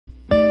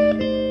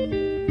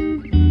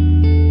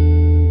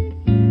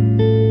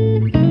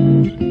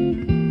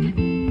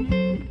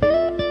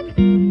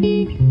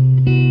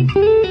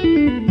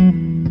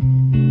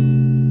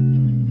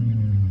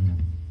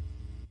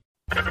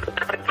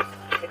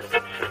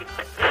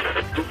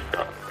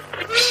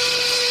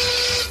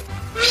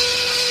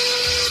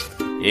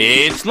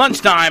It's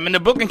lunchtime and the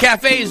Brooklyn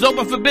Cafe is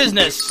open for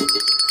business.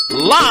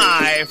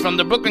 Live from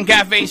the Brooklyn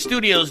Cafe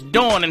studios,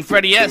 Dawn and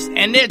Freddie S.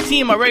 and their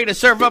team are ready to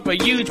serve up a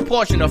huge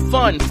portion of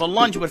fun for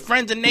lunch with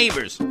friends and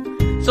neighbors.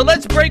 So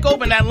let's break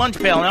open that lunch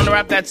pail and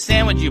unwrap that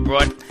sandwich you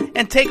brought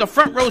and take a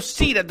front row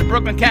seat at the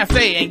Brooklyn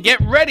Cafe and get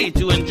ready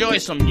to enjoy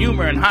some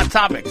humor and hot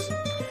topics.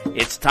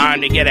 It's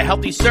time to get a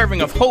healthy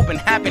serving of hope and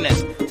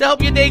happiness to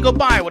help your day go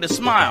by with a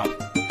smile.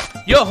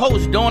 Your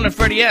hosts, Dawn and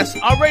Freddie S.,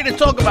 are ready to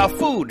talk about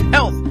food,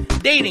 health,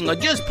 dating, or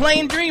just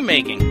plain dream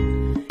making.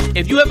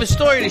 If you have a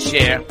story to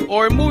share,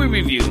 or a movie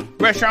review,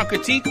 restaurant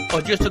critique,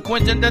 or just a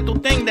coincidental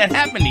thing that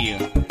happened to you,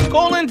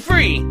 call in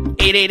free,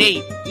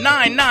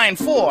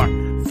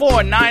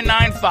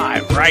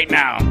 888-994-4995 right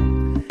now.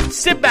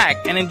 Sit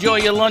back and enjoy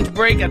your lunch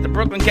break at the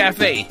Brooklyn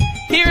Cafe.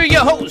 Here are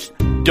your hosts,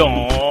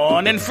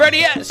 Dawn and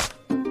Freddie S.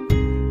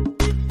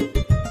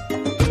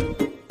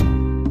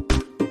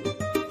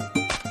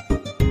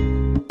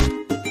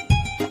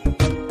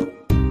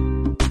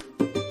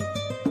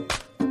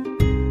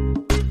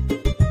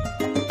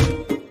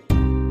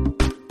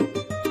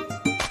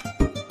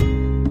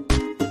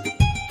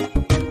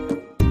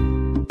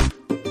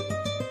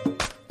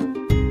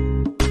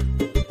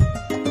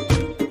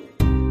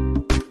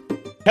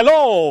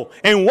 Hello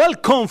and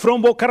welcome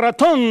from Boca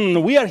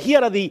Raton. We are here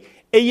at the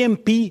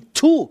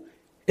AMP2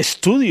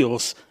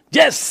 Studios.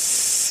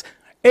 Yes,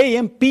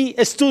 AMP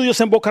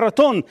Studios in Boca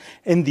Raton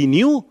and the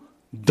new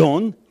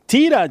Don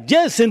Tira.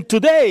 Yes, and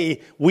today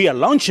we are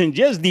launching,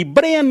 the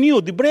brand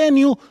new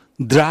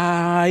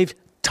Drive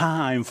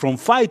Time from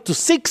 5 to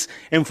 6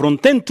 and from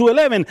 10 to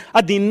 11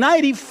 at the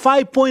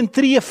 95.3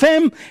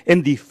 FM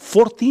and the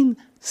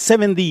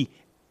 1470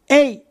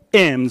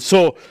 AM.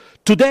 So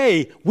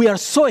today, we are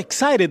so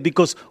excited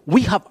because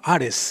we have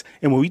artists.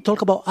 And when we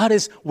talk about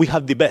artists, we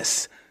have the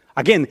best.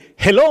 Again,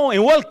 hello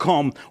and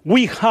welcome.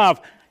 We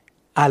have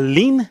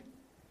Aline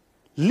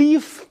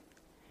Leaf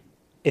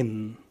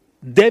and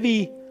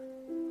Debbie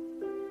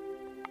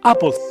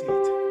Appleseed.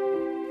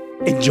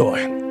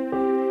 Enjoy.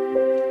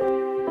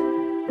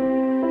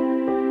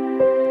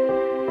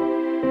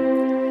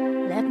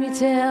 Let me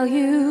tell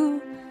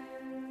you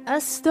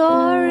a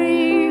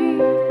story.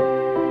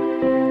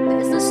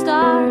 There's no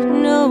start,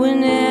 no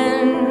an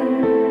end.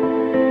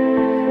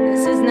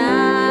 This is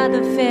not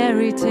a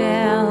fairy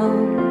tale,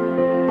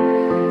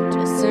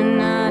 just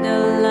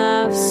another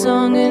love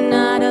song,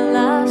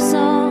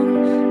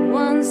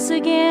 once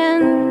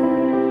again.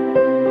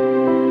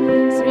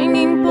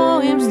 Singing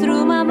poems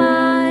through my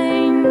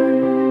mind,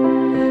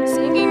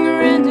 singing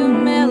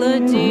random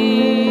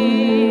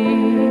melody,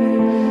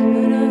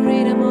 but a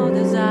rhythm of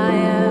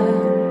desire,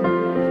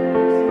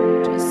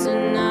 just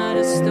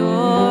another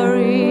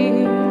story.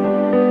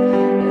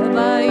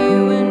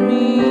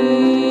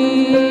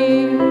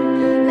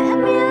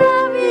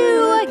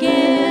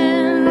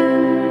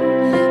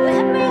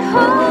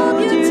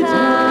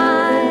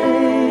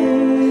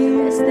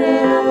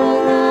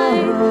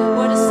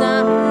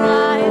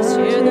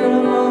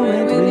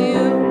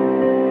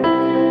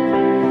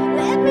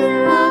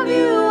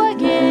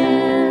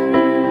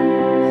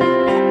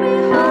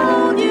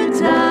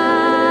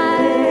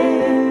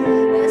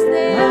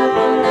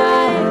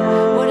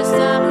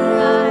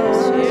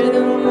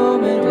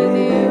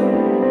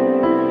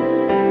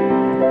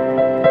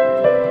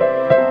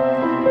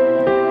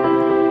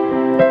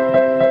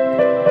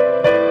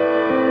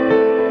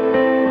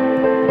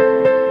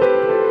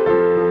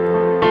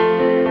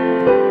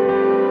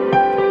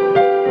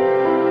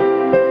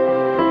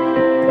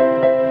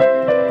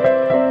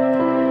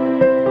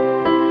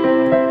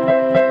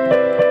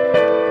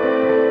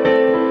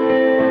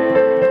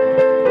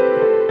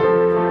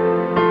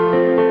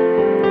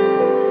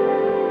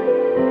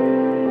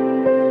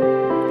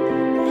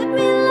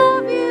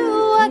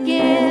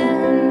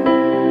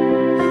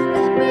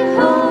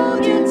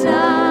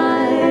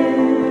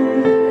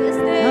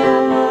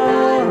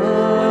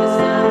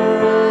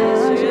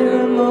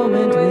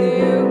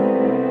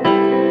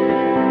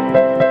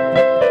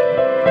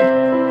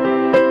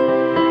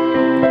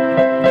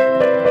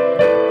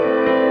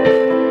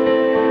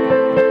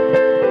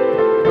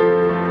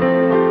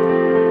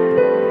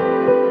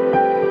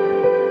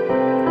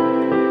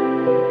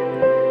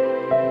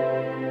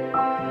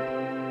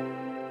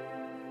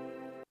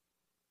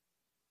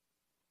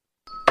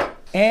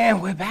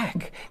 And we're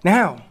back.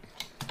 Now,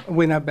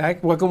 we're not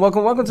back. Welcome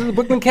to the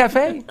Brooklyn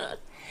Cafe.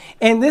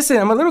 And listen,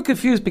 I'm a little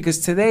confused because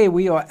today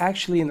we are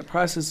actually in the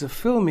process of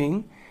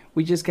filming.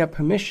 We just got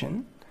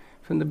permission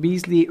from the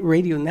Beasley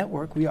Radio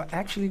Network. We are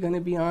actually going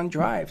to be on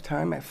Drive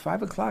Time at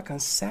 5 o'clock on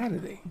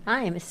Saturday.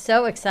 I am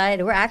so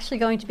excited. We're actually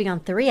going to be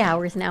on 3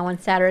 hours now on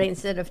Saturday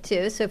instead of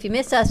 2. So if you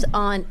miss us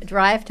on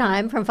Drive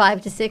Time from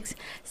 5 to 6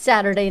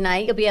 Saturday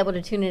night, you'll be able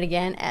to tune in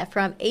again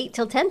from 8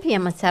 till 10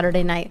 p.m. on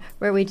Saturday night,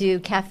 where we do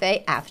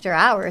Cafe After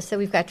Hours. So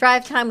we've got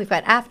Drive Time, we've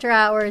got After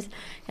Hours.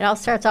 It all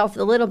starts off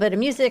with a little bit of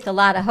music, a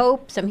lot of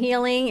hope, some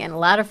healing, and a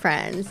lot of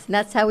friends. And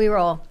that's how we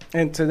roll.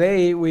 And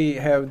today we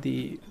have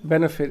the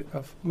benefit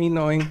of me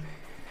knowing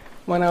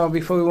 1 hour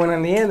before we went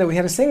on the air that we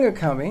had a singer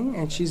coming,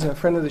 and she's a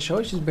friend of the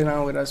show. She's been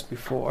on with us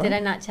before. Did I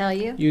not tell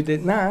you? You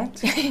did not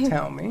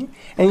tell me.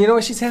 And you know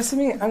what she says to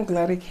me? I'm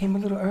glad I came a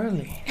little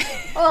early.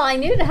 Well, I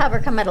knew to have her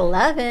come at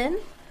 11.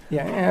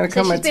 Yeah, I had to So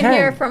come she's at been 10.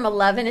 here from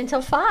 11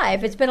 until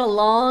 5. It's been a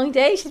long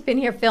day. She's been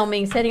here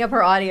filming, setting up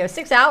her audio.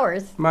 6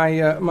 hours.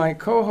 My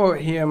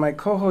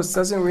co-host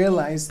doesn't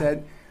realize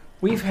that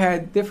we've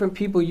had different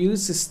people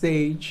use the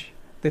stage,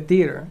 the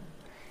theater,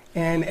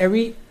 and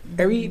every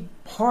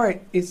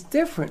part is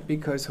different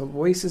because her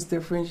voice is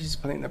different. She's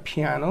playing the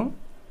piano,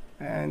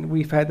 and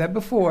we've had that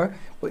before,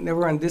 but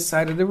never on this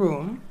side of the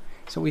room.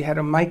 So we had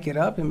to mic it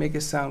up and make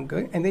it sound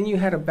good. And then you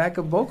had a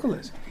backup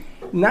vocalist,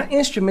 not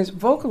instruments,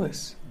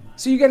 vocalists.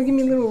 So you got to give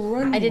me a little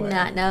run. I did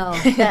not know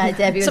that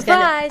Debbie was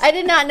Surprise! I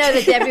did not know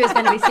that Debbie was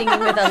going to be singing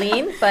with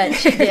Aline, but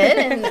she did,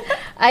 and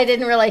I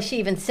didn't realize she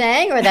even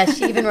sang or that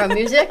she even wrote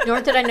music.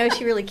 Nor did I know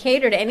she really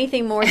catered to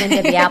anything more than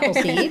Debbie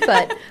Appleseed.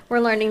 But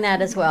we're learning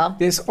that as well.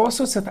 There's all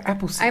sorts of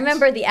apple seeds. I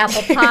remember the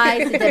apple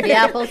pies, the Debbie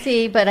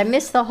Appleseed, but I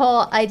missed the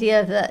whole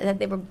idea of that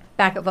they were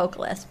backup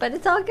vocalists. But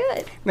it's all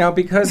good. Now,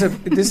 because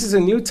of this is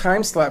a new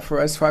time slot for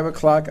us, 5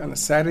 o'clock on a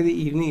Saturday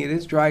evening. It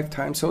is drive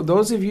time. So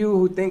those of you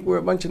who think we're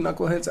a bunch of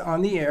knuckleheads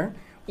on the air,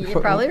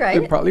 You're probably right.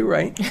 You're probably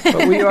right.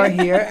 But we are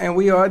here, and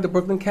we are the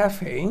Brooklyn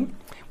Cafe.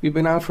 We've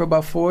been on for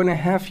about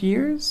 4.5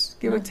 years,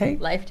 give or take.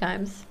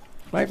 Lifetimes.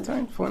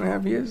 Lifetime,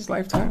 4.5 years,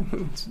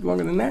 lifetime. It's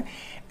longer than that.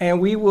 And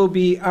we will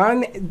be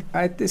on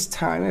at this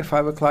time at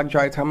 5 o'clock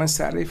drive time on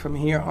Saturday from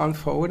here on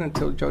forward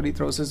until Jody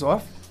throws us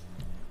off.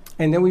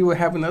 And then we will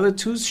have another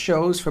 2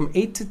 shows from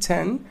 8 to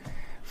 10,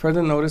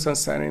 further notice on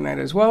Saturday night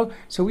as well.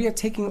 So we are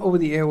taking over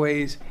the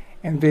airways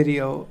and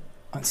video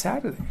on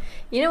Saturday.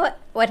 You know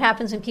what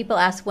happens when people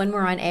ask when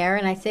we're on air?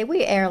 And I say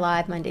we air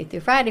live Monday through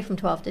Friday from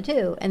 12 to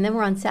 2. And then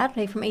we're on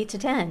Saturday from 8 to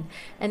 10.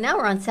 And now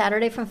we're on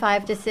Saturday from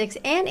 5 to 6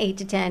 and 8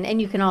 to 10.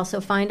 And you can also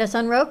find us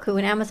on Roku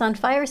and Amazon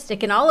Fire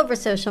Stick and all over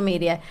social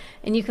media.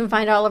 And you can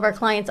find all of our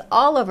clients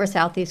all over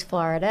Southeast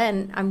Florida.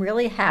 And I'm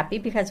really happy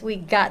because we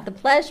got the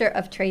pleasure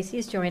of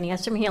Tracy's joining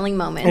us from Healing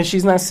Moments. And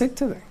she's not sick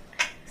today.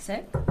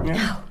 Sick?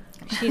 Yeah.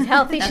 She's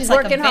healthy. That's She's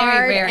like a working very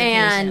hard. rare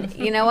And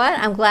occasion. you know what?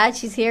 I'm glad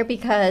she's here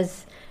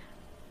because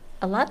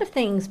a lot of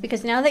things,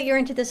 because now that you're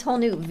into this whole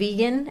new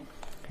veganism,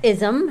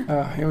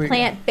 Here we go.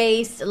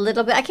 plant-based, a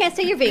little bit. I can't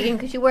say you're vegan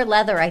because you wear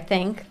leather, I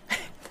think.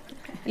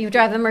 You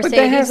drive a that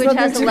Mercedes, has which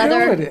has nothing a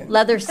to do with it.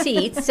 leather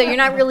seats. So you're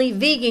not really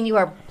vegan. You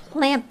are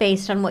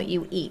plant-based on what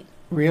you eat.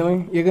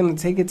 Really? You're going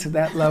to take it to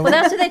that level? Well,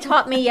 that's what they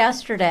taught me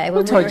yesterday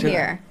when we told were you that?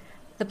 here.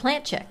 The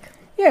plant chick.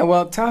 Yeah,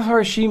 well, tell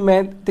her she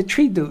meant the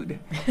tree dude.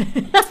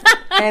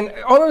 And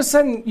all of a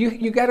sudden,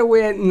 you got to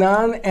wear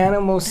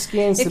non-animal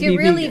skins If to you're be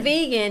really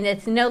vegan. vegan,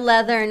 it's no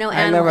leather, no I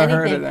animal, never anything.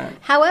 heard of that.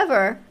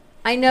 However,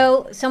 I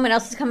know someone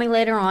else is coming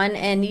later on,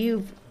 and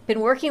you've been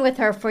working with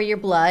her for your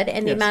blood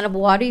and the Yes. amount of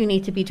water you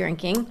need to be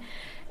drinking.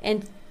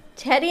 And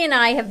Teddy and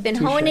I have been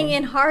Touche. honing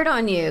in hard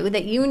on you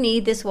that you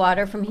need this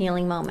water from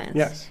Healing Moments.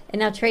 Yes.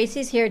 And now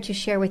Tracy's here to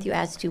share with you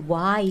as to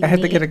why you I had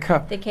to need get a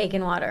cup. the cake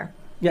and water.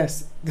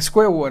 Yes, the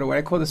square water, what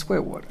I call the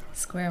square water.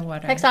 Square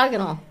water.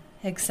 Hexagonal.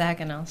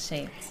 Hexagonal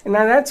shaped. And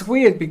now that's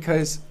weird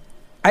because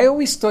I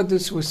always thought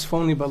this was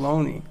phony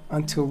baloney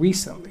until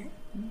recently.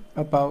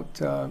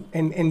 About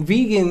and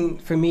vegan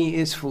for me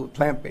is food,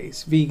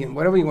 plant-based, vegan,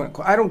 whatever you want to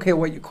call it. I don't care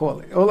what you call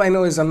it. All I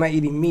know is I'm not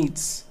eating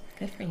meats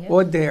Good for you.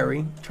 or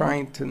dairy,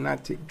 trying to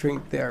not to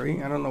drink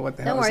dairy. I don't know what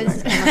the Don't hell worry,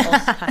 is this is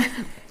that.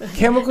 chemicals.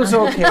 Chemicals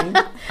are okay.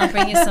 I'll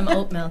bring you some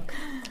oat milk.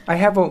 I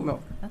have oat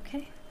milk.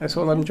 Okay. That's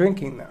all I'm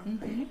drinking now.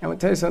 I'm going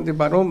to tell you something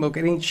about oat milk.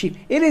 It ain't cheap.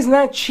 It is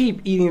not cheap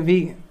eating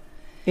vegan.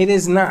 It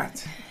is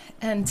not.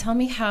 And tell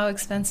me how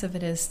expensive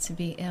it is to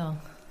be ill.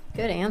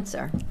 Good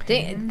answer.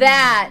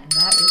 That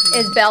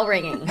is bell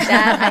ringing.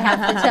 That I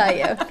have to tell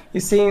you. You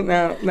see,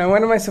 now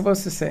what am I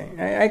supposed to say?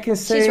 I can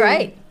say... She's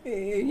right.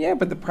 Yeah,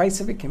 but the price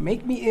of it can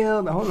make me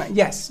ill, the whole night.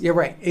 Yes, you're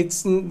right.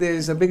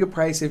 There's a bigger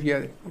price if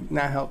you're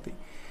not healthy.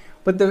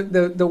 But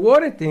the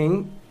water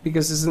thing,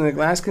 because it's in a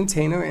glass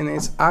container and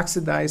it's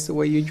oxidized the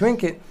way you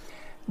drink it,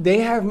 they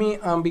have me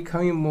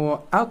becoming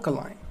more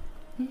alkaline.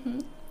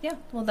 Yeah,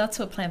 well, that's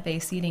what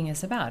plant-based eating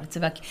is about. It's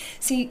about,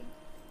 see,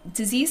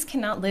 disease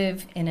cannot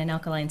live in an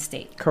alkaline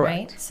state,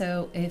 Correct. right?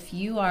 So if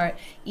you are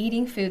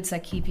eating foods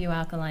that keep you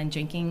alkaline,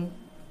 drinking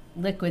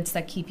liquids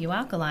that keep you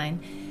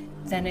alkaline,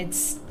 then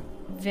it's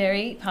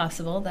very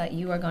possible that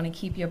you are going to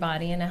keep your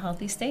body in a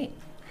healthy state.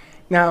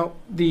 Now,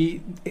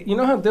 you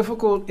know how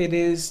difficult it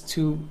is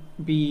to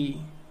be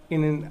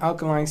in an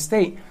alkaline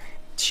state?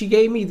 She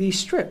gave me these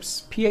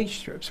strips, pH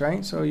strips,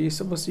 right? So you're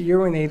supposed to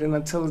urinate it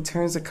until it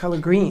turns the color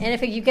green. And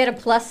if you get a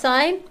plus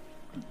sign,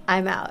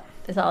 I'm out.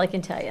 That's all I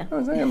can tell you. Oh,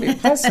 it's not going to be a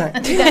plus sign.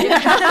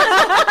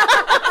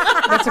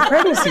 That's a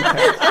pregnancy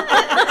test.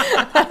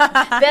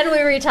 Then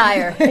we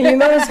retire. And you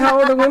notice how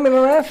all the women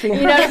are laughing.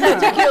 You notice it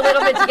took you a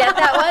little bit to get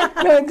that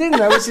one? No, I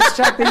didn't. I was just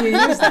shocked that you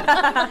used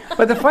it.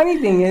 But the funny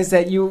thing is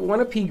that you want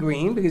to pee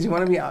green because you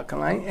want to be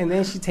alkaline, and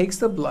then she takes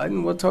the blood,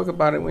 and we'll talk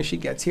about it when she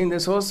gets here, and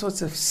there's all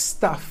sorts of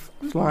stuff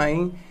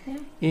flying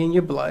in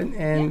your blood.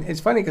 And it's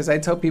funny because I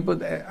tell people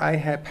that I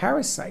had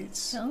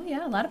parasites. Oh,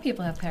 yeah, a lot of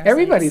people have parasites.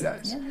 Everybody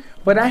does. Yeah.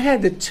 But I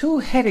had the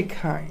two-headed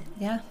kind.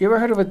 Yeah. You ever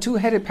heard of a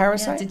two-headed Yeah.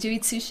 parasite? Did you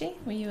eat sushi?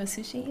 Were you a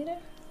sushi eater?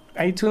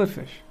 I eat tuna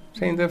fish.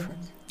 Same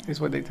difference is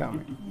what they tell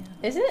me.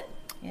 Is it?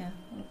 Yeah.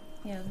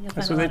 Yeah, you'll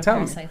That's find what a they lot tell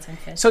of me. parasites in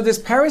fish. So this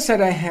parasite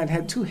I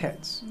had 2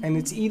 heads, and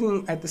it's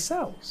eating at the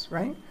cells,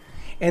 right?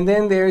 And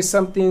then there's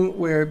something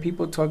where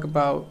people talk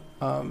about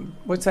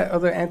what's that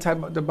other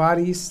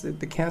antibodies,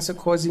 the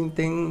cancer-causing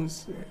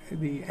things,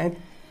 the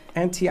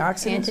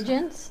antioxidants.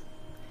 Antigens?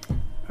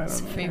 I It's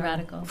don't know. free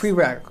radicals. Free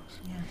radicals.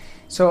 Yeah.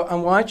 So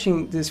I'm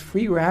watching this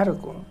free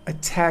radical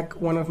attack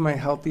one of my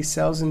healthy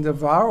cells and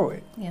devour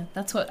it. Yeah,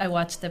 that's what I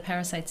watched the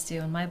parasites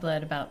do in my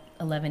blood about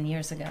 11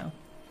 years ago.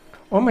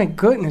 Oh my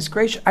goodness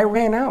gracious! I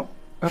ran out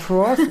of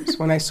her office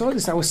when I saw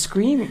this. I was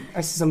screaming.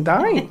 I said, "I'm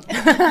dying."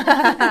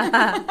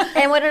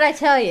 And what did I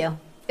tell you?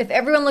 If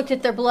everyone looked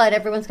at their blood,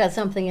 everyone's got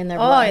something in their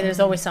Oh, blood. there's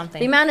always The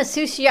something. amount of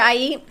sushi I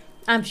eat,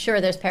 I'm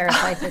sure there's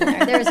parasites in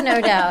there. There's no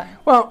doubt.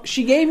 Well,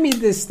 she gave me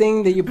this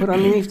thing that you put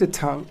underneath the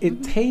tongue.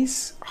 It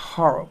tastes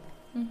horrible.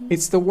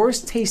 It's the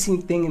worst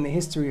tasting thing in the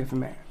history of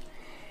man.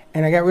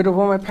 And I got rid of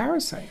all my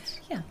parasites.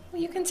 Yeah,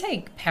 well, you can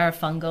take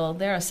parafungal.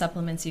 There are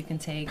supplements you can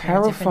take. There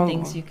are different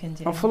things you can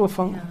do. I'm full of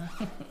fungal.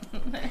 Yeah.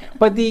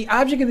 But the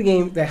object of the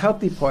game, the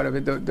healthy part of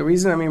it, the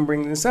reason I'm even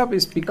bringing this up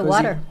is because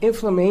water. the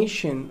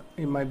inflammation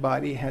in my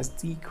body has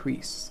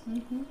decreased.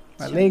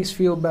 My legs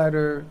feel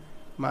better.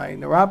 My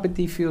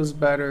neuropathy feels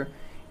better.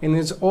 And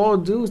it's all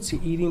due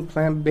to eating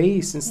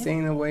plant-based and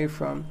staying away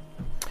from.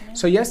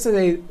 So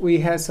yesterday we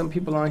had some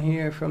people on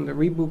here from the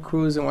Reboot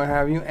Cruise and what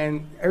have you,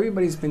 and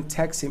everybody's been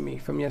texting me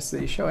from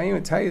yesterday's show. I didn't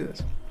even tell you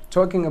this.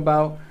 Talking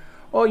about,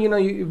 oh, you know,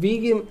 you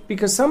vegan,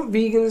 because some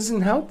vegan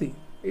isn't healthy.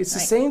 It's the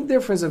Right. same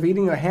difference of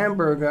eating a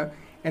hamburger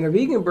and a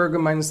vegan burger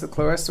minus the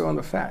cholesterol and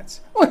the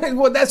fats.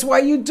 Well, that's why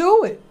you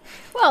do it.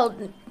 Well,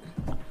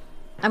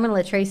 I'm going to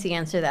let Tracy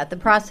answer that. The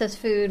processed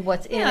food,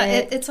 what's in Yeah,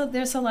 it.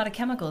 there's a lot of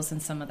chemicals in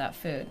some of that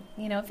food.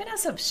 You know, if it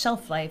has a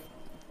shelf life,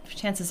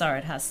 chances are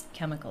it has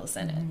chemicals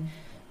in it.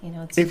 You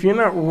know, it's If you're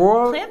not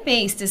raw,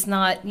 plant-based is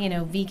not, you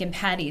know, vegan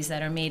patties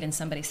that are made in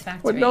somebody's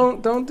factory. well,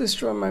 don't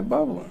destroy my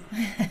bubble.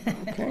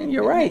 Okay,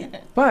 you're right.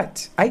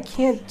 But I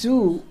can't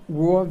do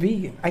raw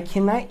vegan. I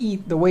cannot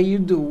eat the way you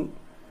do.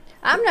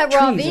 I'm not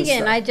raw trees and vegan.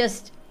 stuff. I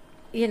just,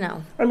 you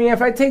know. I mean, if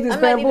I take this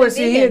I'm not bamboo even and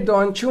say, here, vegan.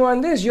 Dawn, chew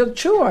on this, you'll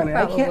chew on it.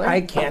 Probably. I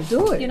can't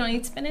do it. You don't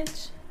eat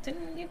spinach?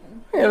 Didn't you?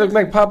 Yeah, look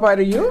like Popeye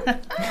to you?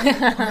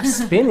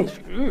 Spinach.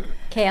 Ugh.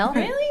 Kale?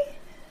 Really?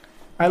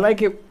 I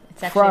like it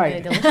It's actually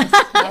fried. really delicious.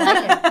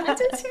 I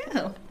did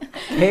too.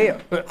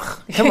 Kale.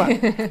 Ugh. Come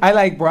on. I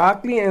like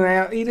broccoli and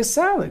I'll eat a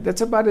salad.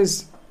 That's about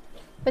as...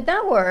 But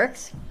that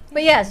works.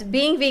 But yes,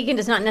 being vegan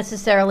does not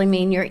necessarily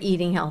mean you're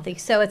eating healthy.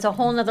 So it's a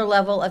whole nother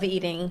level of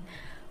eating.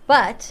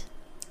 But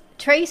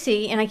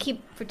Tracy, and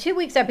for 2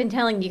 weeks I've been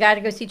telling you got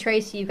to go see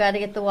Tracy, you got to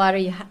get the water,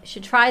 you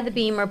should try the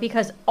Beamer,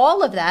 because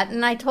all of that,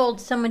 and I told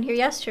someone here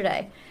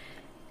yesterday,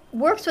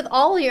 works with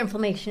all your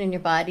inflammation in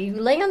your body. You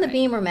lay on the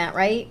Beamer mat,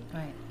 right?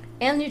 Right.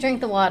 And you drink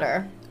the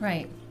water.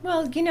 Right.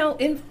 Well, you know,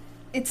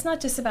 it's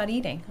not just about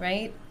eating,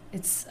 right?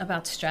 It's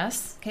about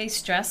stress. Okay,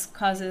 stress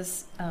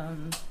causes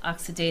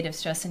oxidative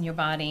stress in your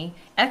body.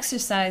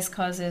 Exercise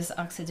causes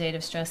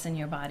oxidative stress in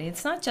your body.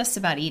 It's not just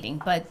about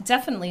eating, but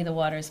definitely the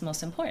water is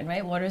most important,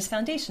 right? Water is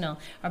foundational.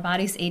 Our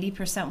body's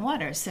 80%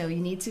 water, so you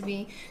need to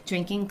be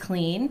drinking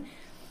clean,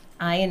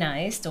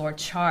 ionized or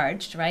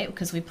charged, right?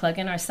 Because we plug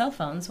in our cell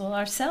phones. Well,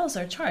 our cells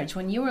are charged.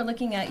 When you were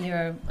looking at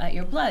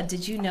your blood,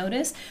 did you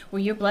notice were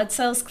your blood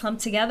cells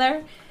clumped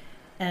together?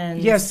 And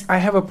Yes, I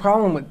have a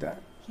problem with that.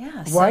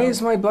 yeah. Why so-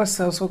 is my blood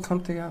cells so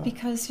clumped together?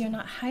 because you're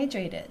not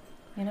hydrated.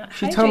 You're not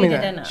She hydrated told me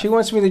that. enough. She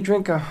wants me to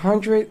drink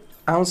 100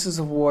 ounces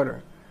of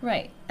water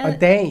right. a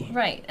day.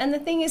 Right. And the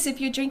thing is,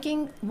 if you're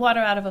drinking water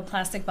out of a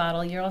plastic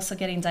bottle, you're also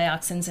getting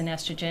dioxins and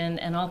estrogen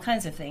and all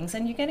kinds of things.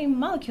 And you're getting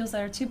molecules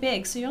that are too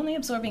big, so you're only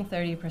absorbing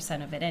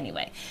 30% of it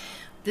anyway.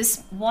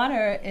 This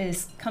water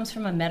comes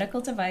from a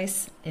medical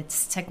device.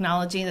 It's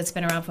technology that's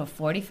been around for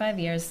 45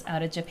 years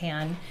out of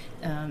Japan.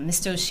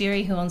 Mr.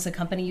 Oshiri, who owns the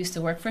company, used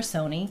to work for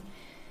Sony.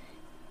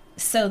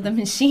 So the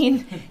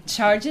machine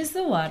charges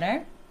the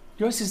water.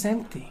 Yours is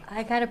empty.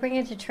 I got to bring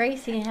it to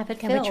Tracy and have it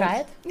Can filled. we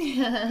try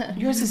it?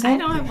 Yours is I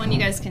empty. don't have one you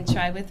guys can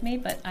try with me,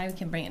 but I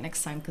can bring it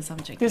next time because I'm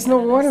drinking. There's no out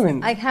of this. water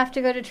in I it. have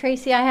to go to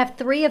Tracy. I have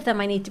 3 of them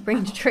I need to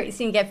bring to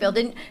Tracy and get filled.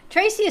 And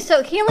Tracy is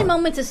Healing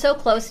Moments is so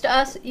close to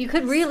us, you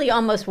could really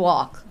almost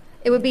walk.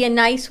 It would be a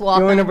nice walk.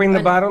 You want to on- bring the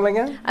on- bottle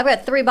again? I've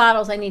got 3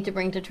 bottles I need to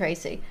bring to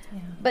Tracy.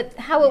 But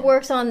how it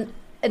works on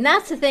And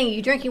that's the thing.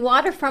 You're drinking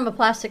water from a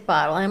plastic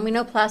bottle, and we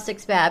know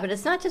plastic's bad, but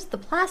it's not just the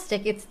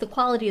plastic, it's the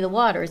quality of the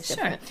water is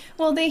different. Sure.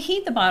 Well, they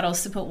heat the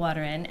bottles to put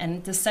water in,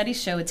 and the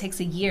studies show it takes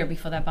a year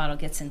before that bottle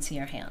gets into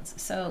your hands.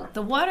 So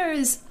the water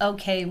is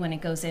okay when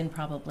it goes in,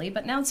 probably,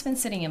 but now it's been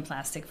sitting in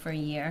plastic for a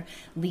year,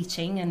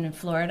 leaching, and in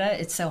Florida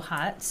it's so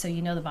hot, so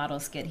you know the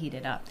bottles get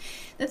heated up.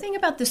 The thing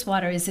about this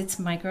water is it's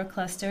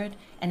microclustered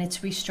and it's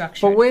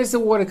restructured. But where's the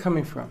water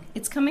coming from?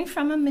 It's coming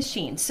from a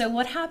machine. So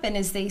what happened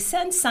is they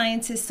send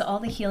scientists to all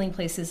the healing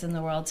places in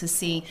the world to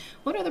see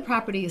what are the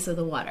properties of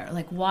the water.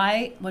 Like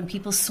why, when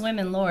people swim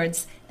in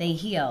Lourdes, they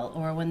heal,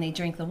 or when they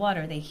drink the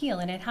water, they heal.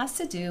 And it has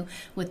to do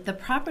with the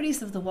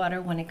properties of the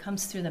water when it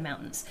comes through the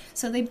mountains.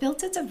 So they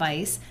built a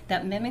device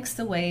that mimics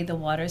the way the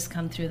waters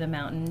come through the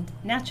mountain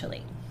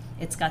naturally.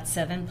 It's got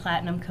 7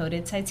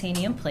 platinum-coated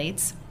titanium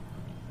plates.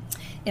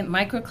 It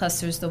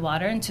microclusters the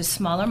water into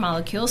smaller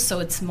molecules, so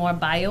it's more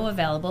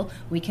bioavailable.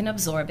 We can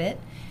absorb it.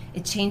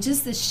 It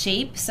changes the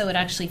shape so it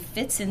actually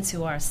fits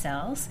into our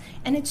cells,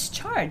 and it's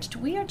charged.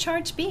 We are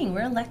charged beings.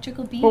 We're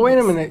electrical beings. Well, wait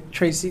a minute,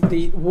 Tracy.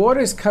 The water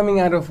is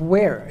coming out of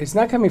where? It's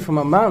not coming from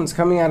a mountain. It's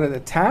coming out of the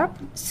tap?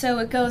 So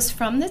it goes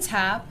from the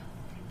tap,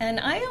 and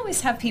I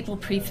always have people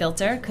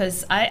pre-filter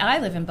because I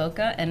live in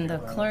Boca, and the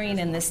chlorine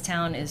in this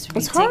town is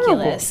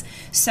ridiculous.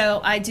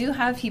 So I do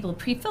have people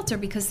pre-filter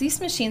because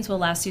these machines will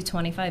last you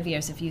 25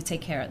 years if you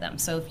take care of them.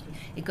 So if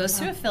it goes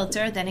through a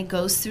filter, then it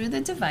goes through the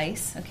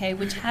device, okay,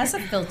 which has a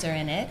filter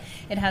in it.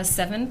 It has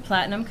 7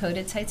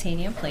 platinum-coated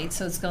titanium plates,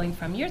 so it's going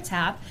from your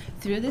tap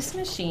through this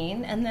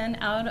machine and then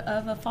out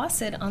of a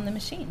faucet on the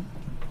machine.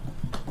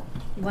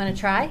 You want to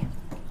try?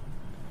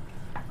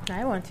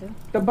 I want to.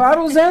 The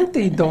bottle's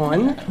empty,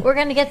 Dawn. We're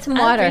going to get some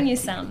I'll water. bring you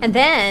some. And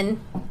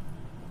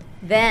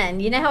then,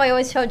 you know how I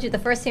always told you the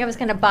first thing I was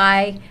going to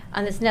buy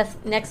on this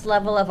next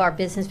level of our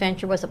business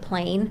venture was a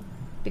plane?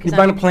 You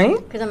buying a plane?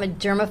 Because I'm a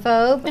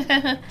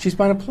germaphobe. She's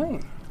buying a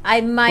plane.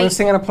 I might. Want to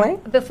sing on a plane?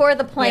 Before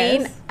the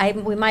plane, Yes.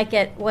 we might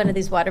get one of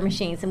these water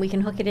machines, and we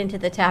can hook it into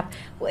the tap.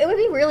 Well, it would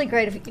be really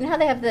great if you know how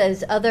they have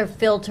those other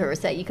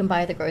filters that you can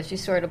buy at the grocery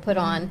store to put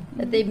on.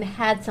 That they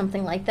had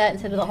something like that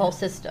instead of the whole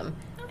system.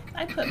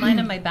 I put mine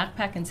in my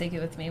backpack and take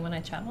it with me when I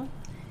travel.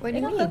 What do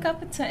you It'll mean? hook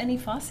up to any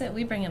faucet.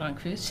 We bring it on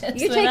cruise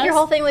ships. You with take us. your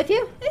whole thing with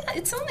you? Yeah,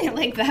 it's only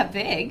like that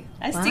big.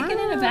 I stick it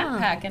in a Wow.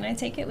 backpack and I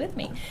take it with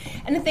me.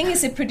 And the thing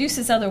is, it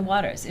produces other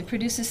waters. It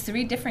produces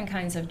 3 different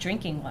kinds of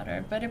drinking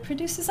water, but it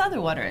produces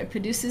other water. It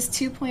produces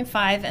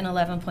 2.5 and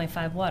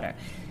 11.5 water.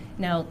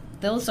 Now,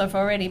 those have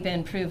already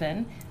been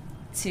proven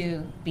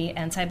to be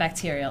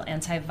antibacterial,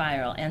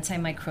 antiviral,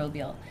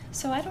 antimicrobial.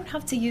 So I don't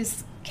have to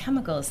use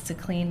chemicals to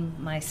clean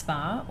my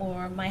spa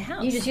or my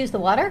house. You just use the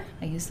water?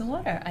 I use the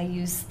water. I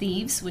use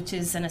thieves, which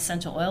is an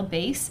essential oil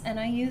base, and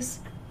I use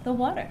the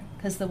water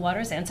because the water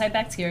is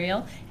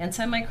antibacterial,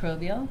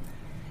 antimicrobial,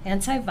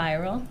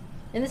 antiviral.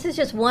 And this is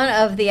just one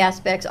of the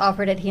aspects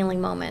offered at Healing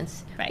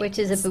Moments, Right. which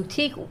is a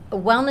boutique, a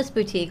wellness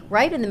boutique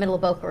right in the middle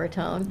of Boca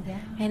Raton. Yeah.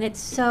 And it's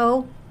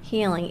so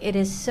healing. It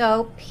is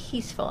so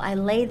peaceful. I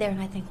lay there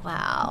and I think,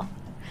 wow,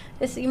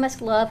 you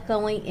must love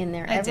going in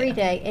there I every do.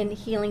 day and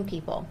healing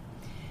people.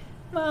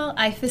 Well,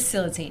 I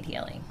facilitate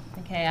healing.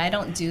 Okay, I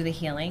don't do the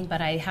healing, but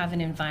I have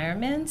an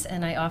environment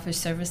and I offer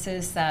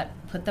services that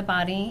put the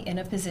body in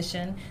a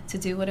position to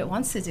do what it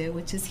wants to do,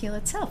 which is heal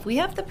itself. We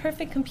have the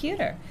perfect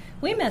computer.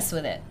 We mess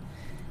with it.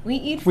 We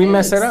eat foods. We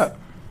mess it up.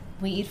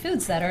 We eat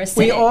foods that are acidic.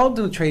 We all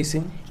do,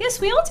 Tracy. Yes,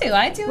 we all do.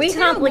 I do We too.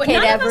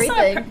 complicate None of us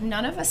are everything.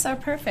 none of us are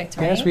perfect,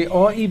 right? Yes, we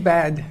all eat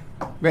bad.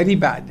 Very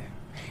bad.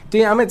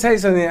 Dude, I'm going to tell you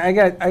something. I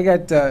got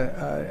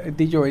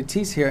DJ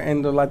Ortiz here,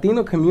 and the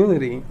Latino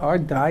community, our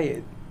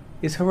diet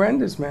is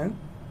horrendous, man.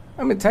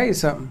 I'm going to tell you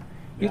something.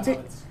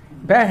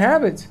 Bad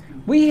habits.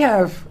 We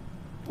have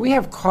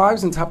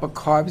carbs on top of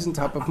carbs on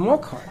top of more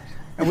carbs,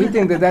 and we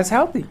think that that's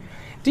healthy.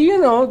 Do you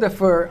know that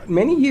for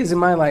many years in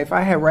my life,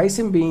 I had rice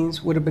and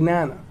beans with a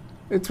banana?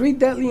 They're 3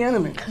 deadly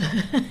enemies.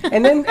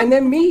 and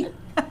then meat.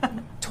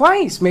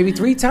 Twice, maybe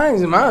 3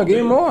 times, and I'll give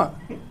you more.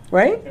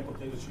 Right?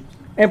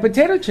 And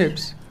potato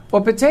chips. Or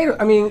potato,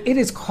 I mean, it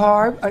is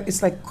carb,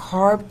 it's like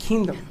carb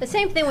kingdom. The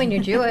same thing when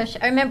you're Jewish.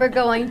 I remember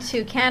going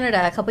to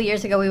Canada a couple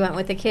years ago. We went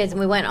with the kids and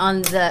we went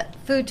on the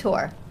food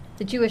tour,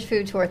 the Jewish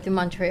food tour through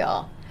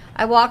Montreal.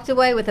 I walked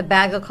away with a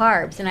bag of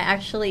carbs and I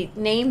actually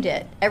named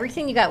it.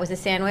 Everything you got was a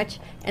sandwich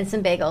and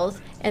some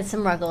bagels and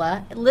some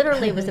rugula. It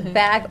literally was a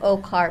bag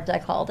of carbs, I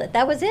called it.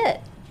 That was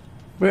it.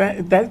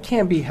 But that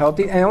can't be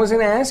healthy. And I was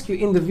going to ask you,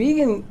 in the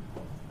vegan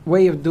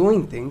way of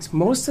doing things,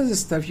 most of the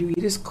stuff you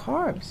eat is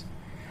carbs.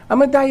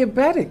 I'm a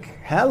diabetic.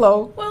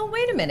 Hello. Well,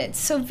 wait a minute.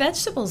 So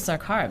vegetables are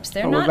carbs.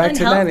 They're Oh, we're not back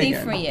to that unhealthy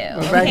again. for you.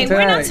 We're back Okay, to we're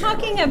that not again.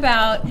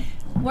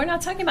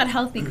 talking about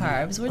healthy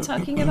carbs. We're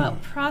talking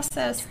about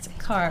processed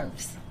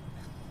carbs.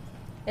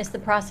 It's the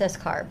processed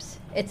carbs.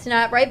 It's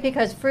not right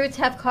because fruits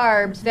have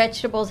carbs,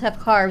 vegetables have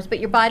carbs, but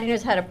your body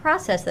knows how to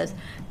process those.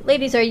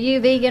 Ladies, are you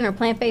vegan or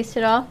plant-based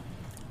at all?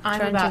 I'm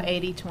Trying about to-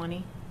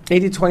 80-20.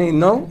 80-20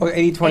 no or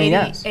 80-20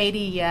 yes? 80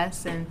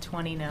 yes and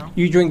 20 no.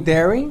 You drink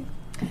dairy?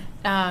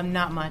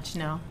 Not much,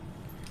 no.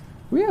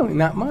 Really,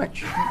 not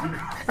much.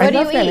 What I do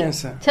love you that eat?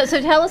 answer. So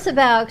tell us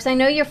about, because I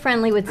know you're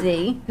friendly with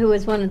Z, who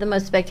is one of the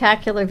most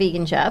spectacular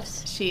vegan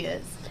chefs. She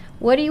is.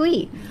 What do you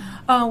eat?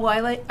 Oh,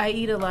 well, I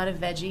eat a lot of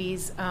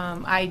veggies.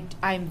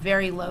 I'm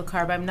very low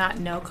carb. I'm not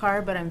no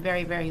carb, but I'm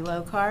very, very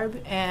low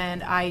carb.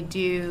 And I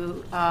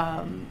do,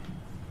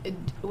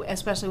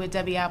 especially with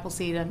Debbie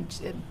Appleseed, I'm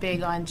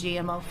big on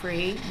GMO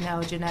free,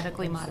 no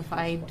genetically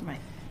modified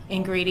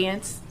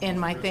ingredients in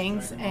my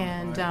things.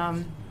 And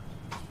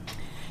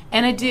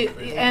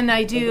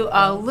I do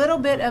a little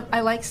bit of,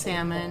 I like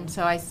salmon,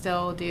 so I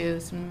still do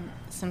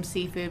some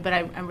seafood, but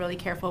I'm really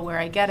careful where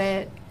I get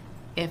it,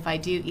 if I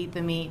do eat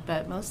the meat,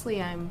 but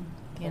mostly I'm,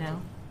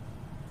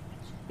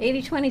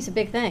 80-20 is a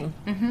big thing.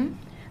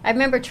 I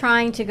remember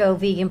trying to go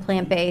vegan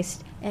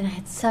plant-based, and I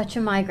had such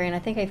a migraine. I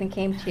think I even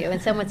came to you,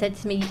 and someone said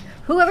to me,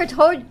 whoever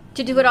told you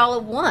to do it all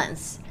at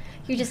once?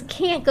 You just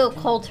can't go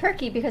cold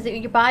turkey because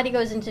your body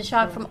goes into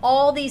shock from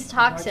all these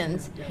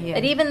toxins. Yeah.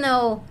 That even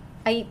though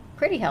I eat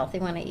pretty healthy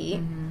when I eat,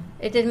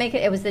 it didn't make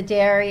it. It was the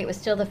dairy. It was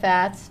still the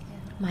fats.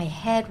 My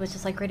head was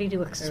just like ready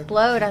to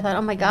explode. I thought,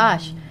 oh my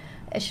gosh,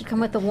 it should come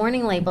with a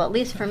warning label, at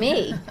least for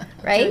me,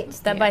 right?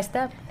 Step by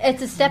step.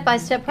 It's a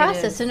step-by-step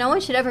process, is. so no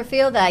one should ever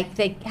feel that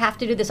they have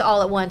to do this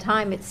all at one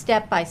time. It's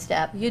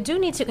step-by-step. You do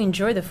need to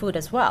enjoy the food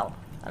as well.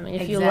 I mean,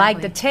 if you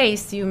like the Exactly.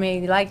 taste, you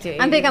may like to.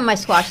 I'm big on my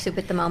squash soup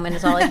at the moment,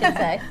 is all I can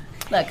say.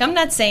 Look, I'm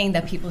not saying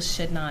that people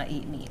should not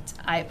eat meat.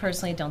 I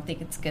personally don't think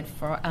it's good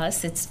for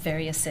us. It's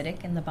very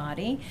acidic in the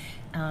body.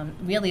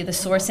 Really, the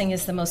sourcing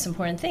is the most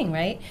important thing,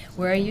 right?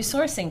 Where are you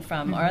sourcing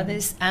from? Are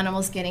these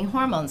animals getting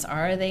hormones?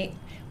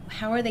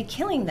 How are they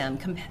killing them?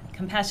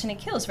 Compassionate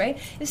kills, right?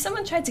 If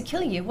someone tried to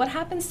kill you, what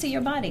happens to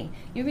your body?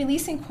 You're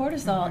releasing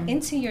cortisol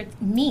into your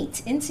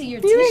meat, into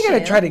your tissue. You ain't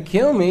gonna try to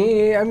kill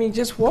me. I mean,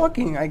 just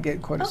walking, I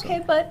get cortisol.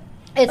 Okay, but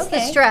It's the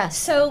stress.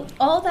 So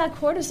all that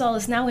cortisol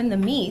is now in the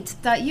meat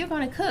that you're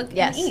going to cook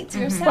Yes. and eat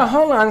yourself. Well,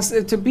 hold on.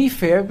 To be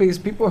fair, because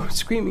people are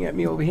screaming at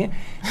me over here.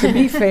 To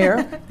be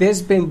fair,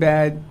 there's been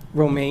bad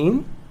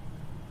romaine.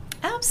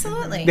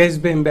 Absolutely. There's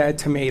been bad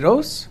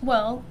tomatoes,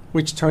 Well,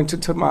 which turned to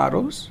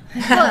tomatoes.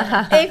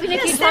 Well, even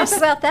if you talk there's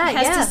about that,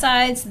 yeah.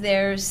 pesticides,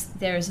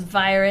 there's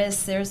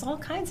virus, there's all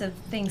kinds of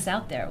things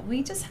out there.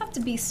 We just have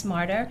to be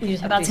smarter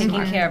just have about to be taking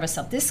smart. care of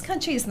ourselves. This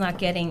country is not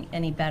getting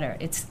any better.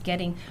 It's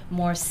getting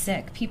more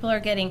sick. People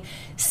are getting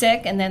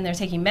sick, and then they're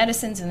taking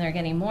medicines, and they're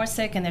getting more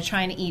sick, and they're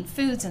trying to eat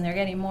foods, and they're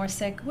getting more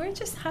sick. We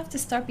just have to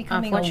start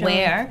becoming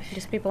Unfortunately, aware.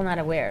 just people not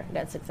aware.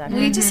 That's exactly.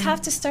 We just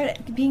have to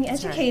start being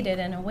educated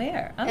and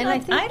aware. And I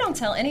think- I don't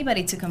tell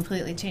anybody to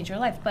completely change your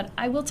life, but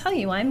I will tell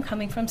you, I'm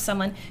coming from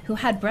someone who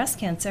had breast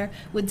cancer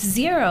with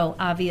 0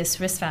 obvious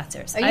risk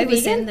factors. Are you I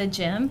was vegan? in the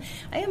gym.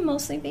 I am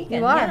mostly vegan.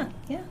 You are?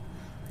 Yeah.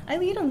 I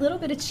eat a little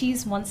bit of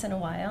cheese once in a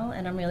while,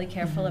 and I'm really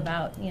careful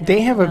about,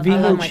 They have a how-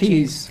 vegan my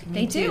cheese.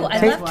 They do. too. I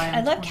That's love why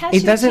I love cashew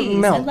It doesn't cheese.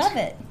 melt. I love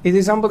it. It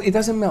is unbelievable. It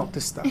doesn't melt.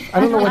 This stuff. I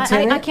don't know what's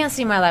in I it. can't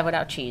see my life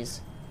without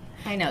cheese.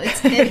 I know.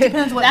 It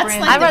depends what That's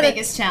brand. like I'd the rather-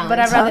 biggest challenge. But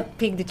I'd rather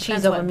pick the cheese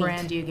Depends over what meat.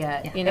 brand you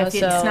get. You know, if it's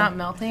so- not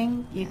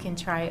melting, you can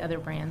try other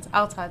brands.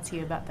 I'll talk to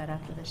you about that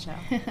after the show.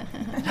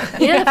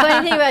 You know, the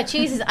funny thing about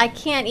cheese is I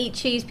can't eat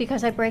cheese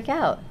because I break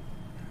out.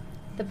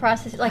 The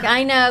process, like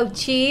I know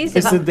cheese.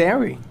 It's if the I-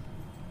 dairy.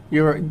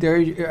 You're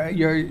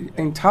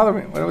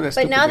intolerant. Whatever that's.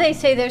 but now they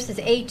say there's this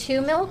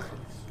A2 milk.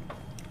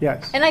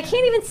 Yes. And I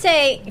can't even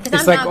say, because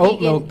It's I'm like not oat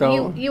vegan. milk,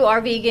 though. You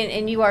are vegan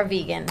and you are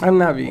vegan. I'm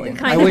not vegan. I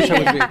kind wish of- I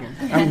was vegan.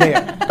 I'm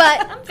there.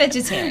 But I'm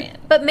vegetarian.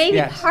 But maybe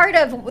Yes. part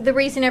of the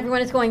reason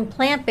everyone is going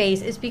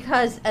plant-based is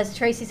because, as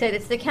Tracy said,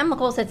 it's the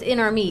chemicals that's in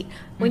our meat.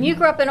 When you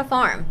grew up in a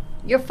farm,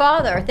 your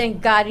father,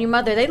 thank God, and your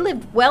mother, they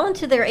lived well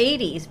into their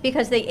 80s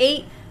because they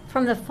ate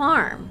from the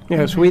farm.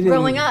 Yes, we didn't.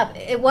 Growing up,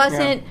 it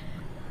wasn't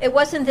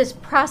this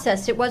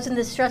process. It wasn't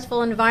this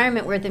stressful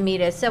environment where the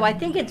meat is. So I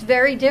think it's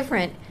very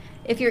different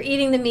if you're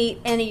eating the meat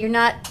and you're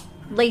not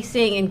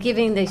lacing and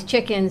giving these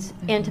chickens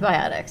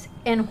antibiotics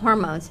and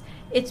hormones.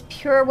 It's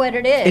pure what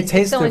it is. It tastes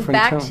it's going different,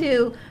 back too.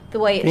 to the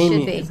way it Gamey.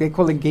 should be. They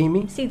call it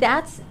gamey. See,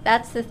 that's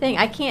the thing.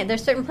 I can't.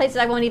 There's certain places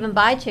I won't even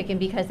buy chicken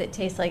because it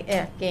tastes like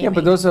gamey. Yeah,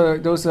 but those are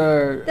Those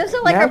are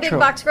like our big natural.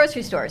 box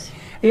grocery stores.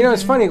 You know,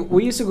 it's funny.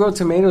 We used to grow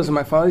tomatoes, and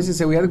my father used to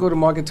say we had to go to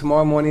market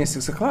tomorrow morning at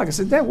 6:00. I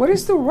said, Dad, what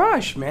is the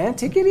rush, man?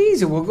 Take it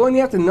easy. We'll go in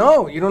the afternoon.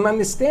 No, you don't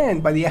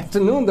understand. By the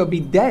afternoon, they'll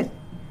be dead.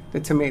 The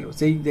tomatoes,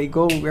 they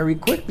go very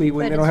quickly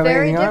when But they don't it's have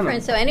very anything on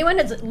different. them. So anyone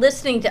that's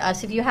listening to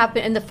us, if you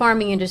happen in the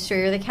farming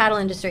industry or the cattle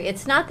industry,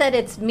 it's not that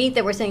it's meat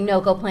that we're saying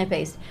no, go plant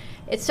based.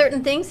 It's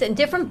certain things, and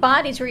different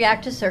bodies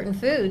react to certain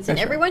foods, and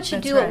That's right. everyone should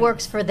That's do what right.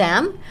 works for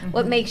them,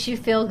 what makes you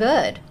feel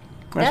good.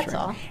 That's right.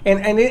 all.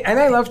 And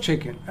I love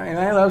chicken, and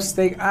I love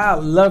steak. I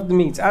love the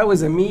meats. I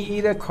was a meat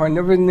eater,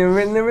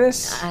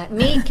 carnivorous.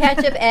 Meat,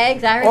 ketchup,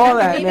 eggs. I All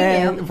remember that, meeting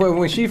man. you.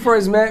 When she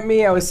first met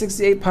me, I was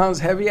 68 pounds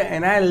heavier,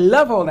 and I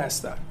love all that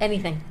stuff.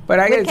 Anything. But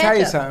I got to With tell you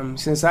ketchup. something.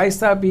 Since I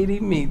stopped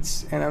eating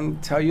meats, and I'm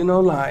tell you no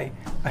lie,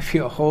 I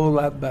feel a whole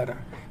lot better.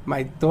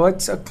 My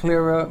thoughts are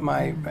clearer.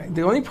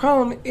 The only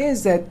problem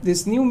is that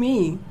this new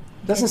me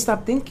Doesn't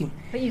stop thinking.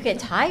 But you get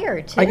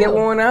tired too. I get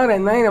worn out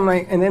at night. I'm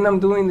like, and then I'm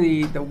doing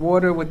the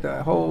water with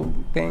the whole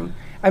thing.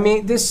 I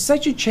mean, there's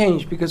such a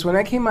change because when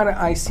I came out of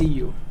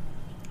ICU,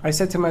 I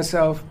said to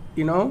myself,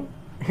 you know,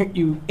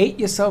 you ate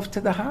yourself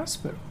to the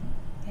hospital.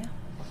 Yeah,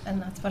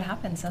 and that's what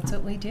happens. That's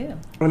what we do.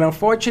 And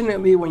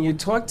unfortunately, when you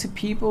talk to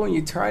people and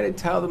you try to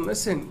tell them,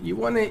 listen, you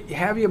want to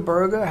have your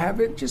burger, have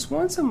it just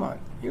once a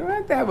month. You don't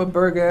have to have a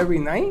burger every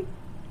night.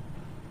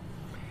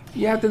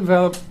 You have to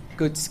develop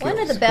good skills,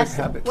 One of the good best,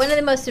 habits. one of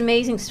the most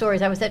amazing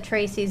stories. I was at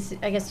Tracy's,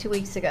 I guess 2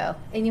 weeks ago,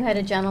 and you had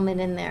a gentleman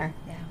in there,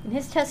 Yeah. and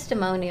his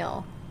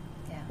testimonial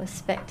was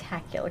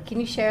spectacular. Can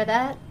you share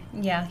that?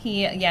 Yeah,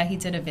 he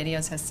did a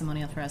video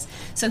testimonial for us.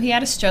 So he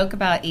had a stroke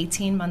about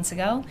 18 months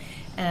ago,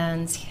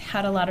 and he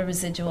had a lot of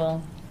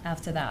residual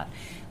after that.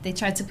 They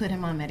tried to put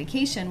him on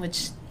medication,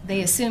 which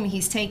they assume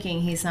he's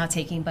taking. He's not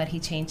taking, but he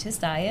changed his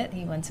diet.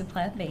 He went to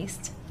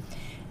plant-based,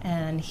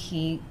 and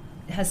he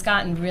has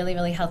gotten really,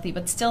 really healthy,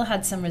 but still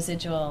had some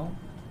residual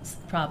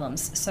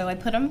problems. So I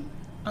put him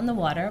on the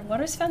water.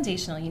 Water is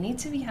foundational. You need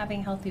to be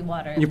having healthy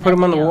water. You put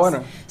him on the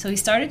water. So he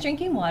started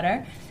drinking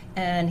water,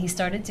 and he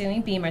started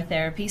doing Beamer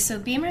therapy. So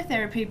Beamer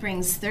therapy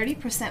brings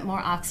 30% more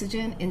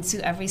oxygen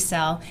into every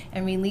cell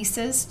and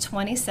releases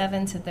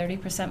 27 to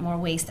 30% more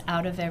waste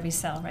out of every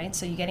cell, right?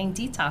 So you're getting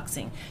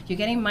detoxing, you're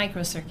getting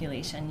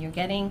microcirculation, you're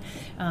getting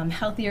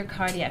healthier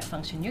cardiac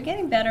function, you're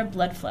getting better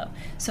blood flow.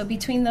 So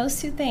between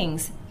those two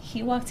things,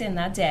 he walked in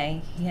that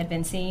day. He had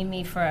been seeing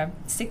me for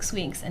 6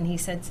 weeks, and he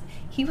said,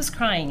 he was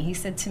crying. He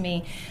said to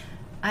me,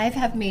 I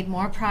have made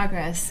more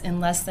progress in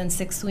less than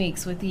 6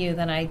 weeks with you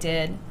than I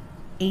did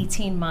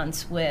 18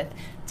 months with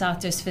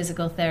doctors,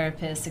 physical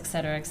therapists, et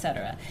cetera, et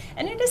cetera.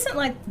 And it isn't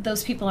like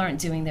those people aren't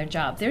doing their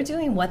job. They're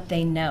doing what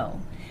they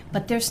know.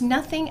 But there's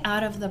nothing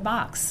out of the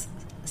box.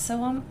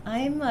 So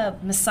I'm a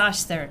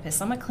massage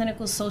therapist. I'm a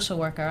clinical social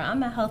worker.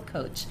 I'm a health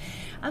coach.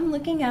 I'm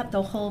looking at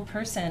the whole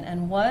person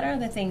and what are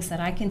the things that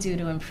I can do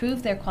to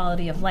improve their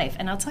quality of life.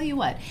 And I'll tell you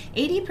what,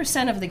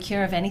 80% of the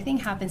cure of anything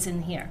happens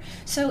in here.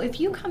 So if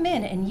you come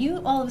in and you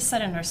all of a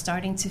sudden are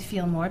starting to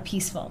feel more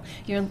peaceful,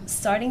 you're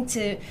starting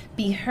to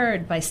be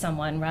heard by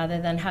someone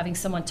rather than having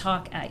someone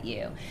talk at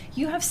you,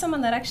 you have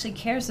someone that actually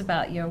cares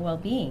about your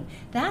well-being.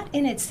 That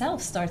in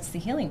itself starts the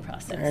healing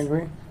process. I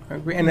agree.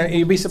 And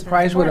you'd be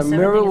surprised what a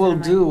mirror will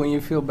do when you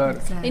feel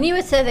better. And you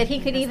had said that he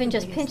could even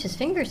just pinch his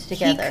fingers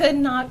together. He could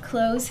not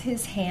close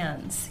his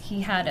hands. He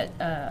had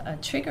a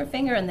trigger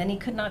finger, and then he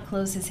could not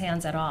close his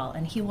hands at all.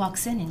 And he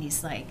walks in, and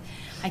he's like,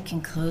 I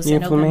can close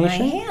and open my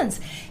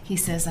hands. He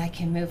says, I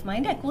can move my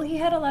neck. Well, he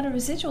had a lot of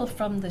residual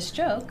from the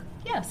stroke,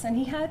 yes, and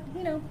he had,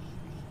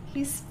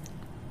 he's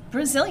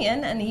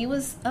Brazilian, and he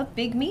was a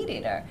big meat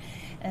eater.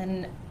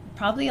 And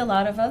probably a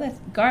lot of other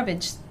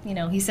garbage,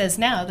 he says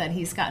now that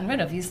he's gotten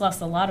rid of. He's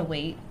lost a lot of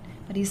weight,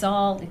 but he's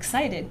all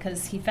excited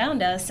because he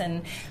found us,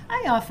 and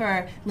I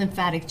offer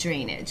lymphatic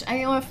drainage.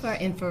 I offer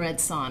infrared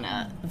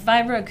sauna,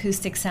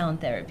 vibroacoustic sound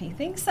therapy,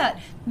 things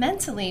that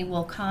mentally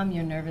will calm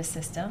your nervous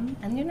system,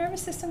 and your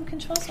nervous system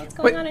controls what's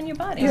going on in your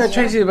body.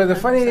 Tracy, but the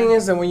funny thing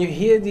is that when you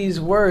hear these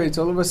words,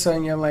 all of a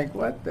sudden you're like,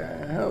 what the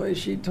hell is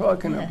she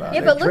talking about?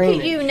 Yeah, but look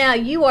at you now.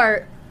 You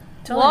are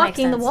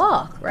walking the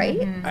walk,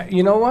 right? Mm-hmm.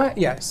 You know what?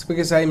 Yes,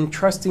 because I'm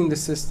trusting the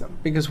system.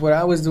 Because what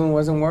I was doing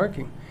wasn't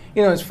working.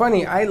 It's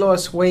funny. I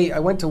lost weight. I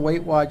went to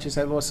Weight Watchers.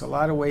 I lost a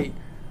lot of weight,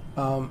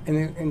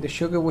 and the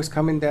sugar was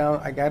coming down.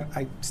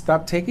 I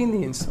stopped taking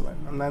the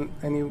insulin. I'm not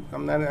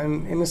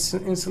on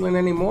insulin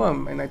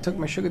anymore. And I took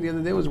my sugar the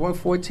other day. It was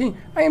 114.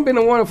 I ain't been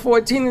on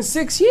 114 in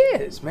 6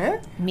 years,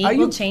 man. Meat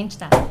will change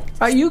that.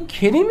 Are you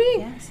kidding me?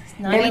 Yes.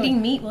 Not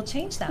eating meat will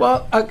change that.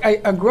 Well,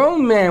 a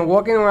grown man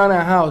walking around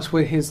our house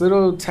with his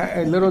little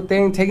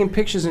thing, taking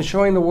pictures and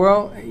showing the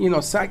world,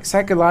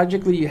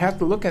 psychologically, you have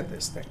to look at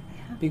this thing.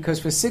 Yeah. Because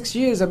for 6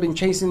 years, I've been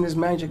chasing this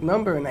magic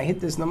number, and I hit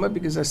this number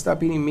because I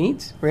stopped eating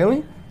meat?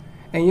 Really?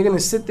 And you're going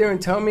to sit there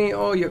and tell me,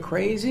 oh, you're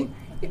crazy?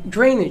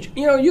 Drainage.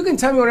 You can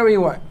tell me whatever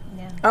you want.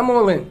 Yeah. I'm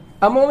all in.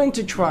 I'm all in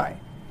to try.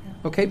 Yeah.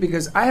 Okay?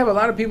 Because I have a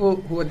lot of people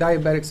who are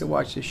diabetics that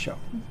watch this show.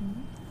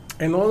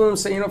 Mm-hmm. And all of them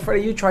say,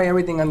 Freddie, you try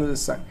everything under the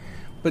sun.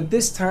 But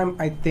this time,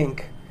 I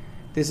think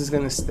this is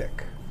going to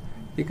stick.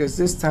 Because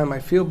this time I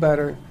feel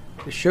better,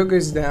 the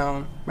sugar's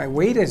down, my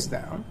weight is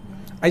down.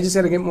 I just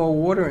got to get more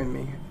water in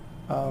me.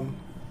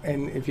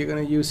 And if you're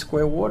going to use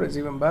square water, it's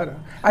even better.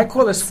 I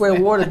call it square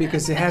water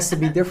because it has to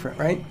be different,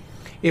 right?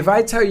 If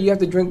I tell you have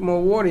to drink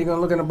more water, you're going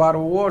to look at a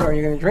bottle of water and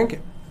you're going to drink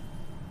it.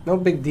 No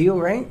big deal,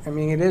 right? I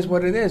mean, it is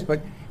what it is.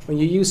 But when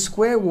you use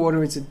square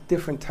water, it's a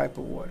different type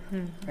of water,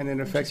 and it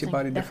affects your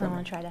body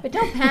differently. But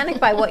don't panic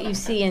by what you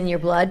see in your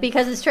blood,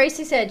 because as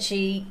Tracy said,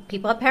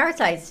 people have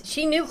parasites.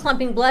 She knew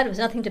clumping blood was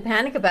nothing to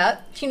panic about.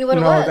 She knew what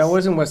it was. No, that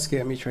wasn't what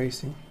scared me,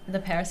 Tracy. The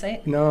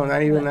parasite? No,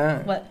 not even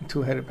that. What?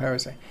 Two-headed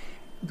parasite.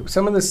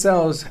 Some of the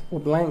cells were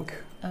blank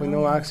with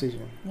no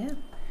oxygen. Yeah.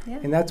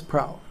 And that's a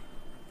problem.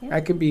 Yeah.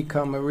 That could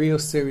become a real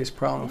serious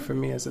problem for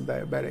me as a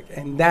diabetic.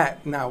 And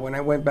now, when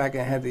I went back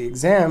and had the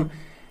exam,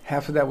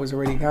 half of that was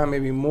already gone,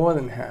 maybe more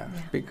than half.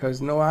 Yeah.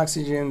 Because no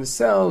oxygen in the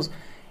cells,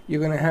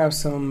 you're going to have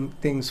some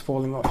things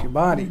falling off your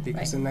body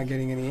because they're not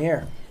getting any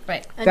air.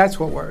 Right. That's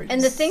what worries.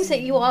 And the things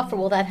that you offer,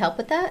 will that help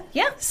with that?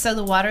 Yeah, so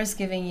the water is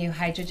giving you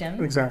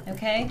hydrogen. Exactly.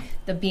 Okay.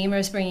 The beamer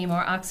is bringing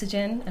more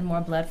oxygen and more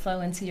blood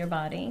flow into your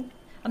body.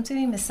 I'm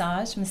doing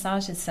massage.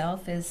 Massage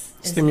itself is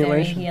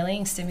very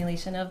healing,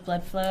 stimulation of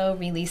blood flow,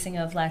 releasing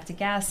of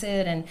lactic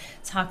acid and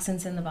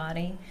toxins in the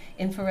body.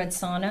 Infrared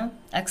sauna,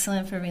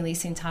 excellent for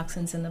releasing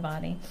toxins in the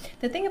body.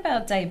 The thing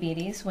about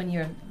diabetes, when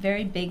you're a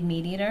very big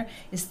meat eater,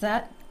 is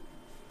that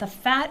the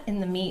fat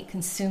in the meat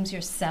consumes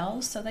your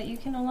cells so that you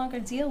can no longer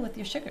deal with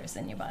your sugars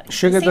in your body.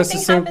 Sugar does the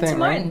same thing, to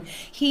Martin. right?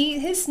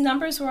 His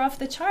numbers were off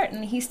the chart,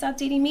 and he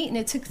stopped eating meat, and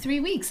it took 3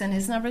 weeks, and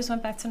his numbers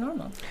went back to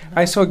normal.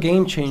 I saw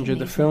Game Changer,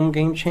 the film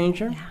Game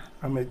Changer. Yeah.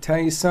 I'm going to tell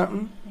you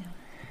something. Yeah.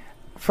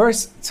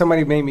 First,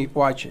 somebody made me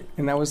watch it,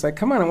 and I was like,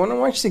 come on, I want to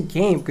watch the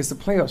game because the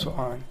playoffs were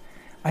on.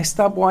 I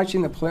stopped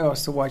watching the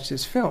playoffs to watch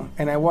this film,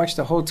 and I watched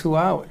the whole 2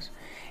 hours.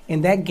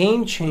 And that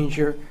Game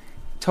Changer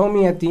told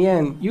me at the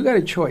end, you got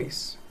a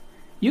choice.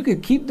 You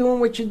could keep doing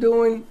what you're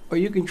doing, or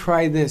you can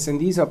try this.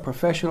 And these are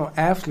professional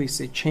athletes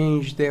that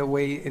changed their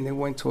way and they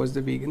went towards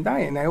the vegan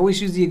diet. And I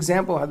always use the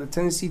example how the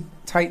Tennessee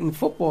Titan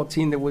football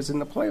team that was in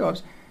the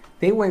playoffs,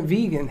 they went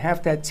vegan,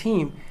 half that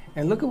team,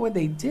 and look at what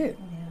they did.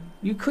 Yeah.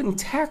 You couldn't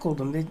tackle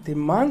them. They're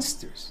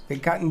monsters.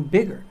 They've gotten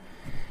bigger.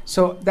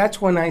 So that's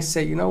when I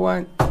say, you know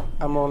what?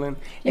 I'm all in.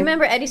 You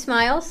remember Eddie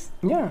Smiles?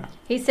 Yeah.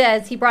 He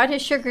says he brought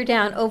his sugar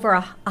down over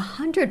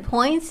 100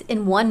 points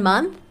in 1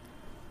 month.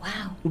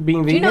 Wow.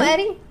 Being vegan? Do you know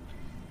Eddie?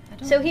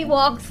 So he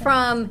walked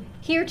from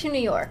here to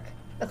New York.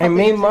 And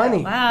made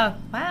money. Wow,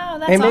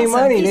 that's and awesome. made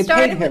money. They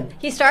paid him.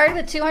 He started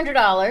with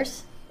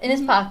 $200 in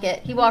his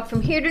pocket. He walked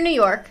from here to New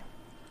York,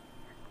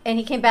 and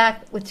he came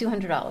back with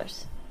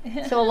 $200.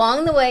 So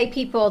along the way,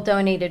 people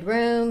donated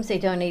rooms, they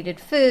donated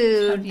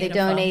food, they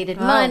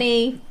donated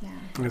money. Yeah.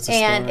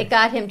 And it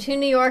got him to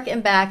New York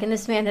and back, and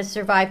this man has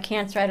survived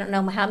cancer I don't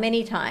know how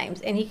many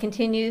times, and he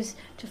continues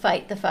to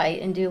fight the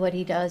fight and do what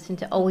he does and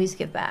to always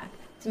give back.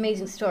 It's an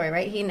amazing story,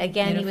 right? He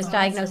was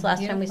diagnosed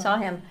last time we saw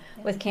him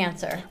with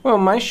cancer. Well,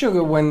 my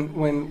sugar,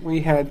 when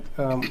we had,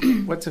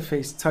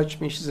 what's-her-face touch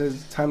me, she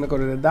says, time to go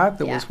to the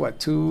doctor, was what,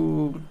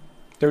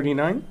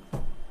 239?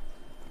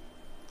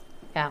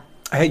 Yeah.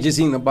 I had just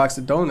eaten a box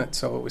of donuts,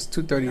 so it was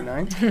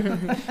 239.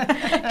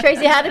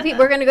 Tracy, how do people?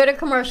 We're going to go to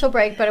commercial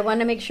break, but I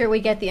want to make sure we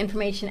get the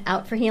information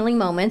out for Healing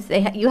Moments.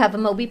 You have a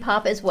Moby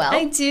Pop as well.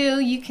 I do.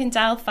 You can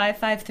dial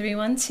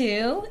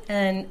 55312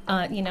 and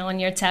on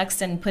your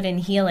text and put in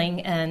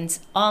healing, and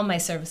all my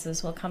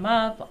services will come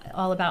up.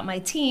 All about my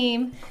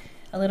team,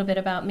 a little bit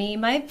about me.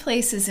 My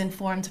place is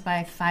informed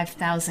by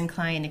 5,000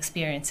 client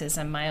experiences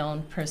and my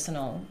own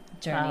personal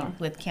journey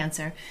with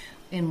cancer,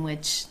 in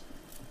which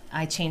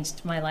I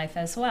changed my life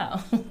as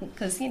well,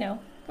 because,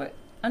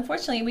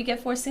 unfortunately, we get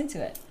forced into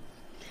it.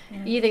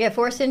 Yeah. You either get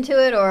forced into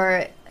it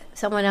or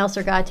someone else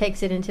or God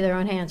takes it into their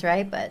own hands,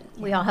 right? But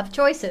we all have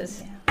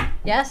choices. Yeah.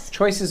 Yes?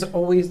 Choice is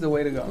always the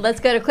way to go. Let's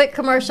go to a quick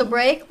commercial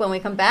break. When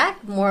we come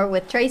back, more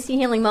with Tracy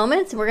Healing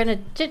Moments. We're going to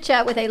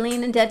chit-chat with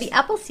Aileen and Debbie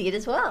Appleseed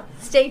as well.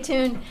 Stay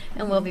tuned,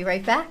 and we'll be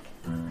right back.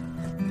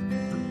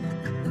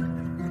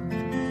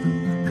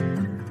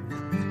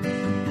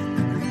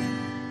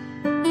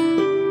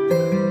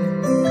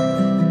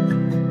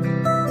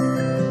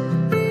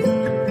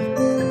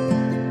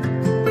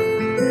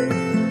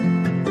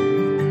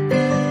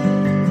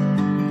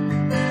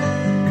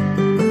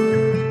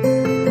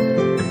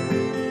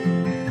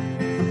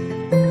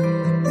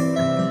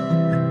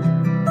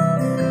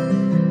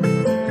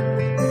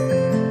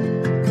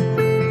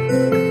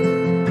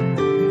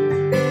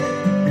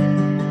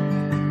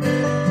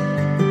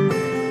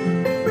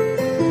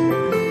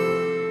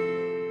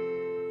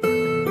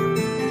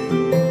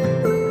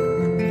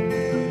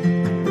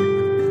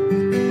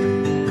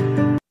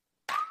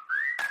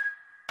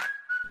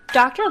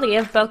 Dr. Lee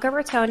of Boca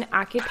Raton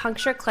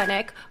Acupuncture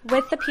Clinic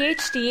with the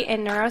PhD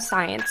in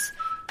neuroscience.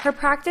 Her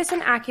practice in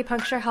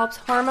acupuncture helps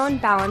hormone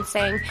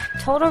balancing,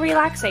 total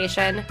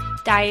relaxation,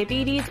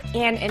 diabetes,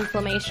 and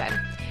inflammation.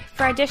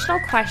 For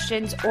additional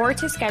questions or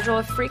to schedule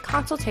a free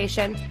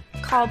consultation,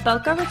 call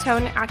Boca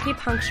Raton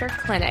Acupuncture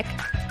Clinic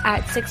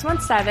at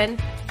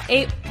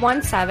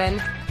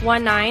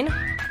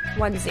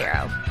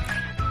 617-817-1910.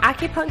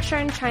 Acupuncture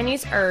and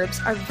Chinese herbs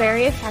are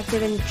very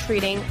effective in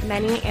treating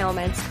many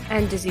ailments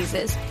and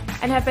diseases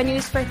and have been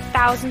used for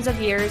thousands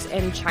of years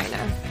in China.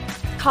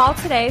 Call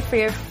today for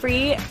your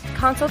free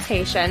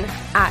consultation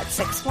at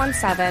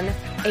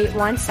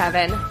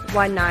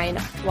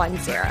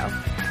 617-817-1910.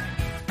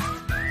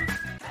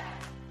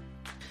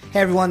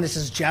 Hey everyone, this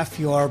is Jeff,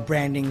 your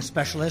branding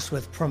specialist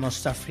with Promo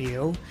Stuff For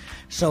You.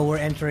 So we're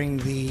entering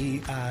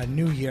the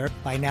new year.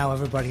 By now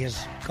everybody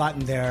has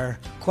gotten their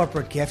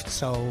corporate gift,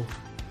 so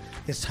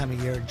this time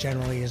of year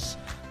generally is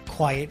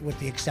quiet with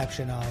the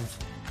exception of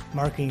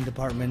marketing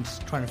departments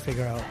trying to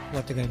figure out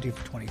what they're going to do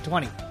for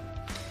 2020.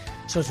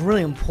 So it's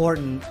really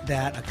important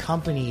that a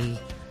company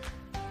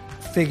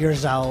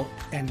figures out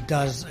and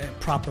does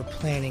proper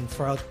planning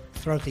throughout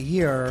the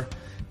year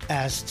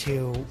as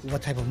to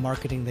what type of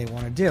marketing they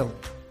want to do.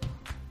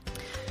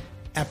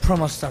 At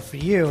Promo Stuff For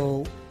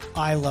You,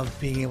 I love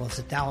being able to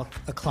sit down with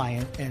a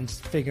client and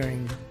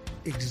figuring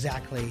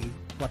exactly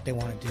what they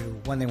want to do,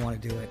 when they want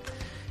to do it,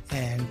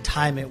 and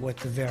time it with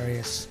the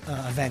various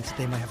events that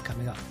they might have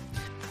coming up.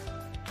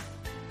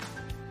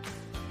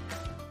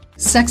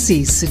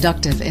 Sexy,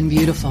 seductive, and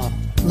beautiful.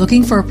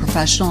 Looking for a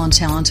professional and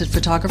talented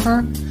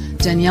photographer?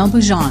 Danielle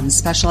Boujon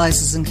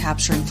specializes in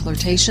capturing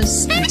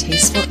flirtatious and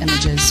tasteful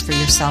images for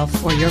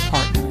yourself or your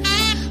partner.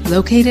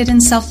 Located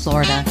in South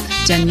Florida,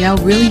 Danielle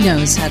really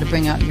knows how to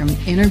bring out your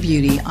inner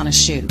beauty on a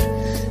shoot.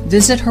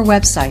 Visit her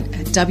website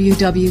at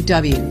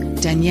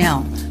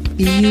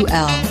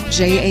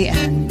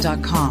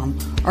www.daniellebuljan.com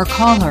or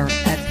call her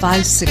at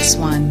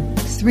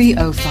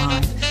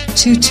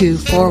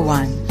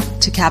 561-305-2241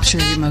 to capture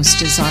your most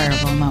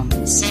desirable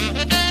moments.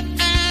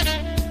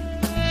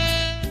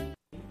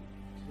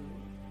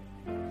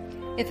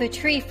 If a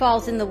tree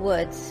falls in the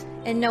woods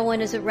and no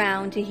one is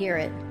around to hear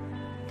it,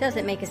 does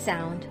it make a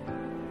sound?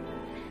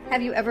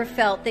 Have you ever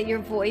felt that your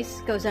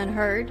voice goes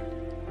unheard?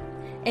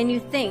 And you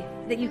think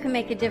that you can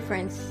make a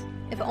difference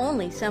if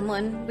only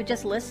someone would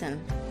just listen?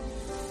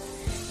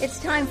 It's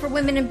time for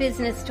women in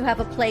business to have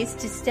a place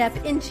to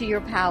step into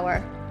your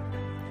power.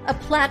 A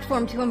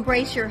platform to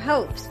embrace your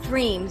hopes,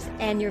 dreams,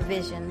 and your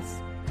visions.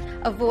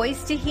 A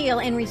voice to heal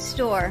and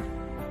restore.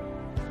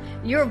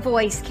 Your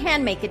voice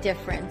can make a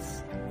difference.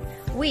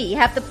 We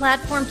have the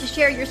platform to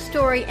share your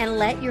story and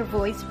let your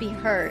voice be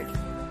heard.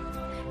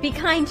 Be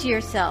kind to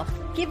yourself.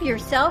 Give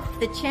yourself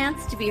the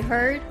chance to be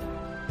heard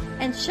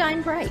and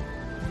shine bright.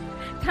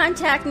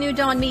 Contact New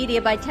Dawn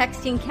Media by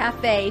texting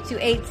CAFE to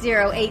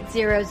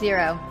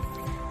 80800.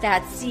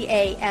 That's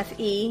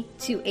CAFE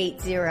to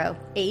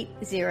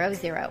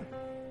 80800.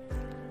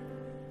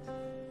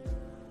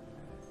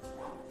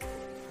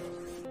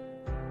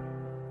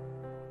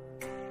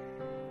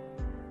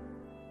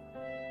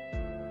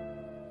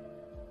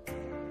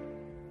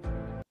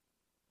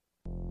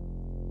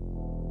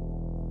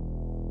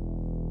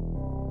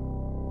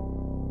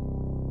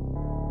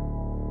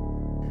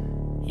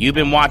 You've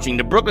been watching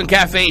the Brooklyn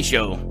Cafe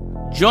Show.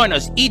 Join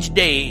us each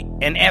day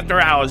and after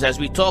hours as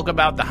we talk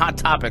about the hot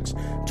topics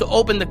to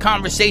open the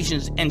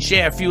conversations and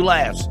share a few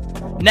laughs.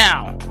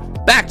 Now,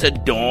 back to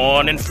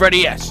Dawn and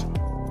Freddie S.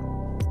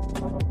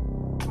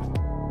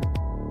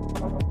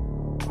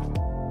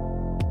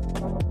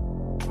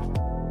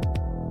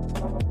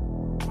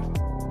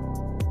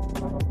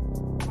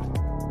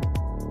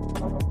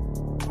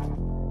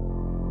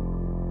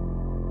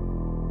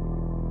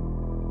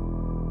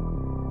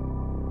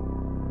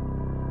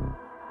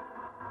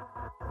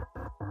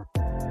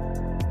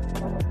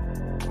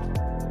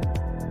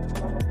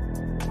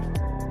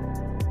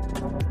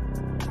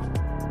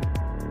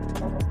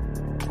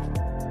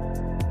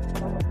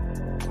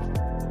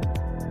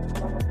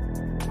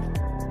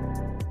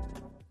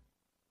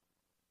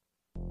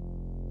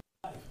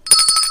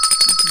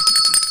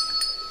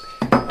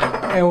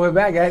 And we're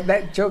back.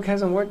 That joke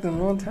hasn't worked in a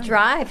long time.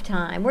 Drive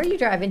time. Where are you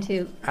driving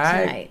to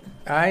tonight?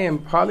 I am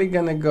probably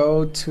going to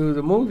go to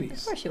the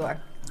movies. Of course you are.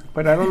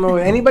 But I don't know.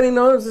 Anybody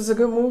knows this is a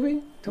good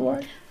movie to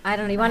watch? I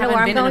don't even know where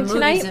I'm going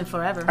tonight. In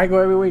forever. I go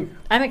every week.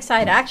 I'm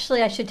excited.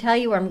 Actually, I should tell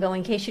you where I'm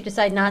going in case you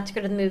decide not to go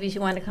to the movies.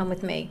 You want to come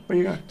with me. Where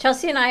are you going?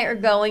 Chelsea and I are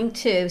going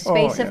to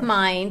Space of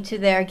Mind to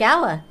their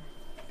gala.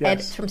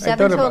 Yes. From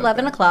 7 to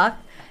 11 o'clock.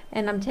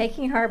 And I'm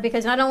taking her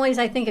because not only is,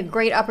 I think, a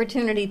great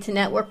opportunity to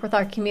network with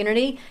our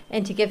community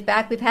and to give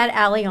back. We've had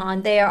Allie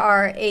on. They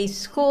are a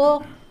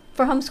school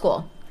for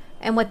homeschool.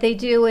 And what they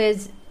do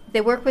is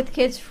they work with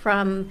kids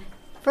from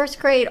first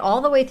grade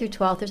all the way through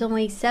 12th. There's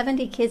only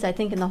 70 kids, I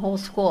think, in the whole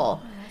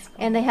school.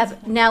 And they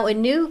have now a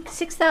new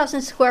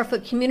 6,000 square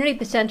foot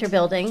community center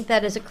building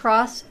that is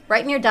across,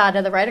 right near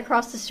Dada, right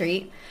across the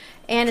street.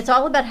 And it's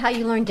all about how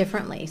you learn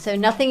differently. So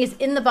nothing is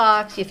in the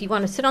box. If you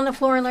want to sit on the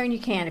floor and learn, you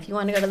can. If you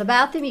want to go to the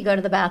bathroom, you go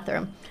to the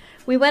bathroom.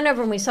 We went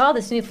over and we saw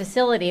this new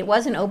facility. It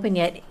wasn't open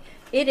yet.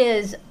 It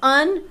is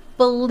unbelievable.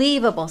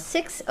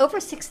 Over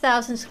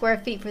 6,000 square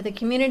feet for the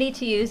community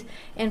to use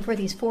and for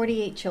these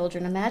 48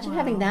 children. Imagine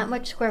having that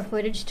much square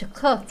footage to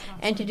cook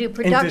and to do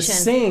production. And to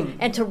sing.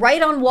 And to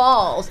write on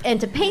walls and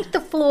to paint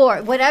the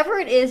floor. Whatever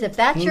it is, if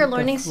that's your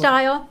learning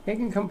style. They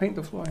can come paint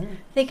the floor here.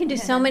 They can do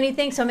so many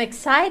things. So I'm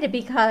excited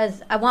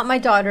because I want my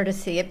daughter to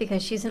see it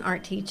because she's an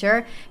art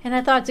teacher. And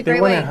I thought it's a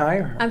great way. They want to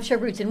hire her. I'm sure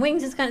Roots and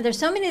Wings is going to. There's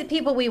so many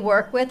people we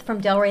work with from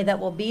Delray that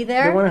will be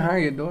there. They want to hire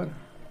your daughter.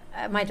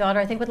 My daughter,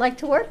 I think, would like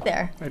to work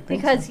there. I think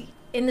because so.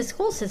 In the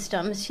school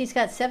systems, she's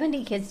got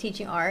 70 kids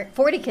teaching art,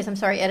 40 kids,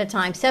 at a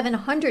time,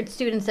 700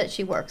 students that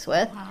she works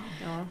with.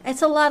 Wow.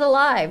 It's a lot of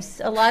lives.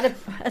 It's a lot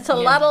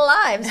of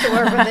lives to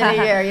work with in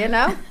a year, you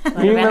know?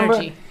 You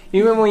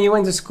remember when you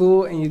went to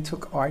school and you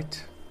took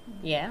art?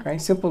 Yeah.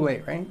 Right? Simple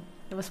way, right?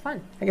 It was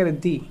fun. I got a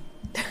D.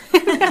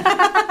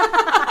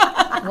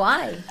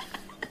 Why?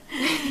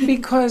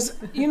 Because,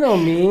 you know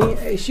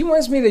me, she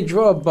wants me to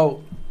draw a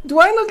boat. Do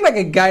I look like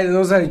a guy that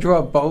knows how to draw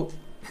a boat?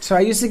 So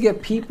I used to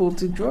get people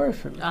to draw it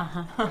for me.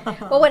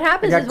 Well, what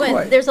happens is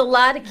when there's a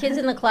lot of kids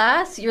in the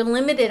class, you're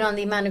limited on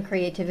the amount of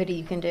creativity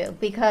you can do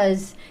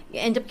because you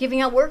end up giving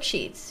out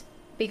worksheets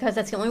because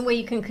that's the only way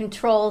you can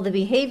control the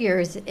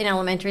behaviors in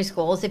elementary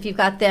schools. If you've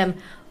got them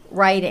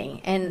writing,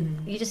 and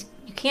you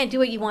can't do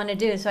what you want to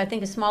do. So I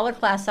think a smaller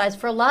class size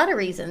for a lot of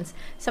reasons.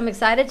 So I'm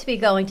excited to be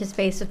going to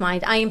Space of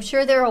Mind. I am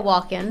sure there are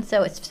walk-ins.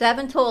 So it's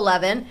 7 to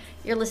 11.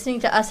 You're listening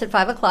to us at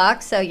 5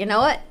 o'clock. So you know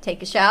what?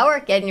 Take a shower,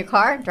 get in your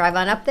car, drive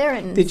on up there,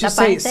 and Did you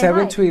stop by say and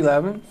 7 hi. to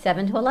 11?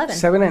 7 to 11.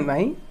 7 at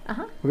night?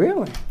 Uh-huh.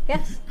 Really?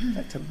 Yes.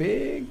 That's a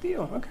big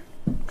deal. Okay.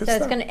 Good So stuff.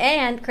 it's going to,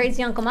 and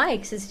Crazy Uncle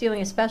Mike's is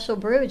doing a special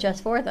brew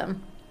just for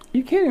them.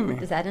 You kidding me?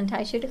 Does that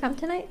entice you to come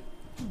tonight?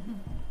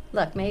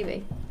 Look,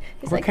 maybe.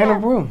 He's What kind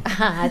of brew?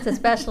 It's a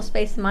special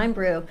Space of Mind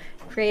brew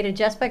created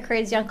just by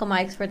Crazy Uncle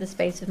Mike's for the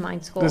Space of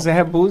Mind School. Does it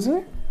have booze in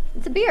it?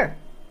 It's a beer.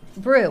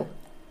 Brew.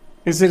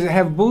 Does it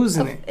have booze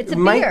in it? It's a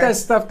Mike beer.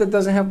 does stuff that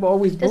doesn't have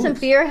always booze. Doesn't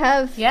beer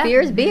have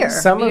beer's beer?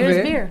 Some Beer's of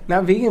it. beer.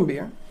 Not vegan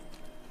beer.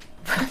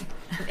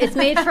 It's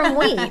made from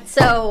wheat,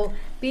 so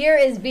beer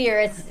is beer.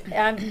 It's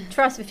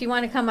trust. If you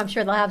want to come, I'm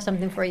sure they'll have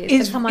something for you.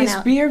 Is so come on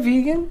out. beer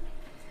vegan?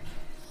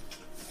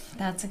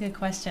 That's a good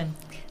question.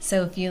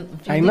 So if you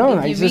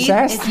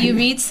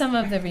read some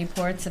of the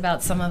reports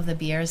about some of the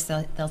beers,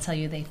 they'll tell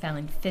you they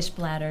found fish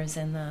bladders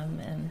in them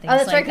and things Oh,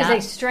 that's like right, because that.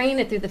 they strain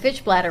it through the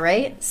fish bladder,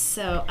 right?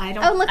 So I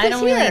don't. Oh, look I who's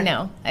don't really here.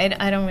 know.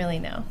 I don't really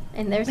know.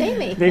 And there's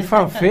Amy. They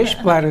found fish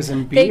bladders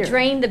in beer. They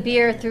drain the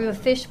beer through a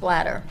fish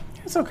bladder.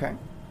 It's okay.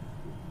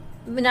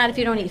 But not if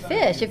you don't eat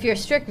fish. If you're a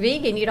strict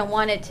vegan, you don't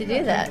want it to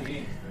do that.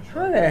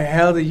 How the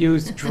hell do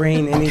you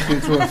drain anything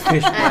through a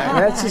fish bladder?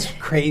 That's just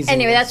crazy.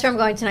 Anyway, that's where I'm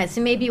going tonight.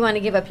 So maybe you want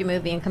to give up your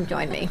movie and come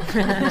join me.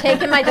 I'm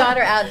taking my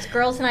daughter out. It's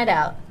girls' night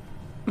out.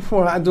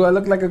 Well, do I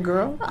look like a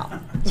girl?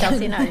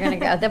 Chelsea and I are going to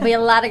go. There'll be a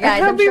lot of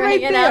guys. I'll I'm be sure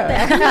right hanging out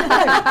there.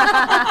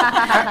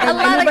 A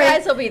lot of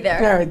guys will be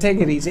there. All right, take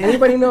it easy.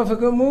 Anybody know of a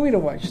good movie to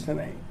watch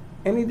tonight?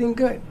 Anything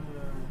good?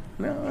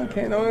 No?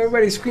 Okay, no,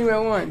 everybody scream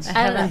at once. I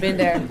haven't been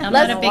there. I'm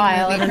not a big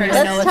movie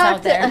person. Let's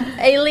talk to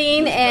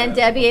Aileen and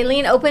Debbie.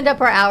 Aileen opened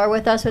up our hour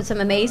with us with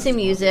some amazing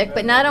music,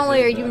 but not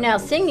only are you now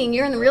singing,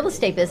 you're in the real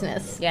estate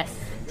business. Yes.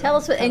 Tell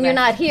us, and you're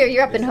not here,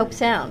 you're up in Hope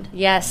Sound.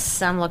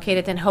 Yes, I'm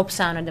located in Hope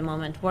Sound at the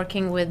moment,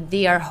 working with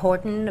D.R.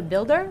 Horton, a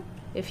builder.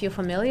 If you're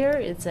familiar,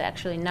 it's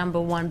actually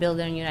 #1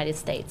 builder in the United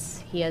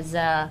States. He has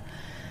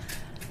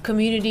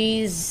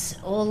communities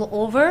all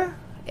over.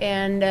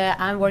 And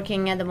I'm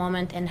working at the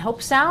moment in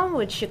Hope Sound,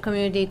 which is a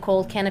community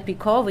called Canopy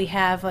Cove. We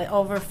have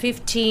over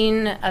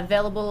 15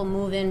 available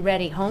move-in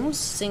ready homes,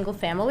 single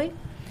family.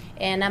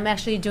 And I'm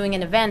actually doing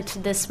an event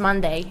this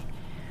Monday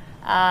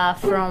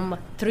from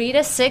 3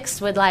 to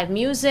 6 with live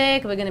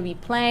music. We're going to be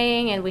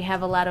playing, and we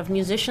have a lot of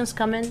musicians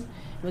coming.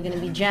 We're going to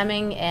be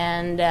jamming,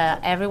 and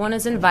everyone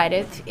is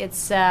invited.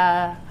 It's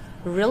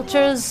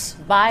realtors,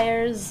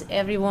 buyers,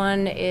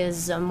 everyone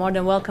is more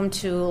than welcome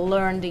to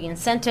learn the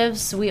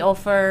incentives. We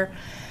offer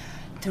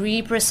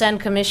 3%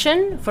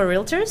 commission for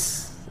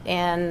realtors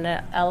and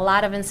a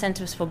lot of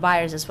incentives for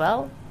buyers as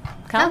well.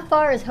 How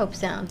far is Hope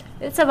Sound?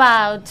 It's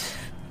about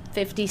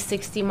 50,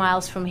 60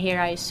 miles from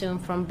here, I assume,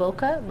 from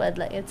Boca, but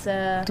It's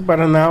about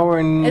an hour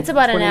and it's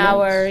about an 20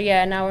 hour, minutes?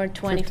 yeah, an hour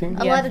 20.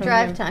 A lot of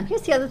drive time.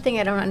 Here's the other thing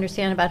I don't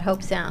understand about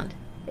Hope Sound.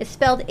 It's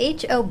spelled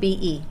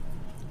H-O-B-E.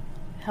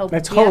 Hope.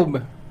 That's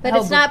Hobe. But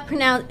it's not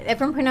pronounced,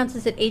 everyone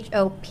pronounces it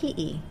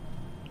H-O-P-E.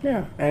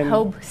 Yeah. And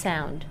Hope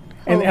Sound.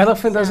 An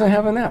elephant doesn't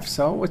have an F,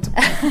 so what's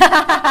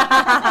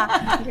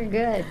the You're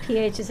good.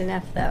 PH is an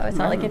F, though. That's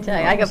all I can tell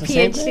you. no, I go it's the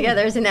same PH thing.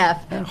 together as an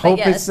F. Hope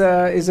yes.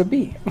 is a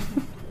B.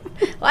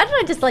 Why don't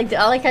I just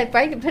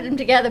I could put them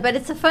together? But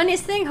it's the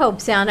funniest thing,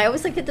 Hope Sound. I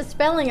always look at the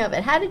spelling of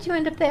it. How did you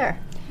end up there?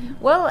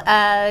 Well,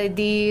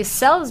 the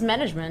sales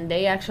management,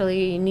 they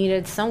actually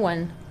needed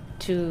someone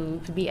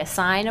to be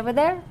assigned over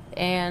there.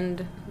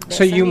 And they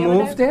So sent you me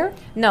over moved there?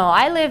 No,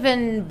 I live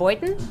in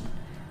Boynton,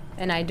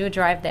 and I do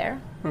drive there.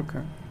 Okay.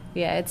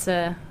 Yeah, it's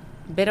a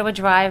bit of a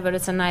drive, but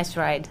it's a nice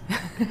ride.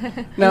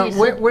 Now,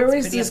 where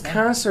is this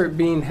concert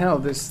being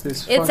held? This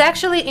It's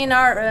actually in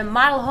our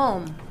model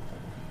home.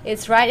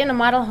 It's right in a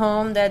model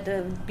home that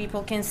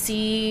people can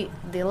see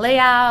the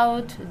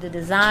layout, the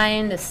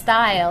design, the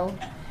style,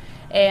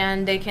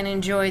 and they can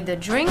enjoy the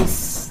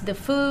drinks, the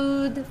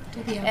food,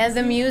 and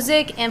the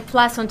music. And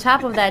plus, on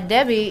top of that,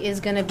 Debbie is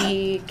going to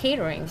be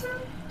catering.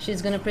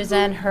 She's going to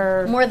present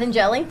her more than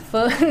jelly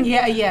food.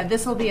 Yeah.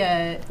 This will be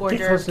a hors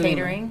d'oeuvre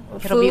catering.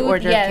 It'll be Food, hors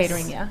d'oeuvre yes.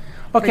 catering. Yeah.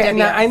 Okay,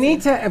 now I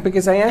need to,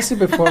 because I asked you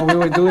before we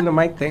were doing the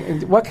mic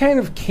thing, what kind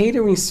of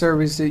catering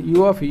service that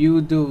you offer?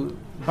 You do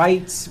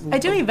bites? I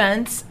do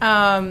events.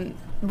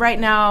 Right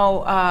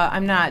now,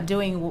 I'm not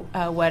doing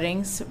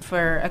weddings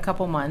for a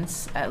couple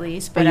months at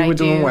least. But you were I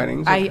do. doing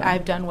weddings, okay.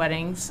 I've done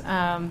weddings,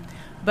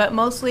 but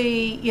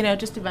mostly,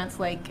 just events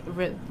like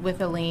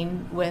with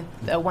Aileen. With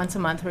once a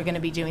month, we're going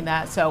to be doing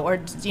that. So, or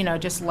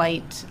just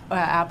light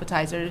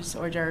appetizers,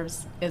 hors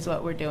d'oeuvres is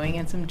what we're doing,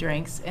 and some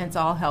drinks, and it's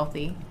all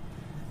healthy.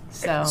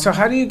 So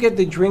how do you get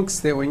the drinks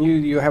there? When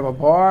you have a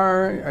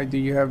bar, or do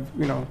you have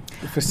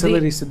the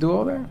facilities to do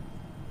all that?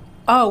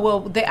 Oh, well,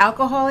 the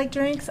alcoholic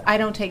drinks, I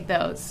don't take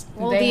those.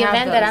 Well, They the have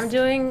event that those. I'm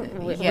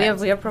doing, we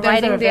Yes. are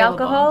providing Those are the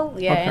available. alcohol,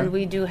 yeah, Okay. and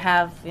we do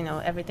have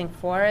everything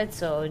for it.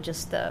 So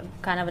just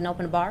kind of an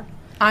open bar.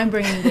 I'm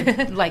bringing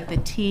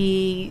the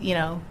tea,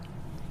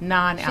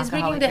 non-alcoholic. She's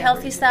bringing the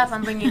healthy stuff.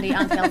 I'm bringing the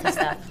unhealthy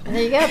stuff.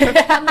 There you go,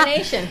 perfect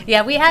combination.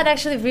 Yeah, we had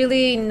actually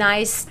really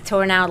nice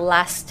turnout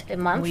last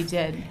month. We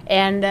did.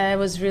 And it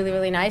was really,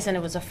 really nice, and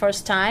it was the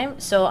first time.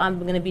 So I'm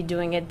going to be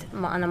doing it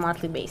on a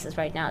monthly basis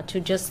right now to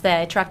just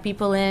attract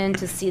people in,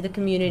 to see the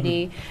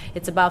community.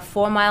 It's about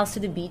 4 miles to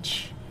the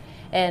beach,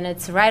 and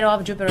it's right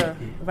off Jupiter,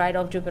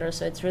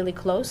 so it's really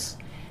close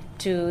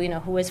to,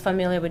 who is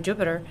familiar with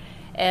Jupiter.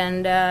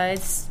 And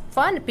it's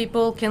fun.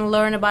 People can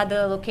learn about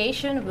the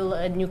location,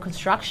 new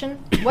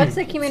construction. What's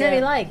the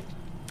community like?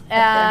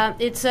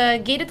 It's a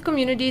gated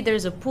community.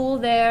 There's a pool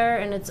there,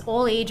 and it's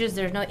all ages.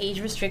 There's no age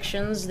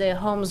restrictions. The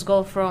homes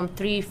go from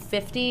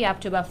 $350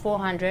 up to about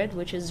 $400,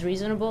 which is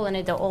reasonable, and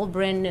they're all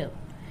brand new.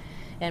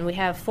 And we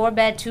have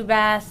 4-bed,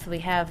 2-bath. We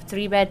have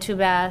 3-bed,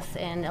 2-bath,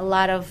 and a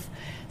lot of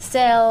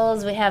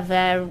sales. We have,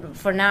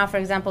 for now, for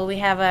example, we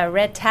have a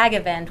red tag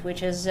event,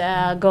 which is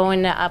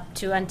going up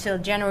to until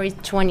January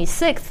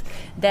 26th,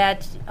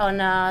 that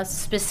on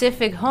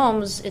specific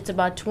homes, it's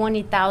about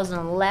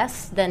 $20,000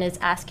 less than its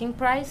asking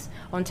price.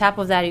 On top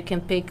of that, you can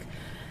pick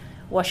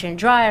washer and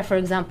dryer, for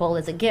example,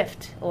 as a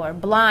gift, or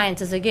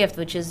blinds as a gift,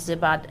 which is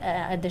about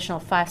additional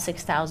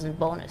 $5,000-6,000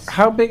 bonus.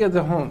 How big are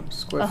the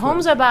homes? The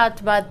homes are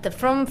about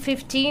from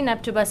 15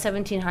 up to about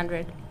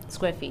 1,700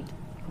 square feet.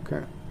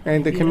 Okay.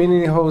 And the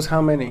community holds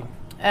how many?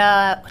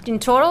 In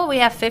total, we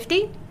have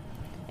 50,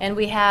 and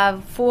we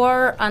have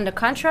 4 under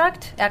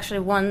contract. Actually,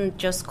 1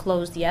 just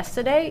closed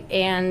yesterday,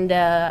 and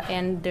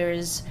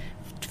there's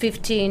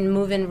 15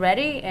 move-in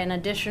ready, and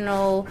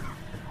additional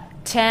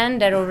 10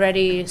 that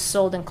already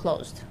sold and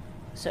closed.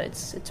 So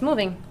it's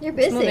moving. You're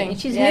busy. Moving.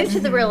 She's new to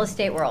the real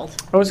estate world.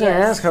 I was going to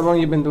ask how long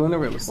you've been doing the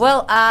real estate.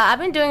 Well, I've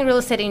been doing real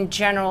estate in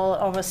general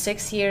over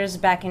 6 years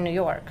back in New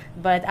York,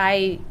 but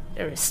I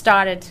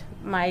started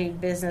my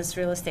business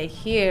real estate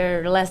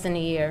here less than a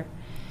year.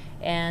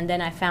 And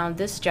then I found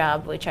this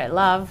job, which I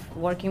love,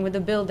 working with a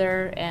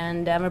builder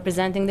and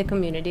representing the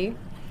community.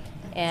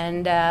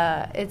 And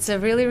it's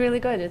really,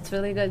 really good. It's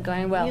really good,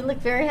 going well. You look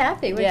very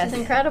happy, which is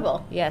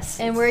incredible. Yes.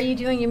 And where are you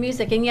doing your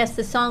music? And yes,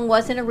 the song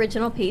was an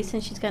original piece,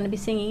 and she's going to be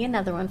singing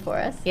another one for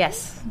us.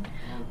 Yes.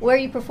 Where are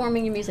you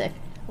performing your music?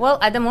 Well,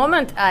 at the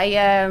moment, I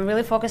am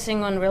really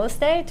focusing on real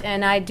estate,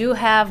 and I do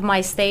have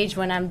my stage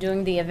when I'm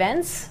doing the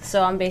events.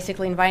 So I'm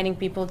basically inviting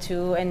people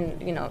to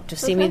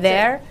see me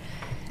there.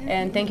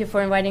 And thank you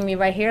for inviting me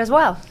right here as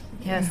well.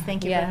 Yes,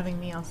 thank you for having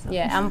me also.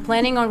 Yeah, I'm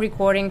planning on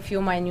recording a few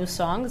of my new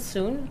songs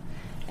soon,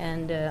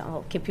 and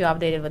I'll keep you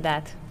updated with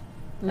that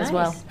as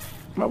well.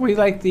 Well,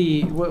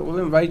 we'll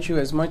invite you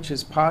as much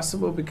as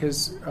possible,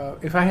 because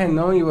if I had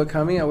known you were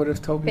coming, I would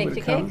have told people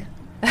to come.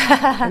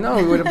 No,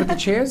 we would have put the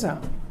chairs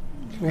out.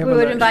 We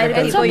would invite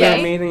people.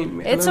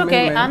 It's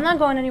okay. I'm not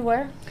going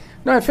anywhere.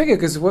 No, I figure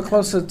because we're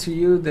closer to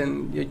you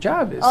than your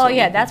job is. Oh,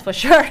 yeah, that's for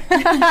sure.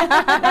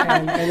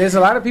 and there's a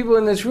lot of people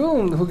in this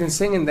room who can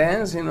sing and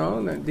dance, we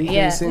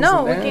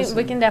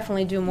can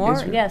definitely do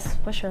more. Yes,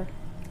 for sure.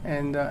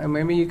 And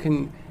maybe you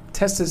can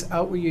test us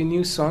out with your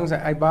new songs.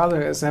 I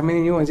bother us. How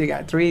many new ones you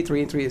got? 3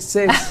 is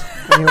 6.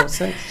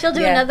 6. She'll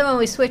do another one.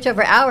 We switch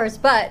over hours,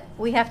 but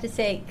we have to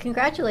say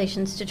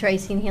congratulations to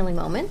Tracy and Healing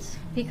Moments,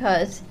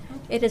 because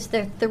it is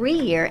their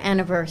 3-year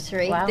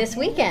anniversary this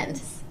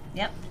weekend.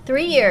 Yep.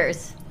 3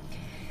 years.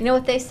 You know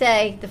what they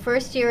say? The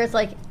first year is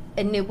like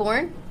a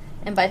newborn,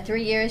 and by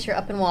 3 years you're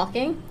up and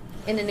walking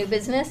in a new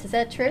business. Is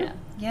that true?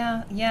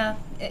 Yeah.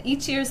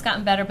 Each year's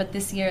gotten better, but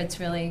this year it's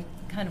really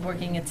kind of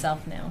working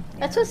itself now.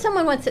 That's what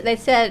someone once said. They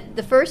said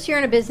the first year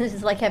in a business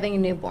is like having a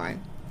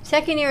newborn.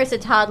 Second year is a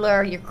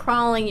toddler. You're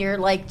crawling. You're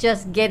like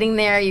just getting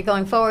there. You're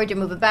going forward. You're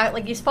moving back.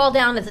 Like you fall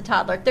down as a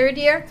toddler. Third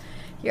year,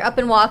 you're up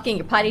and walking.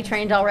 You're potty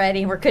trained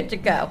already, and we're good to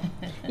go.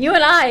 You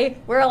and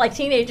we're like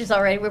teenagers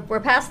already. We're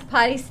past the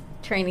potty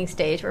training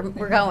stage.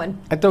 We're going.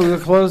 I thought we were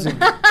closing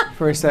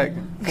for a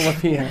second.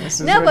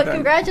 No, but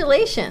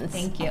congratulations.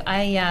 Thank you.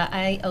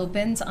 I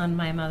opened on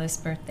my mother's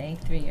birthday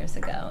 3 years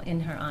ago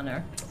in her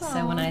honor. Aww.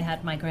 So when I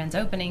had my grand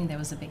opening, there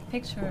was a big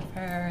picture of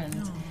her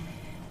and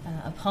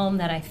a poem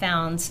that I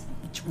found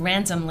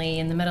randomly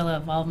in the middle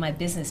of all of my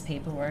business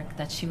paperwork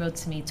that she wrote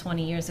to me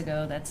 20 years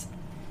ago that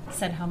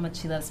said how much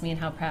she loves me and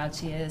how proud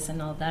she is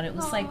and all that. It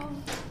was like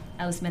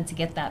I was meant to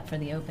get that for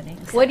the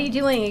opening. So. What are you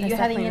doing? Are you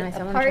having a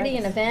party,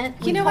 an event?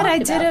 You know what? I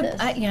did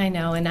I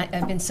know, and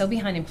I've been so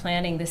behind in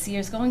planning. This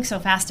year's going so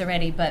fast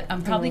already, but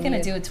I'm probably going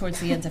to do it towards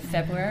the end of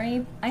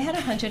February. I had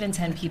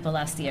 110 people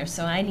last year,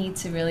 so I need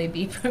to really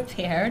be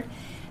prepared.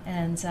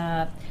 And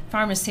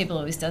Farmer's Table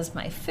always does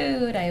my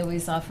food. I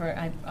always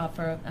offer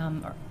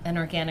an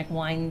organic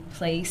wine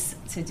place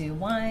to do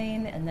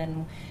wine, and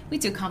then we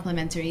do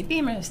complimentary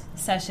Beamer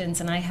sessions,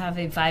 and I have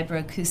a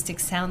vibroacoustic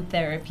sound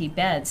therapy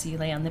bed. So you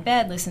lay on the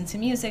bed, listen to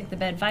music, the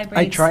bed vibrates.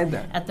 I tried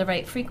that. At the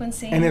right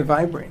frequency. And it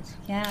vibrates.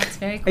 Yeah, it's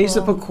very cool. I used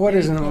to put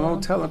quarters in a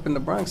motel up in the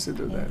Bronx to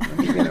do that.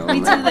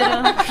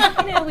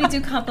 We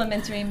do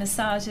complimentary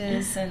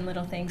massages and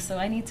little things, so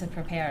I need to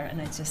prepare, and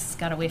it just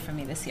got away from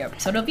me this year.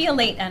 So it'll be a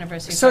late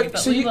anniversary territory,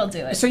 but we will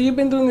do it. So you've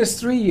been doing this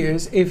 3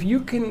 years. If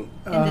you can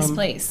In this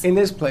place. in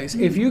this place,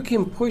 if you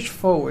can push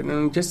forward,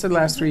 and just the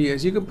last 3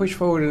 years, you could push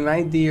forward an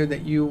idea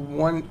that you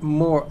want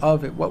more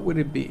of it. What would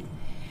it be?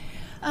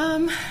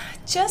 I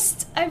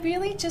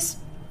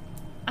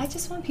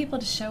just want people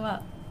to show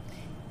up,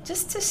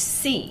 just to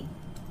see,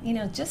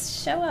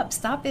 just show up,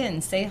 stop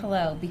in, say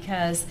hello,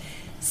 because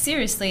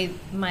seriously,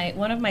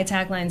 one of my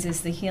taglines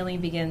is the healing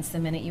begins the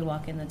minute you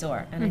walk in the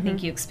door, and I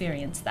think you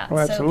experienced that. Oh,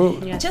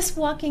 absolutely. So just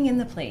walking in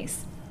the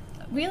place.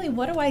 Really,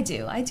 what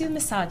do? I do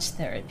massage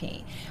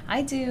therapy.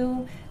 I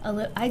do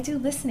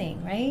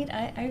listening, right?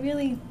 I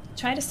really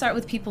try to start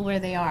with people where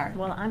they are.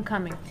 Well, I'm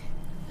coming.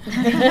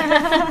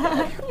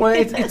 Well,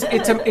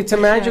 it's a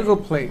magical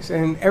place,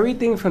 and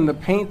everything from the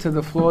paint to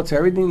the floor to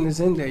everything that's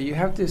in there, you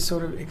have to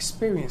sort of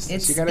experience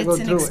this. You got to go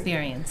through it. It's an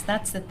experience.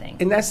 That's the thing.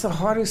 And that's the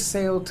hardest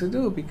sale to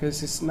do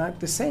because it's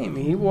not the same.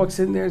 He walks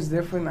in there, it's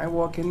different. I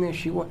walk in there,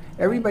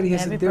 everybody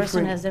has Every a different.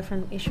 person has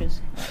different issues.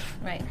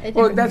 Right.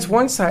 Well, that's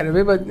one side of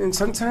it, but and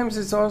sometimes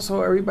it's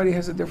also everybody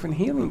has a different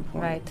healing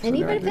point. Right. And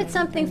even if it's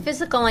something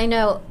physical, I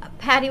know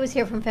Patty was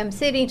here from Fem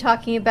City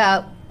talking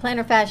about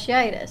plantar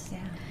fasciitis. Yeah.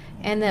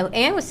 And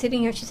Anne was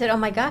sitting here, she said, oh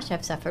my gosh,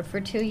 I've suffered for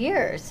 2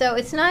 years. So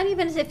it's not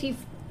even as if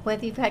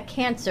whether you've had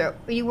cancer,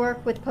 or you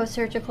work with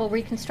post-surgical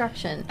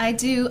reconstruction.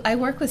 I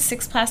work with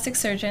 6 plastic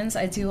surgeons.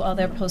 I do all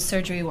their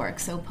post-surgery work.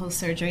 So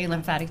post-surgery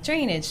lymphatic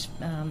drainage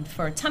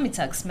for tummy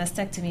tucks,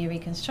 mastectomy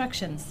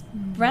reconstructions,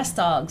 breast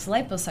augs,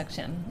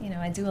 liposuction.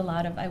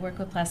 I work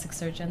with plastic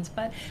surgeons,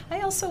 but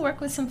I also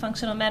work with some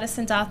functional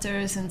medicine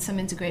doctors and some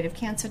integrative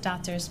cancer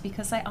doctors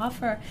because I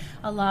offer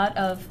a lot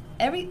of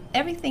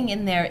everything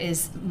in there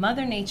is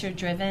Mother Nature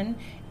driven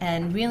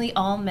and really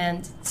all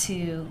meant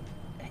to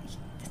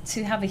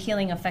have a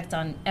healing effect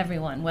on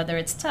everyone, whether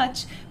it's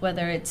touch,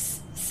 whether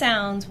it's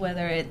sound,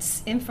 whether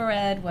it's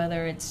infrared,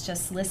 whether it's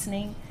just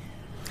listening.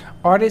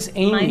 Artist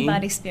Amy. Mind,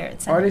 body,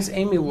 spirit. Artist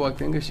Amy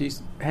walked in because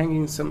she's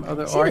hanging some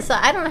other art.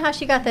 I don't know how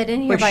she got that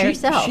in here by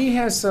herself. She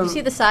has some. You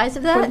see the size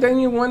of that? But then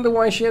you wonder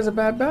why she has a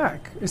bad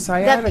back. It's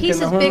sciatica. That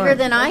piece is bigger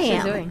than I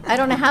am. I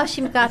don't know how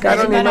she got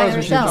that in by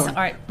herself.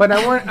 But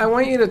I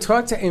want you to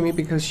talk to Amy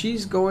because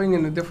she's going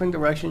in a different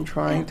direction,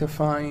 trying to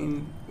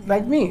find,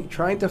 like me,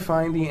 trying to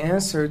find the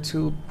answer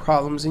to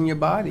problems in your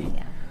body.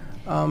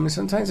 Yeah.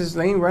 Sometimes it's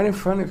laying right in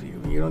front of you,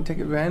 and you don't take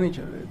advantage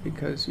of it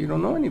because you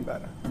don't know any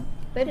better.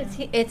 But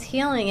it's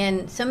healing,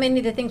 and so many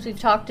of the things we've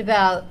talked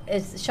about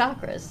is the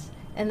chakras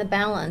and the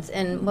balance,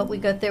 and what we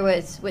go through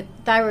is with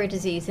thyroid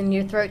disease and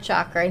your throat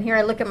chakra. And here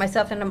I look at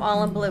myself and I'm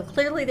all in blue.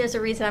 Clearly there's a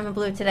reason I'm in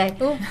blue today.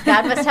 Ooh.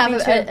 God must have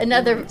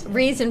another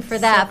reason for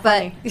that.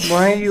 But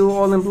why are you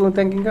all in blue and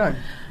thanking God?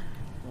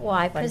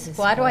 Why?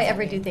 Why do I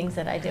ever do things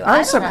that I do?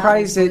 I'm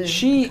surprised that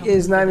she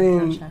is not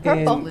in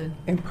purple.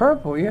 In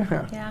purple,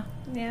 yeah.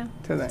 Yeah.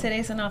 Today.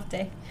 Today's an off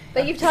day.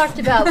 But you've talked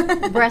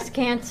about breast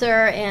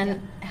cancer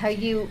and how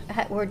you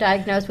were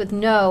diagnosed with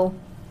no.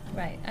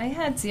 Right. I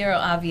had 0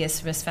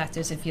 obvious risk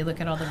factors if you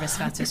look at all the risk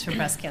factors for